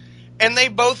Reigns. And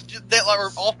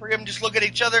all three of them just look at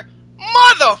each other,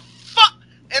 motherfucker,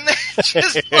 and they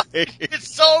just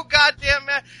it's so goddamn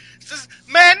mad. Says,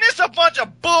 man, this is a bunch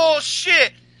of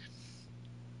bullshit.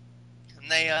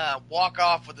 And they walk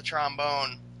off with the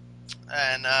trombone.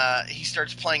 And he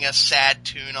starts playing a sad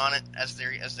tune on it as they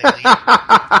leave.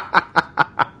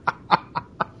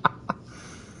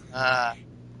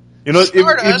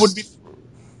 It would be.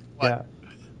 What? Yeah.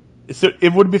 So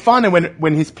it would be funny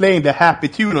when he's playing the happy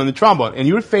tune on the trombone, and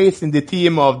you're facing the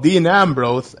team of Dean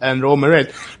Ambrose and Roman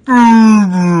Reigns.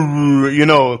 You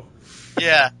know.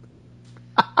 Yeah.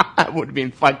 That would have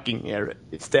been fucking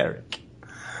hysteric.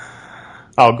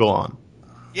 I'll go on.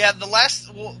 Yeah,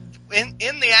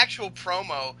 in the actual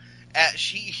promo,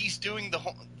 he's doing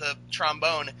the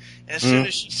trombone, and as soon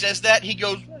as she says that, he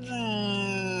goes.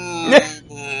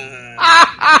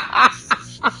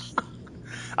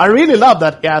 I really love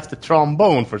that he has the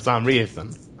trombone for some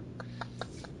reason.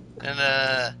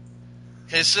 And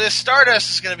his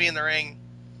Stardust is going to be in the ring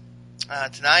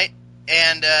tonight,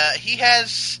 and he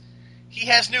has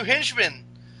new henchmen,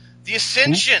 the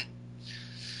Ascension,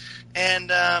 and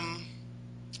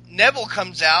Neville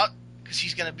comes out because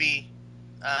he's going to be.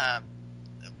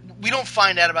 We don't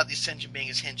find out about the Ascension being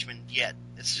his henchman yet.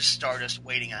 It's just Stardust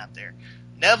waiting out there.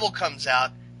 Neville comes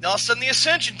out, and all of a sudden the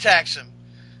Ascension attacks him,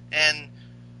 and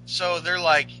so they're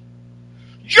like,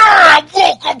 "Yeah,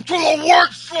 welcome to the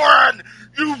wasteland,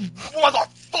 you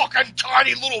motherfucking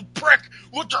tiny little prick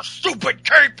with your stupid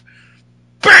cape,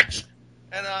 bitch!"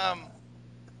 And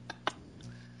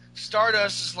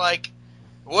Stardust is like,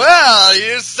 "Well,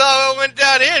 you saw what went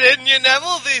down here, didn't you,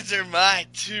 Neville? These are my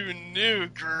two new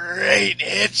great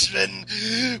henchmen.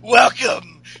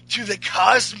 Welcome to the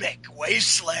cosmic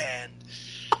wasteland."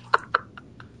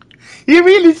 He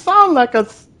really sounds like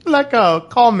a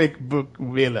comic book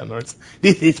villain.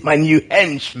 This is my new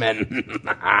henchman.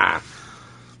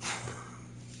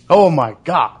 Oh my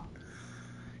god!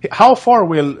 How far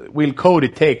will Cody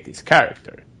take this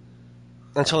character?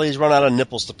 Until he's run out of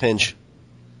nipples to pinch.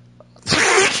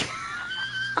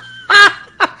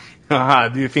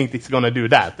 Do you think he's gonna do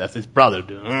that? That's his brother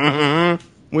do.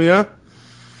 Mm-hmm. Well, yeah.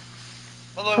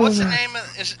 Although, what's the name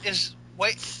of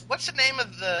what's the name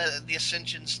of the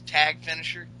Ascension's tag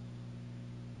finisher?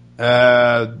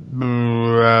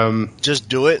 Just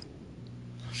do it.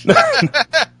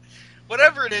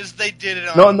 Whatever it is, they did it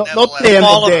on not Neville. the end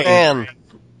Fall of of day. Man.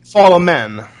 Fall of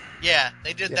Man. Yeah,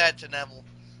 they did that to Neville.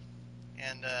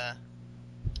 And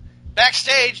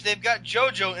backstage, they've got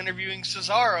JoJo interviewing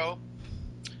Cesaro,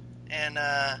 and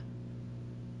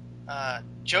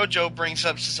JoJo brings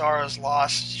up Cesaro's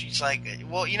loss. She's like,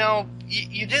 "Well,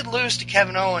 you did lose to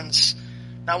Kevin Owens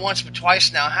not once but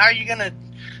twice now. How are you gonna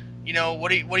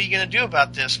what are you going to do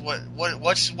about this?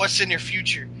 What's in your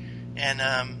future? And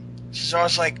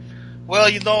Cesaro's like, well,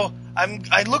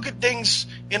 I look at things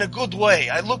in a good way.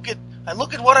 I look at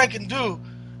what I can do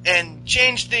and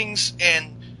change things,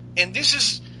 and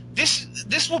this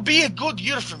will be a good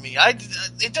year for me.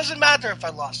 It doesn't matter if I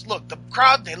lost. Look, the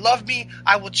crowd, they love me.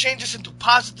 I will change this into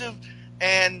positive.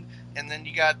 And then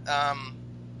you got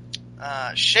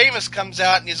Sheamus comes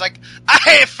out and he's like,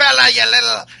 "Hey fella, you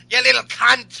little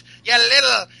cunt, you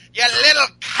little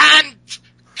cunt."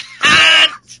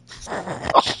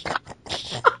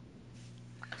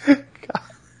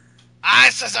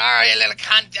 Cesaro, you little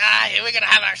cunt. We're gonna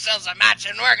have ourselves a match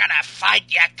and we're gonna fight,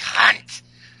 you cunt.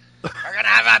 We're gonna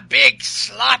have a big,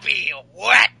 sloppy,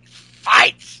 wet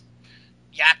fight,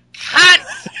 you cunt.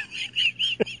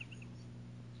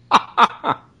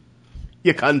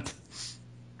 You cunt.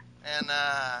 And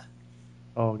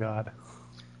oh God.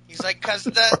 He's like, cause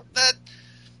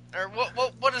or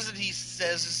what is it he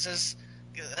says? It says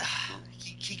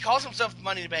he calls himself the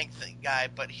Money in the Bank guy,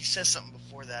 but he says something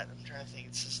before that. I'm trying to think.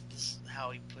 It's just this is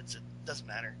how he puts it. Doesn't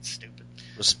matter. It's stupid.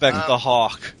 Respect the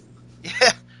Hawk.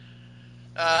 Yeah.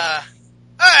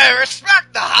 Hey,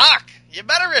 respect the Hawk. You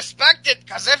better respect it,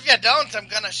 cause if you don't, I'm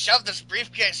gonna shove this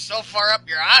briefcase so far up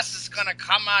your ass it's gonna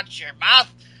come out your mouth,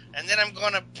 and then I'm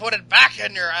gonna put it back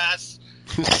in your ass.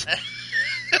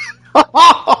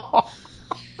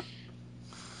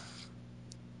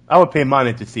 I would pay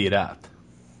money to see that.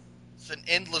 It's an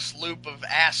endless loop of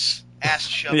ass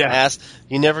shoving. Yeah. Ass.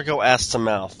 You never go ass to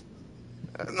mouth.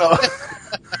 No.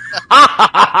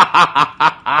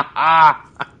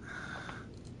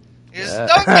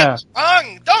 Don't get me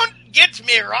wrong. Don't get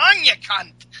me wrong, you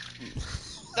cunt.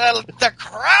 The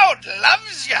crowd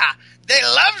loves ya. They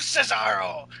love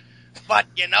Cesaro. But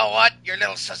you know what? Your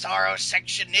little Cesaro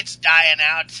section, it's dying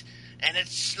out. And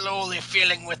it's slowly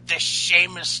filling with this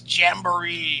Sheamus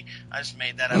jamboree. I just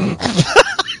made that up.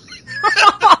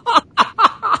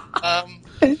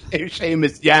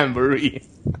 Sheamus jamboree.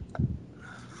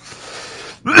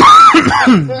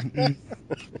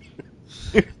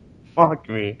 Fuck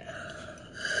me.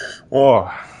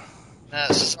 Oh.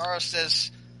 Cesaro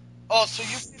says, "Oh, so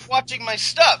you've been watching my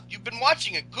stuff. You've been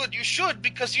watching it. Good, you should,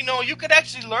 because, you could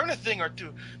actually learn a thing or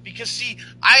two. Because, see,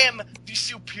 I am the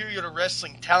superior to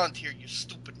wrestling talent here, you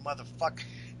stupid motherfucker.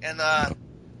 And,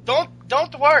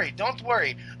 don't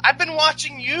worry. I've been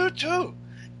watching you, too.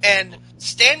 And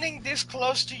standing this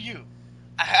close to you,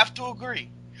 I have to agree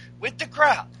with the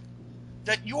crowd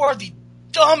that you are the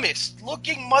dumbest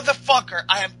looking motherfucker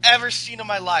I have ever seen in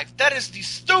my life. That is the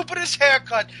stupidest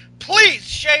haircut. Please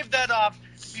shave that off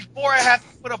before I have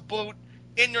to put a boot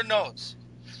in your nose.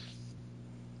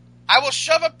 I will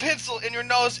shove a pencil in your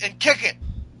nose and kick it."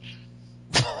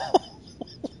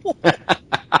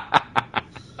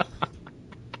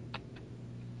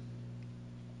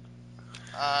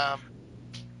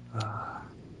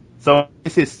 So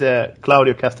this is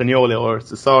Claudio Castagnoli or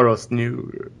Cesaro's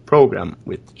new program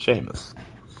with Sheamus.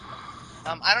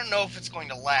 I don't know if it's going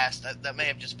to last. That may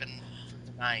have just been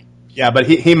for tonight. Yeah, but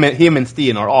him and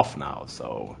Steen are off now,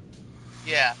 so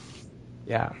Yeah.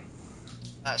 yeah.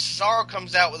 Cesaro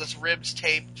comes out with his ribs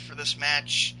taped for this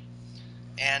match,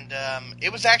 and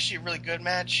it was actually a really good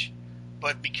match,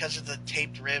 but because of the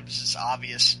taped ribs, it's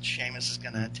obvious Sheamus is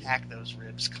going to attack those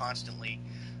ribs constantly.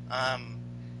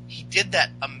 He did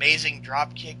that amazing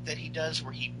drop kick that he does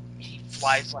where he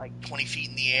flies like 20 feet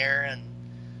in the air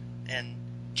and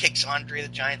kicks Andre the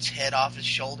Giant's head off his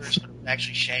shoulders, but it was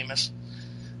actually Sheamus.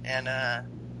 And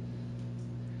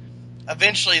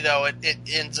eventually, though, it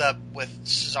ends up with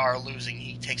Cesaro losing.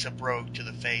 He takes a brogue to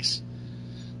the face.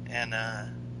 And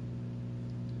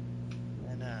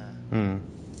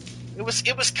it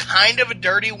was kind of a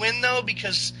dirty win, though,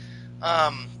 because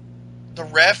the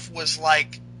ref was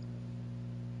like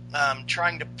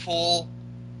trying to pull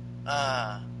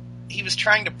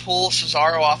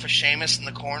Cesaro off of Sheamus in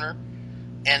the corner,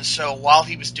 and so while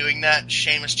he was doing that,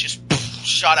 Sheamus just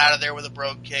shot out of there with a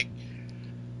brogue kick,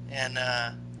 and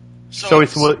so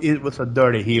it was a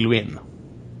dirty heel win.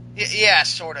 Yeah,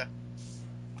 sort of.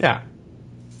 Yeah,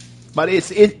 but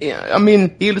I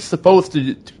mean, he's supposed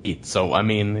to beat, so I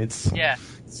mean, it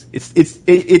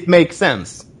makes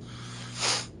sense.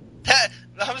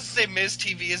 I was going to say Miz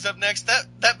TV is up next.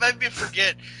 That made me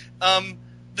forget.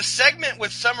 The segment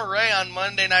with Summer Rae on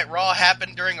Monday Night Raw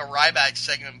happened during a Ryback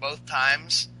segment both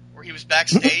times, where he was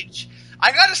backstage.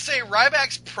 I gotta say,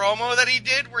 Ryback's promo that he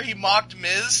did, where he mocked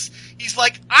Miz, he's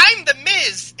like, "I'm the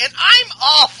Miz, and I'm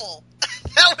awful."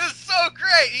 That was so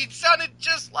great. He sounded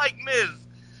just like Miz.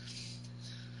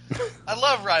 I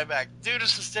love Ryback. Dude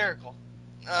is hysterical.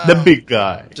 The big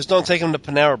guy. Just don't take him to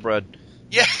Panera Bread.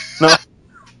 Yeah. No.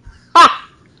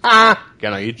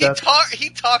 Can I eat that? He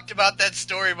talked about that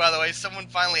story, by the way. Someone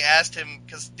finally asked him,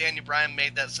 because Daniel Bryan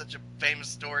made that such a famous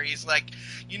story. He's like,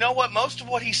 you know what? Most of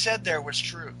what he said there was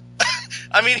true.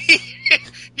 I mean,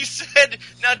 he said,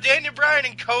 now Daniel Bryan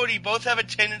and Cody both have a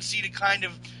tendency to kind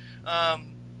of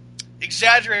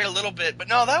exaggerate a little bit, but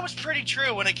no, that was pretty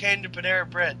true when it came to Panera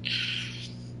Bread.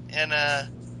 And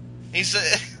he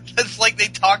said, it's like they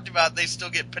talked about, they still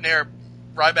get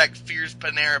Ryback fears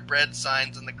Panera Bread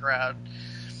signs in the crowd.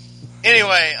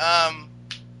 Anyway,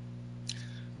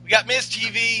 we got Miz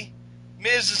TV.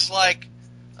 Miz is like,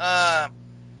 I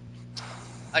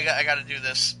got to do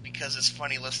this because it's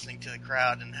funny listening to the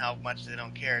crowd and how much they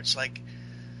don't care. It's like,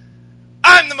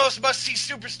 I'm the most must-see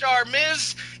superstar,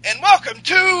 Miz, and welcome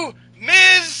to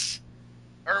Miz.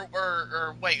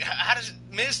 Or wait, how does it,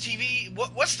 Miz TV?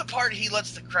 What's the part he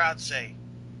lets the crowd say?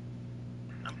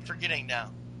 I'm forgetting now.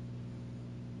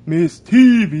 Miz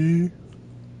TV.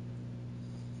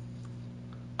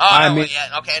 Oh, no,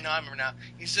 yeah, okay, no, I remember now.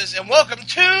 He says, and welcome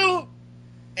to,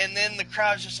 and then the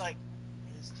crowd's just like,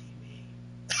 Miz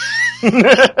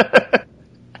TV.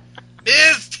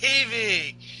 Miz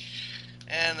TV.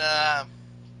 And,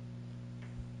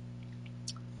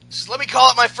 says, let me call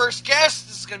it my first guest.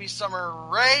 This is going to be Summer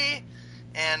Rae.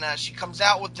 And she comes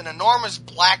out with an enormous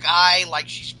black eye like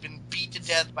she's been beat to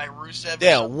death by Rusev.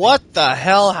 Yeah, what the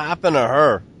hell happened to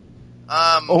her?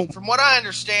 From what I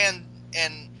understand,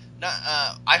 and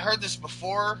I heard this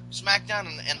before SmackDown,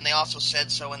 and they also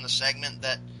said so in the segment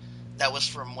that was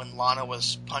from when Lana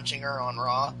was punching her on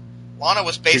Raw. Lana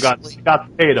was basically... She got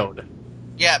potatoed.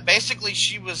 Yeah, basically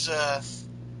she was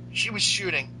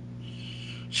shooting.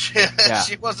 She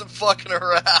wasn't fucking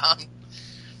around.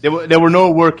 There were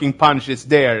no working punches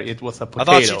there. It was a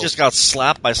potato. I thought she just got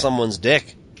slapped by someone's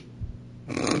dick.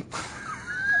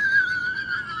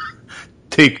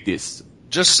 Take this.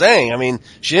 Just saying. I mean,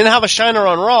 she didn't have a shiner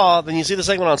on Raw, then you see the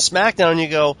segment on SmackDown and you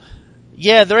go,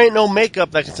 yeah, there ain't no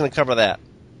makeup that's going to cover that.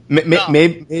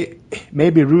 Maybe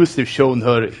Rusev showed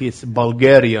her his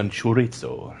Bulgarian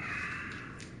chorizo.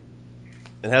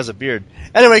 It has a beard.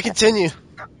 Anyway, continue.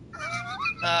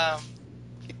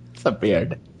 It's a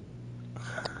beard.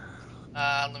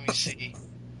 Let me see.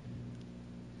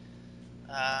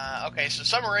 Okay, so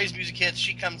Summer Rae's music hits.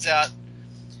 She comes out,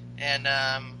 and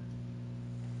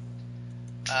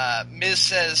Miz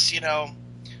says, well,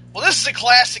 this is a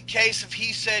classic case of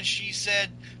he said, she said,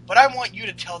 but I want you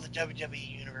to tell the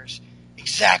WWE Universe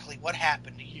exactly what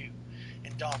happened to you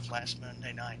and Dolph last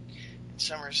Monday night. And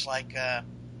Summer's like,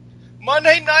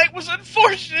 Monday night was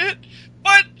unfortunate,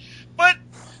 but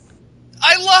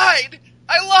I lied.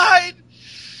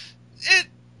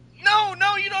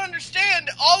 No, you don't understand.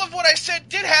 All of what I said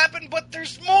did happen, but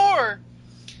there's more.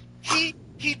 He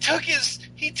took his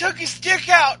dick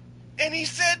out and he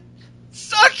said,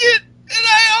 "Suck it," and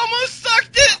I almost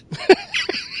sucked it.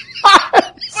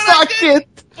 Suck it.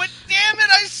 But damn it,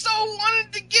 I so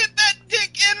wanted to get that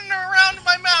dick in and around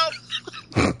my mouth.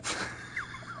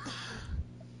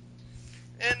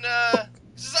 And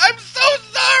he says, I'm so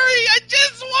sorry. I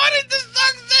just wanted to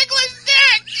suck Ziggler's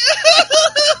dick.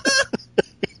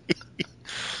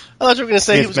 I thought you were going to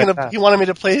say he wanted me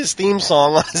to play his theme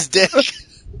song on his dick.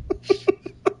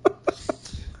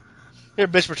 Here,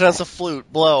 bitch, pretend it's a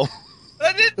flute. Blow.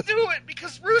 I didn't do it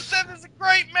because Rusev is a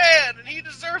great man and he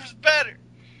deserves better.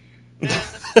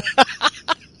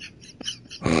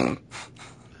 And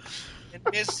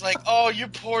it's like, oh, you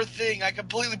poor thing. I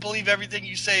completely believe everything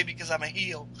you say because I'm a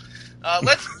heel.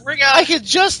 Let's bring out... I could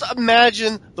just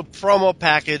imagine the promo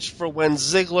package for when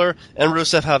Ziggler and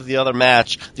Rusev have the other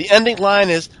match. The ending line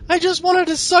is, I just wanted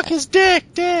to suck his dick.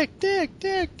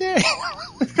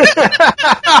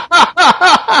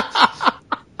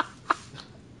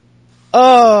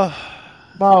 Oh.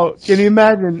 Wow, can you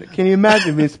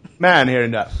imagine this man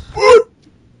hearing that?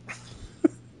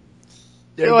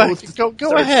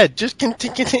 Go ahead. Just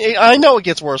continue. I know it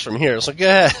gets worse from here, so go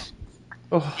ahead.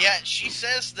 Oh. Yeah, she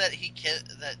says that he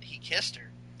kissed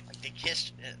her. Like, they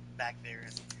kissed back there,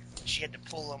 and she had to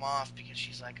pull him off because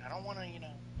she's like, I don't want to,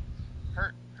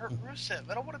 hurt Rusev.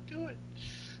 I don't want to do it.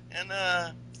 And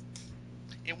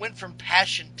it went from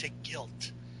passion to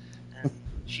guilt. And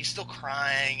she's still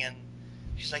crying, and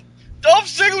she's like, Dolph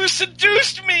Ziggler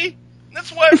seduced me! And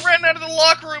that's why I ran out of the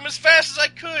locker room as fast as I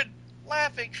could,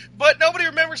 laughing. But nobody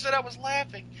remembers that I was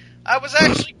laughing. I was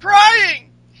actually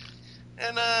crying!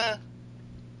 And,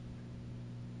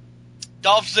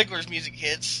 Dolph Ziggler's music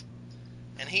hits,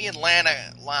 and he and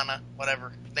Lana,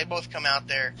 whatever, they both come out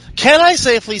there. Can I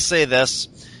safely say this?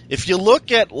 If you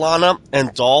look at Lana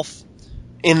and Dolph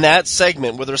in that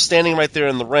segment where they're standing right there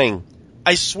in the ring,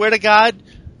 I swear to God,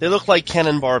 They look like Ken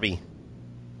and Barbie.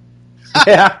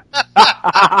 Yeah. Am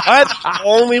I the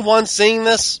only one seeing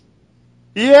this?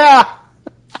 Yeah.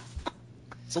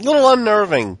 It's a little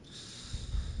unnerving.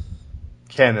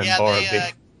 Ken and Yeah,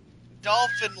 Barbie. Dolph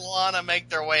and Lana make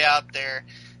their way out there,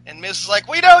 and Miz is like,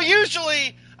 we don't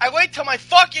usually. I wait till my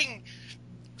fucking.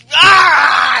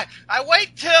 I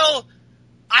wait till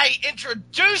I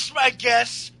introduce my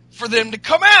guests for them to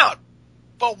come out.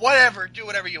 But whatever, do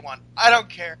whatever you want. I don't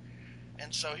care.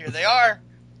 And so here they are,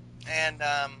 and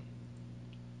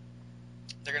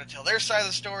they're gonna tell their side of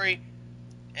the story,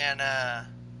 and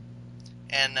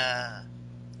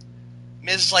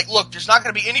Miz is like, look, there's not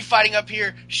going to be any fighting up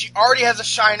here. She already has a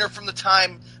shiner from the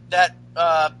time that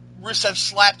Rusev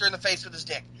slapped her in the face with his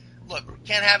dick. Look,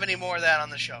 can't have any more of that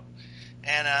on the show.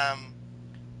 And,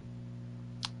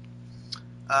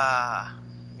 let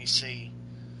me see.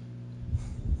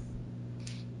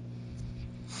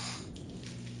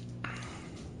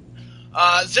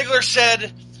 Ziggler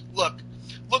said, look,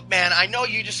 man, I know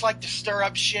you just like to stir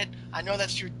up shit. I know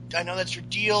that's your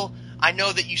deal. I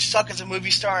know that you suck as a movie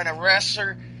star and a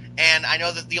wrestler, and I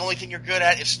know that the only thing you're good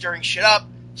at is stirring shit up.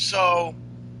 So,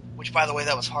 which by the way,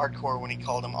 that was hardcore when he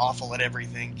called him awful at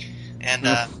everything, and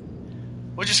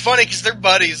which is funny because they're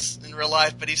buddies in real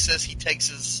life. But he says he takes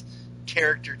his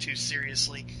character too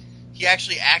seriously. He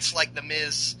actually acts like The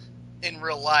Miz in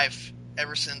real life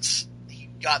ever since he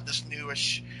got this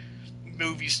newish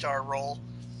movie star role,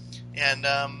 and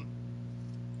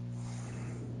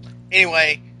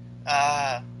anyway.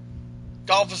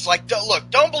 Dolph is like,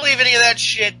 look, don't believe any of that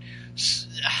shit.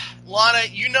 Lana,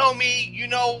 you know me, you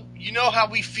know how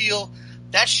we feel.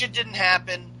 That shit didn't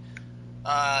happen.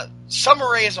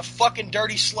 Summer Rae is a fucking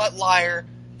dirty slut liar,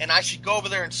 and I should go over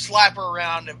there and slap her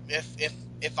around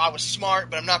if I was smart,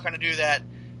 but I'm not going to do that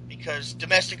because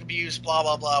domestic abuse, blah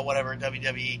blah blah, whatever.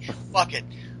 WWE, fuck it.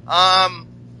 And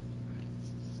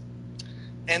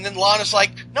then Lana's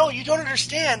like, no, you don't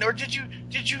understand, or did you?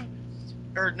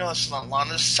 Or no, it's not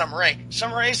Lana, this is Summer Rae.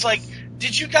 Summer Rae's like,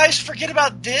 did you guys forget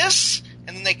about this?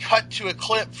 And then they cut to a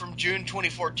clip from June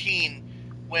 2014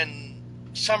 when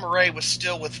Summer Rae was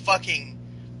still with fucking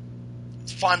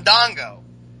Fandango.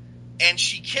 And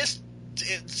she kissed,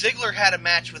 Ziggler had a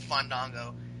match with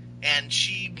Fandango, and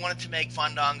she wanted to make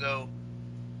Fandango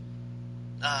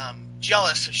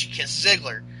jealous, so she kissed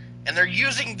Ziggler. And they're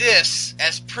using this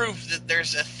as proof that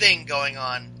there's a thing going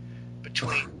on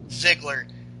between Ziggler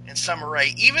and Summer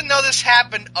Rae, even though this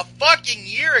happened a fucking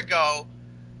year ago,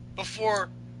 before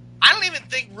I don't even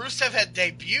think Rusev had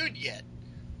debuted yet,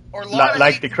 or Lana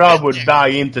like the crowd would buy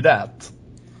into that.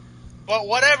 But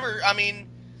whatever. I mean,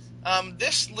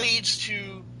 this leads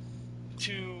to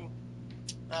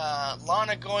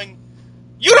Lana going,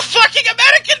 "You the fucking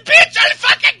American bitch! I'll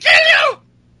fucking kill you!"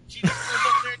 She just goes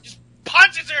up there and just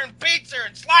punches her and beats her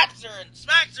and slaps her and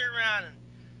smacks her around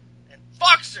and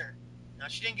fucks her. Now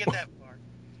she didn't get that far.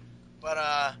 But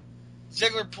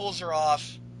Ziggler pulls her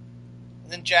off,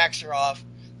 and then jacks her off.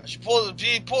 He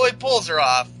pulls her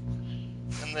off,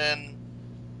 and then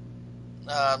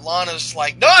Lana's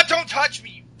like, "No, don't touch me,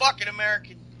 you fucking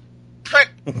American prick!"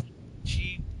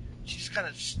 She just kind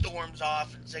of storms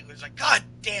off, and Ziggler's like, "God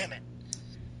damn it,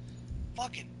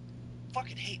 fucking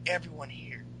hate everyone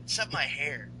here except my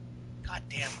hair. God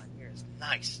damn, my hair is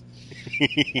nice."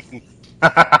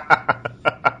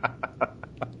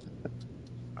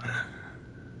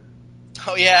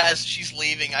 Oh yeah, as she's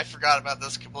leaving, I forgot about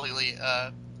this completely.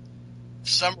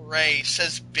 Summer Rae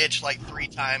says bitch like 3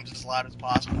 times as loud as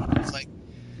possible. It's like,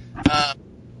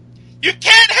 you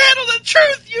can't handle the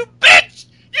truth, you bitch!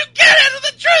 You can't handle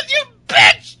the truth, you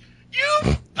bitch! You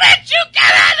bitch! You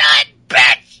can't handle it,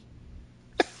 bitch!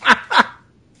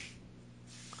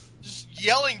 Just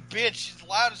yelling bitch as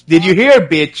loud as possible. Did you hear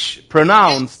bitch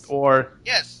pronounced, Yes. or...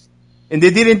 Yes. And they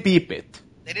didn't beep it.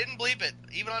 They didn't bleep it,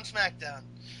 even on SmackDown.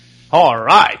 All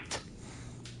right.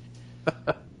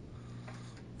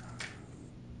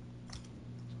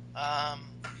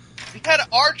 We had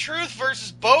R-Truth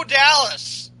versus Bo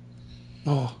Dallas.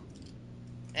 Oh.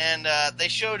 And they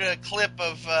showed a clip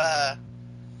of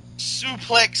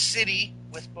Suplex City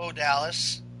with Bo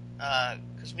Dallas,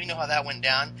 because we know how that went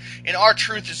down. And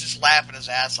R-Truth is just laughing his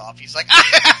ass off. He's like,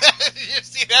 you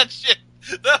see that shit?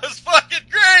 That was fucking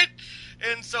great!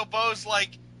 And so Bo's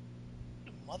like,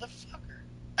 you motherfucker.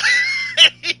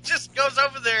 And he just goes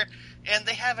over there, and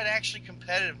they have an actually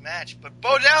competitive match. But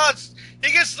Bo Dallas,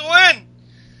 he gets the win!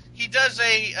 He does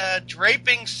a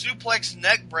draping suplex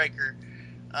neck breaker.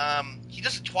 He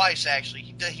does it twice, actually.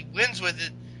 He wins with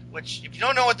it, which, if you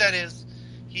don't know what that is,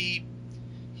 he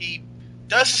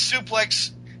does a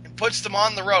suplex and puts them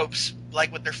on the ropes,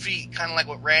 like with their feet, kind of like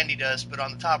what Randy does, but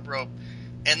on the top rope.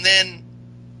 and then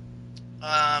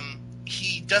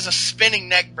he does a spinning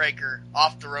neck breaker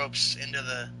off the ropes into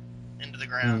the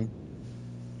ground,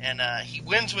 and he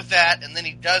wins with that, and then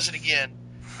he does it again.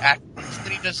 Afterwards,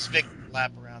 then he does his victory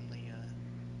lap around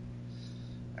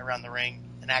the ring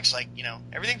and acts like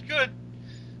everything's good.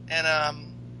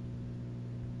 And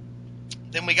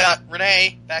then we got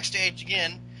Renee backstage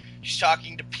again. She's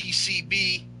talking to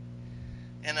PCB,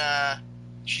 and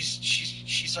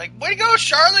she's like, "Way to go,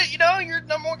 Charlotte! You're the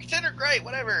number one contender. Great,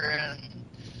 whatever."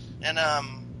 And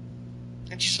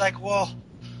she's like, "Well,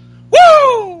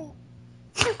 woo!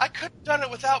 I couldn't have done it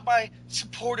without my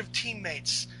supportive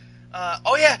teammates."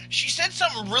 Oh yeah, she said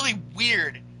something really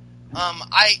weird.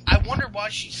 I wonder why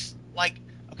she's like,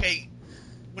 okay,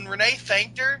 when Renee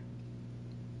thanked her,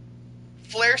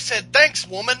 Flair said, "Thanks,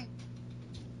 woman."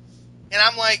 And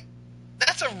I'm like,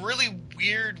 that's a really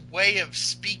weird way of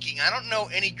speaking. I don't know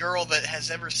any girl that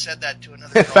has ever said that to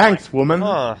another girl. Thanks, woman.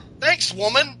 Thanks,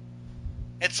 woman.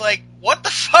 It's like, what the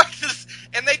fuck is...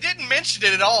 And they didn't mention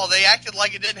it at all. They acted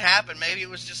like it didn't happen. Maybe it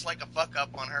was just like a fuck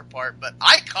up on her part, but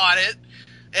I caught it.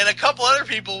 And a couple other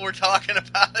people were talking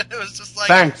about it. It was just like,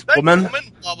 thanks, woman.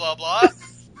 Blah, blah, blah.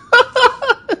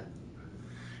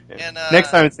 And,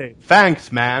 next time say,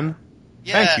 thanks, man.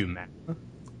 Yeah. Thank you, man.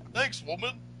 Thanks,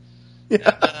 woman.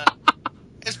 Yeah.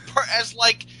 And,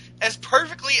 as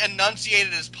perfectly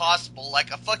enunciated as possible,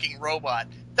 like a fucking robot.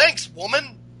 Thanks,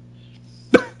 woman.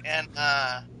 And,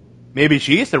 maybe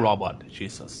she is a robot.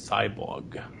 She's a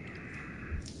cyborg.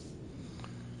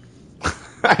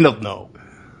 I don't know.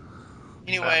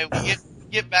 Anyway, we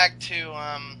get back to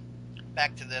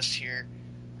this here.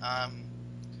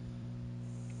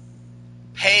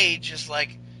 Paige is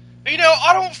like,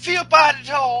 I don't feel bad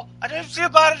at all. I don't feel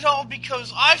bad at all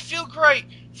because I feel great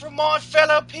for my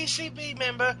fellow PCB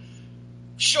member,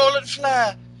 Charlotte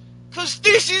Flair, because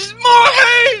this is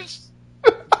my house.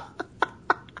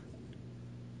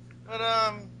 But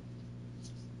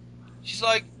she's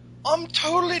like, I'm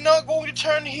totally not going to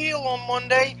turn heel on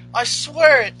Monday. I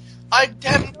swear it. I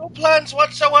have no plans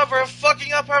whatsoever of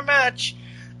fucking up our match,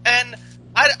 and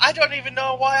I don't even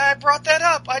know why I brought that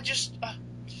up. I just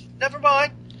never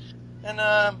mind. And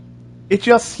it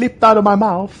just slipped out of my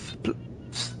mouth.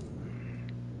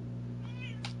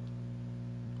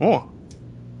 Oh,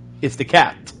 it's the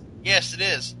cat. Yes, it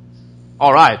is.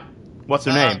 All right. What's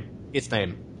her name? Its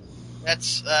name.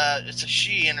 That's it's a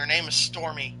she, and her name is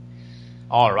Stormy.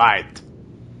 All right.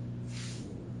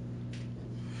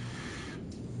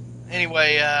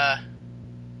 Anyway,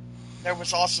 there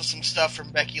was also some stuff from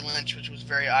Becky Lynch, which was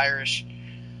very Irish,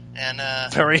 and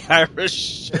Very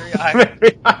Irish. very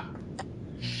Irish.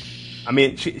 I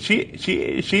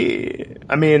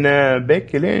mean,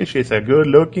 Becky Lynch is a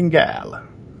good-looking gal.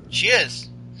 She is.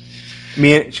 I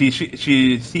mean,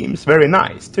 she seems very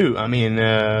nice too. I mean,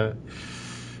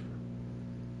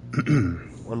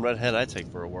 One redhead I'd take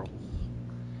for a whirl.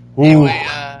 Anyway,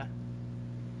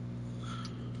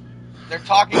 they're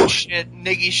talking shit.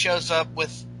 Niggy shows up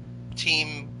with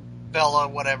Team Bella,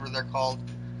 whatever they're called,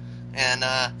 and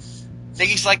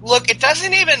Niggy's like, "Look, it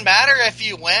doesn't even matter if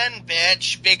you win,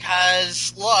 bitch,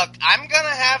 because look, I'm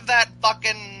gonna have that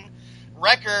fucking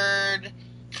record."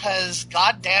 Because,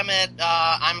 goddammit,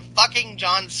 I'm fucking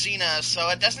John Cena, so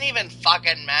it doesn't even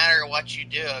fucking matter what you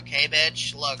do, okay,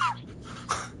 bitch? Look,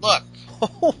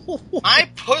 my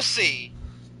pussy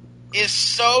is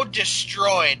so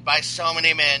destroyed by so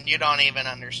many men, you don't even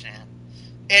understand.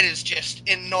 It is just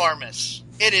enormous.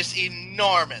 It is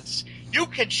enormous. You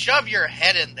could shove your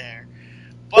head in there.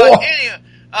 But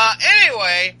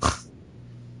anyway,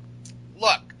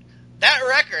 look. That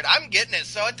record, I'm getting it,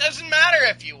 so it doesn't matter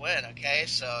if you win, okay?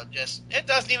 So it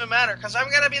doesn't even matter, because I'm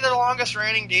going to be the longest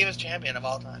reigning Divas champion of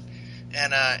all time.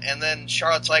 And then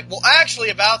Charlotte's like, well,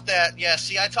 actually, about that, yeah,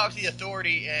 see, I talked to the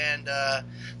Authority, and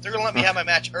they're going to let me have my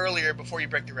match earlier before you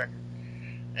break the record.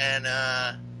 And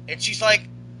she's like,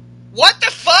 what the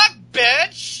fuck,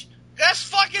 bitch? That's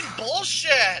fucking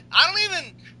bullshit.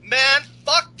 Man,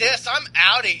 fuck this, I'm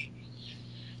outie.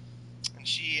 And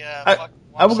she,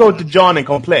 I will go to John and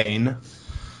complain.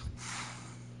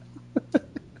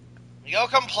 You go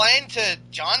complain to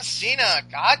John Cena.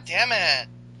 God damn it.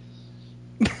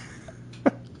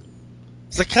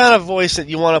 It's the kind of voice that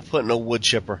you want to put in a wood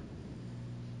chipper.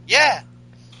 Yeah.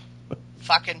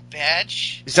 Fucking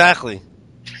bitch. Exactly.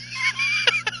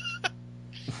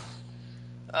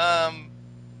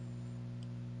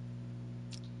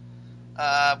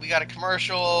 We got a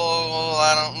commercial.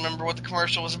 I don't remember what the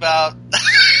commercial was about.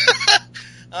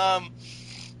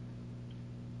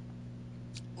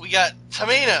 We got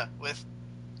Tamina with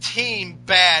Team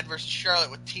Bad versus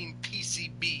Charlotte with Team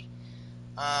PCB.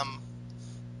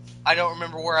 I don't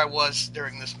remember where I was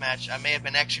during this match. I may have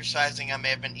been exercising. I may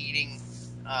have been eating.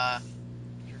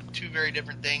 Two very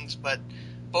different things, but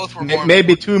both were more.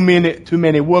 Maybe too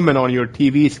many women on your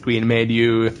TV screen made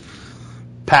you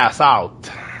pass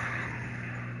out.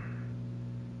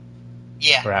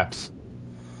 Yeah. Perhaps.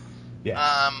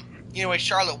 Yeah. Anyway,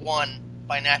 Charlotte won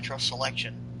by natural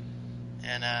selection,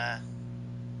 and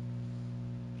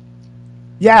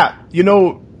yeah,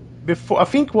 before I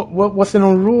think what was it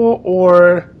on Raw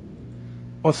or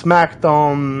on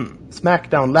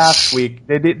SmackDown last week?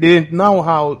 They didn't know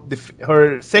how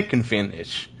her second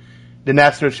finish, the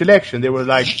natural selection. They were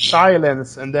like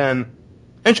silence and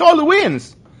Charlotte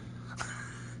wins.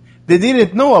 They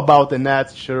didn't know about the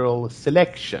natural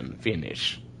selection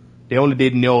finish. They only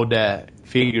did know the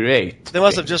figure eight. They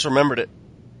must have just remembered it.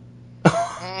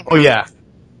 Oh yeah.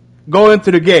 Go into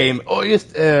the game. Oh,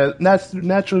 just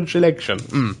natural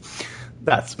selection.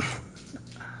 That's.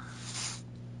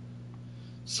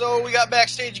 So we got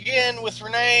backstage again with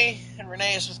Renee, and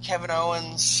Renee is with Kevin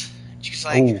Owens. She's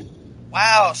like, Ooh.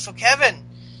 "Wow, so Kevin,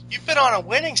 you've been on a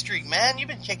winning streak, man. You've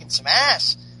been kicking some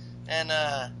ass." And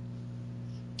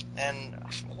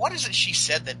what is it she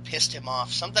said that pissed him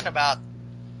off? Something about,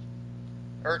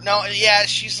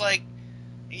 she's like,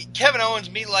 Kevin Owens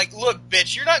be like, "Look,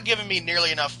 bitch, you're not giving me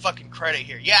nearly enough fucking credit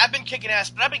here. Yeah, I've been kicking ass,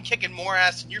 but I've been kicking more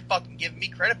ass than you're fucking giving me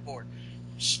credit for.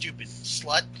 Stupid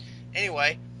slut."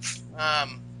 Anyway,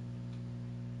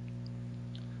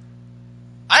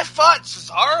 I fought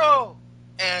Cesaro,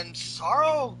 and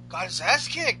Cesaro got his ass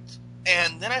kicked,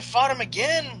 and then I fought him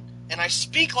again, and I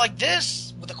speak like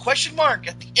this with a question mark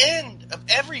at the end of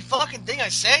every fucking thing I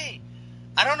say.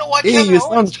 I don't know why Kevin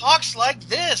Owens talks like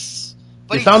this,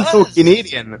 but he sounds so does.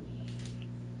 Canadian.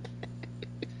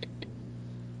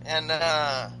 And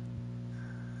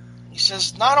he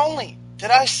says, "Not only did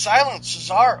I silence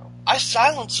Cesaro, I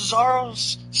silenced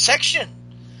Cesaro's section,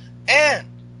 and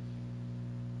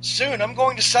soon I'm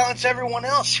going to silence everyone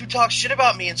else who talks shit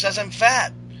about me and says I'm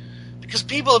fat. Because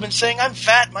people have been saying I'm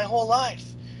fat my whole life."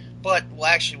 But, well,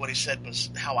 actually what he said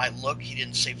was how I look. He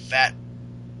didn't say fat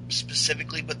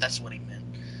specifically, but that's what he meant.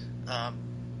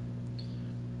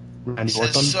 He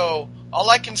says, "So, all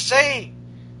I can say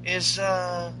is,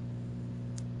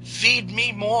 feed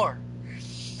me more."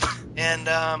 And,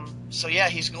 so yeah,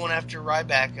 he's going after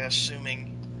Ryback,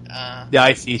 assuming, the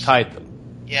IC title.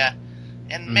 Yeah.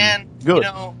 And man, Good.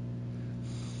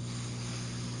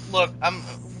 Look,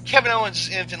 Kevin Owens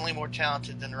is infinitely more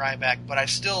talented than Ryback, but I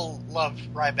still love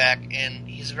Ryback, and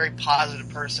he's a very positive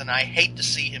person. I hate to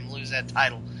see him lose that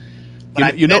title. But I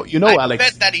Alex,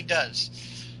 bet that he does.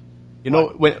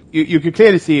 When you can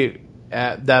clearly see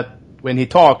that when he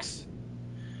talks,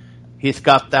 he's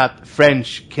got that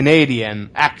French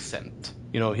Canadian accent.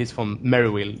 He's from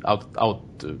Merivale,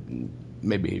 out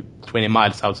maybe 20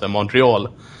 miles outside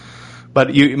Montreal.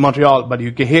 But you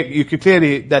can hear, you can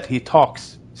clearly that he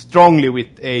talks strongly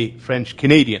with a French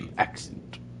Canadian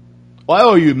accent. "Why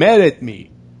are you mad at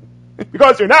me?"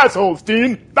 "Because you're an asshole,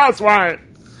 Steen. That's why."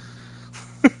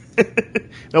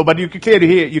 No, but you can clearly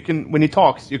hear. When he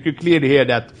talks, you can clearly hear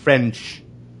that French.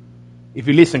 If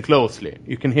you listen closely,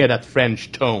 you can hear that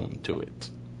French tone to it.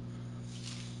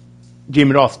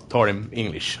 Jim Ross taught him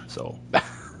English, so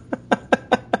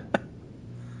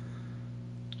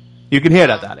you can hear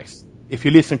that, Alex. If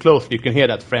you listen closely, you can hear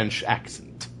that French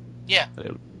accent. Yeah.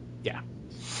 Yeah.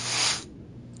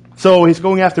 So he's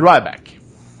going after Ryback.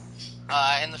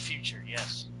 In the future,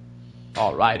 yes.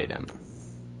 Alrighty then.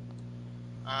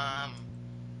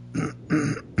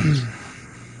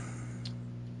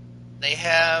 They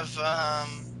have,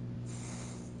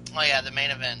 the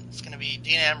main event. It's going to be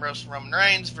Dean Ambrose and Roman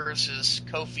Reigns versus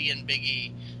Kofi and Big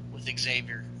E with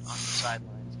Xavier on the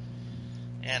sidelines.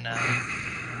 And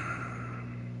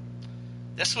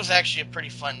this was actually a pretty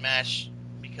fun match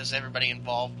because everybody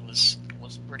involved was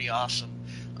pretty awesome.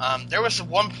 There was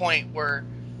one point where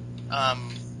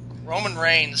Roman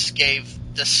Reigns gave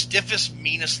the stiffest,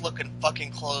 meanest looking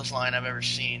fucking clothesline I've ever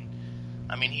seen.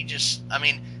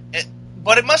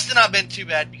 But it must have not been too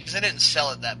bad because they didn't sell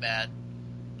it that bad.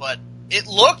 But it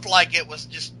looked like it was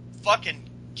just fucking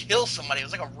kill somebody. It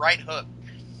was like a right hook.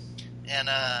 And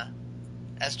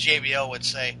as JBL would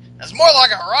say, "It's more like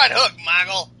a right hook,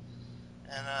 Michael."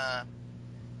 And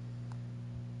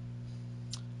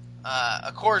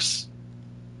of course,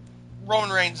 Roman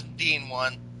Reigns and Dean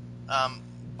won.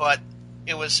 But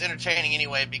it was entertaining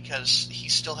anyway because he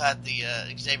still had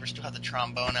Xavier still had the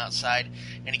trombone outside,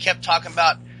 and he kept talking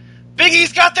about, "Big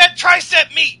E's got that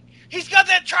tricep meat. He's got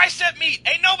that tricep meat.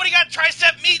 Ain't nobody got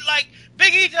tricep meat like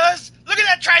Big E does. Look at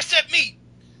that tricep meat."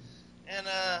 And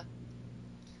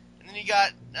then he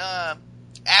got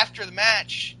after the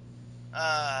match,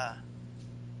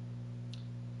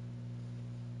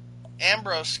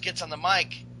 Ambrose gets on the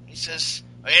mic. He says,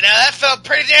 "Well, you know, that felt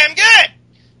pretty damn good.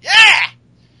 Yeah.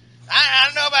 I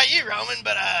don't know about you, Roman,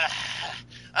 but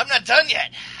I'm not done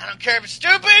yet. I don't care if it's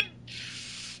stupid.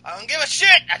 I don't give a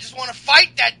shit. I just want to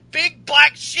fight that big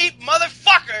black sheep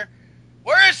motherfucker.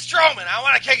 Where is Strowman? I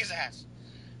want to kick his ass."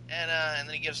 And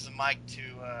then he gives the mic to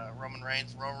Roman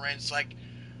Reigns. Roman Reigns is like,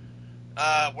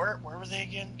 where were they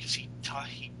again? Because he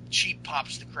cheap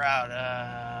pops the crowd.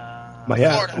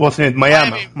 Florida. Wasn't it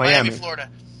Miami? Florida.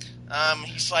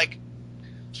 He's like,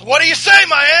 "So what do you say,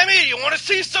 Miami? You want to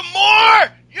see some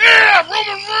more? Yeah,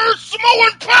 Roman Reigns,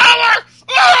 Samoan power!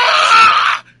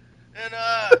 Ah!"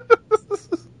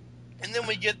 And then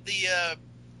we get the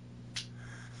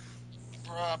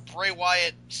Bray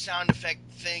Wyatt sound effect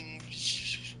thing,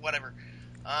 whatever.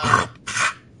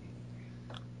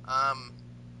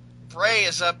 Bray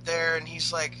is up there and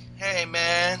he's like, "Hey,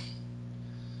 man,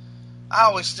 I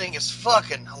always think it's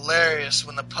fucking hilarious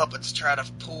when the puppets try to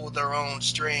pull their own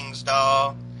strings,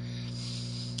 dawg."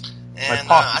 And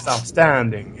My pop is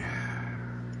outstanding.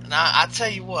 And I tell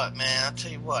you what, man, I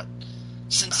tell you what.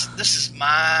 Since this is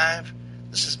my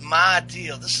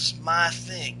deal, this is my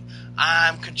thing.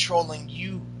 I'm controlling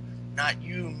you, not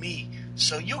you me.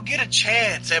 So you'll get a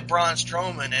chance at Braun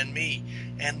Strowman and me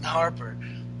and Harper,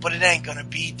 but it ain't gonna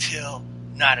be till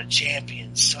Night of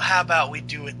Champions. So how about we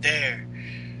do it there?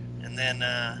 And then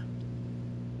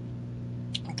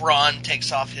Braun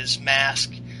takes off his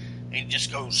mask and he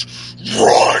just goes,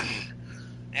 "Run!"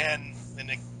 And then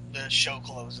the show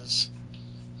closes.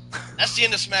 That's the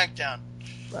end of SmackDown.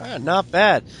 Not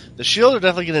bad. The Shield are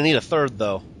definitely going to need a third,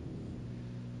 though.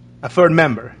 A third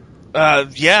member.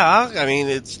 Yeah, I mean,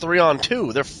 it's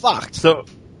 3-on-2. They're fucked. So,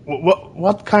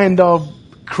 what kind of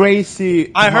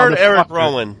crazy... I heard Eric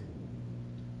Rowan.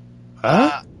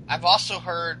 Huh? I've also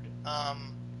heard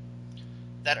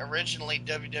that originally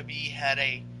WWE had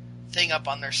a thing up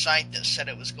on their site that said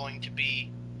it was going to be...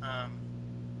 God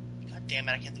damn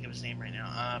it, I can't think of his name right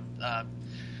now.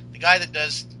 The guy that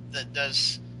does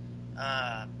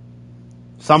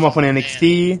someone from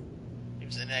NXT. He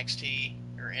was in NXT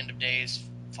or End of Days,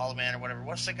 Follow Man or whatever.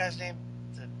 What's that guy's name?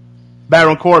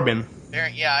 Baron Corbin.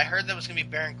 Yeah, I heard that was going to be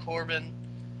Baron Corbin,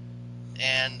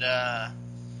 and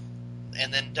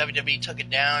then WWE took it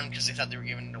down because they thought they were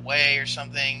giving it away or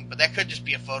something. But that could just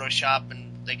be a Photoshop,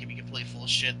 and they could be completely full of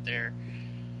shit there.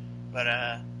 But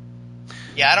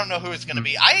yeah, I don't know who it's going to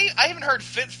be. I even heard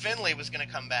Fit Finlay was going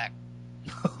to come back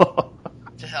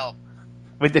to help.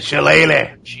 With the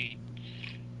shillelagh.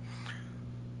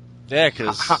 Yeah,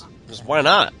 because why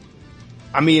not?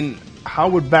 I mean, how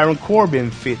would Baron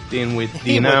Corbin fit in with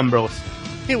Dean Ambrose?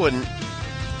 He wouldn't.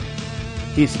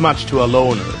 He's much too a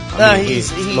loner. He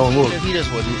just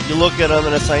wouldn't. You look at him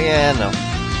and it's like, yeah, no.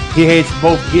 He hates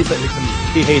both. He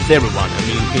hates everyone. I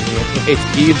mean, he hates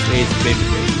heels, he hates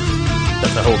babyface.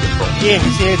 That's the whole control. Yeah,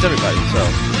 he hates everybody, so.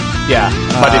 Yeah,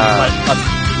 but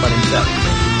himself.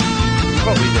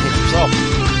 Probably even hates himself.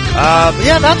 But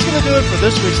yeah, that's going to do it for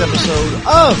this week's episode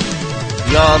of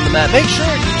Beyond the Mat. Make sure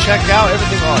you check out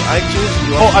everything on iTunes.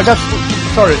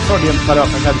 Sorry to cut off.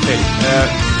 I got to say,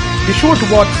 be sure to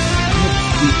watch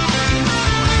next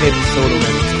week's episode of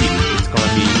NXT. It's going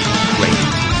to be great.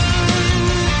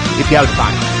 If you have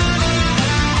time.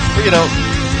 But you know,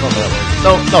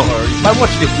 no, but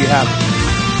watch this if you have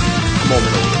a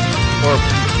moment over. Or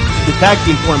the tag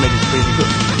team tournament is pretty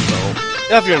good.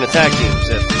 So if you're in a tag team,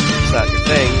 if it's not your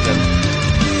thing, then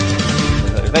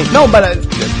no, but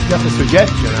just a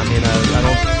suggestion. I mean, I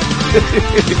don't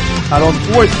I don't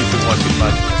force you to watch it,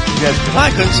 but suggestion.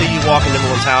 I couldn't see you walking to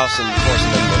everyone's house and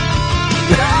forcing them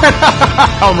to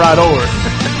come right over.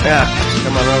 Yeah,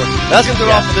 come on over. That's going to do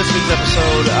it all for this week's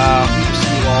episode. We will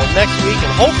see you all next week,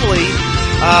 and hopefully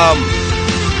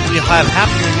we'll have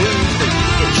happier news that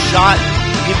people get shot,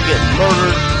 people get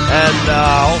murdered, and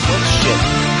all sorts of shit.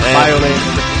 Violated,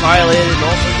 and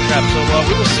all sorts of crap. So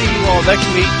we will see you all next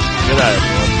week. Good night,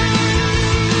 everyone.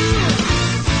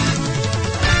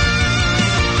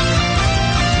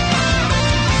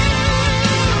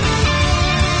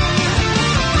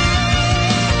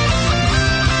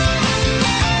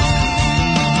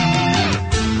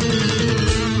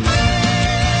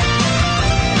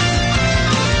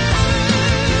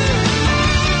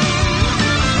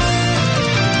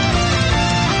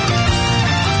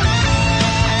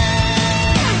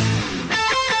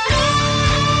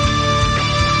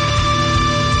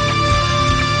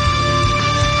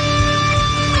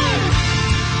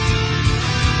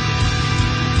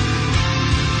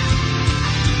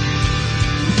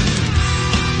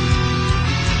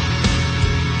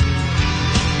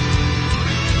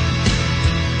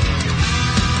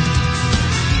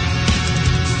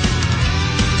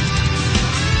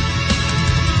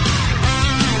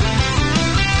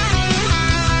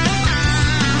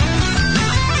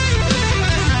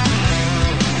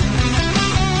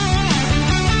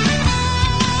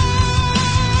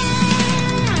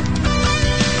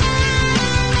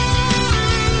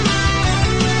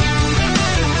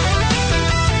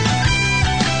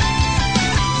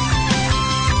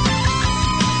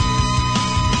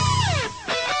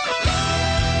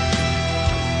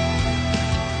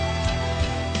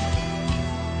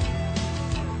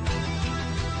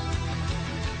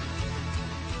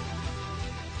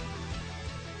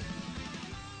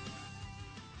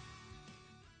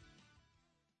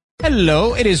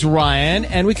 Hello, it is Ryan,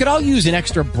 and we could all use an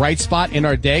extra bright spot in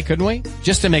our day, couldn't we?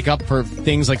 Just to make up for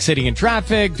things like sitting in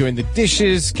traffic, doing the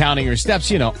dishes, counting your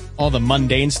steps, all the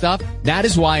mundane stuff. That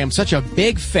is why I'm such a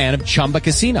big fan of Chumba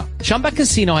Casino. Chumba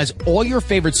Casino has all your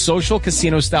favorite social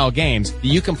casino-style games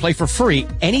that you can play for free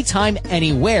anytime,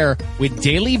 anywhere with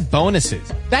daily bonuses.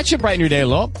 That should brighten your day a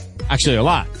little. Actually, a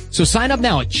lot. So sign up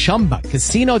now at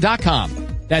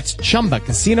ChumbaCasino.com. That's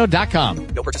ChumbaCasino.com.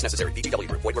 No purchase necessary. VGW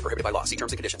Group. Void where prohibited by law. See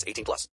terms and conditions. 18+.